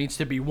things. There needs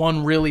to be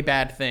one really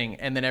bad thing,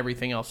 and then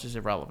everything else is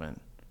irrelevant.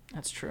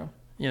 That's true.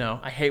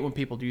 I hate when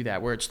people do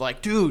that, where it's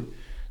like, dude,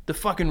 the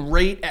fucking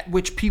rate at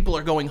which people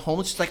are going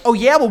homeless. It's like, oh,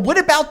 yeah, well, what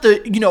about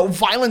the,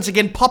 violence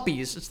against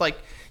puppies? It's like,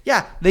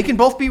 yeah, they can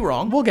both be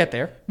wrong. We'll get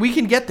there. We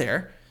can get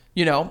there.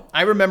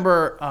 I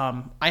remember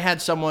I had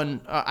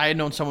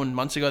known someone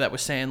months ago that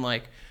was saying,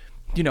 like,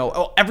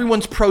 oh,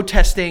 everyone's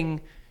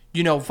protesting,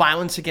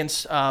 violence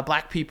against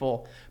black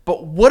people.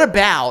 But what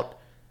about,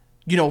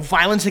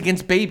 violence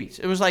against babies?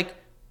 It was like,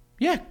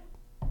 yeah,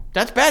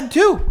 that's bad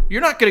too.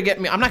 You're not going to get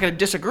me. I'm not going to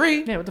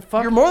disagree. Yeah, what the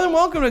fuck? You're more than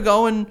welcome to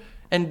go and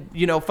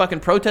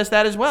fucking protest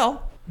that as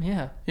well.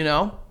 Yeah.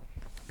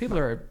 People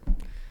are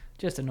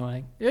just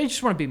annoying. You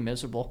just want to be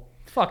miserable.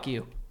 Fuck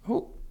you.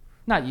 Who?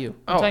 Not you.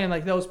 I'm talking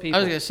like those people. I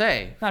was going to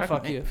say. Not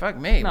fuck you. Fuck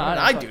me. No, what did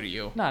I do to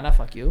you? No, not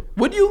fuck you.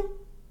 Would you?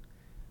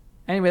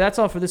 Anyway, that's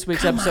all for this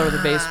week's episode of The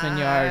Basement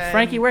Yard.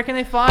 Frankie, where can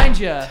they find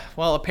you?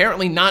 Well,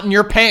 apparently not in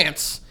your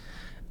pants.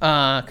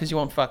 Because you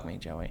won't fuck me,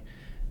 Joey.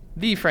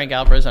 The Frank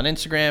Alvarez on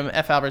Instagram,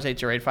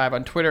 falvarez8085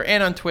 on Twitter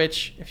and on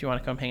Twitch if you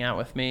want to come hang out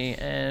with me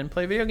and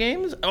play video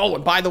games. Oh,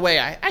 and by the way,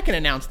 I can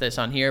announce this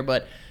on here,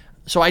 but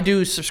so I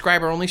do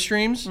subscriber-only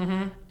streams,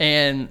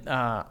 and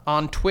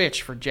on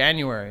Twitch for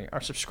January, our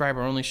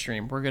subscriber-only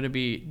stream, we're going to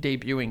be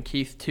debuting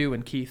Keith 2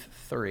 and Keith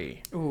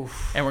 3.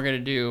 Oof. And we're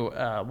going to do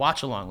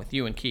watch-along with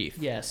you and Keith.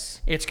 Yes.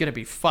 It's going to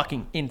be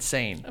fucking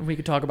insane. And we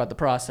could talk about the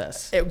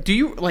process. Do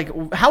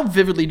you, how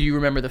vividly do you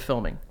remember the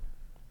filming?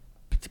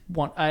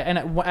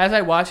 As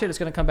I watch it, it's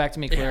going to come back to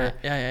me clearer.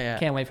 Yeah.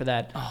 Can't wait for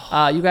that.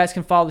 You guys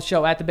can follow the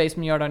show at The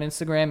Basement Yard on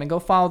Instagram, and go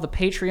follow the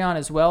Patreon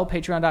as well,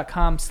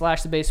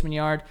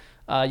 patreon.com/TheBasementYard.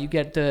 You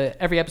get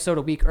every episode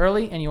a week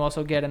early, and you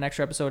also get an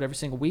extra episode every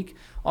single week.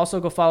 Also,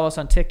 go follow us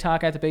on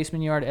TikTok at The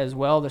Basement Yard as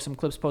well. There's some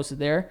clips posted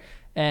there.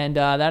 And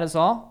that is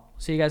all.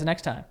 See you guys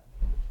next time.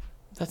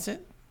 That's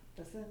it.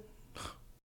 That's it.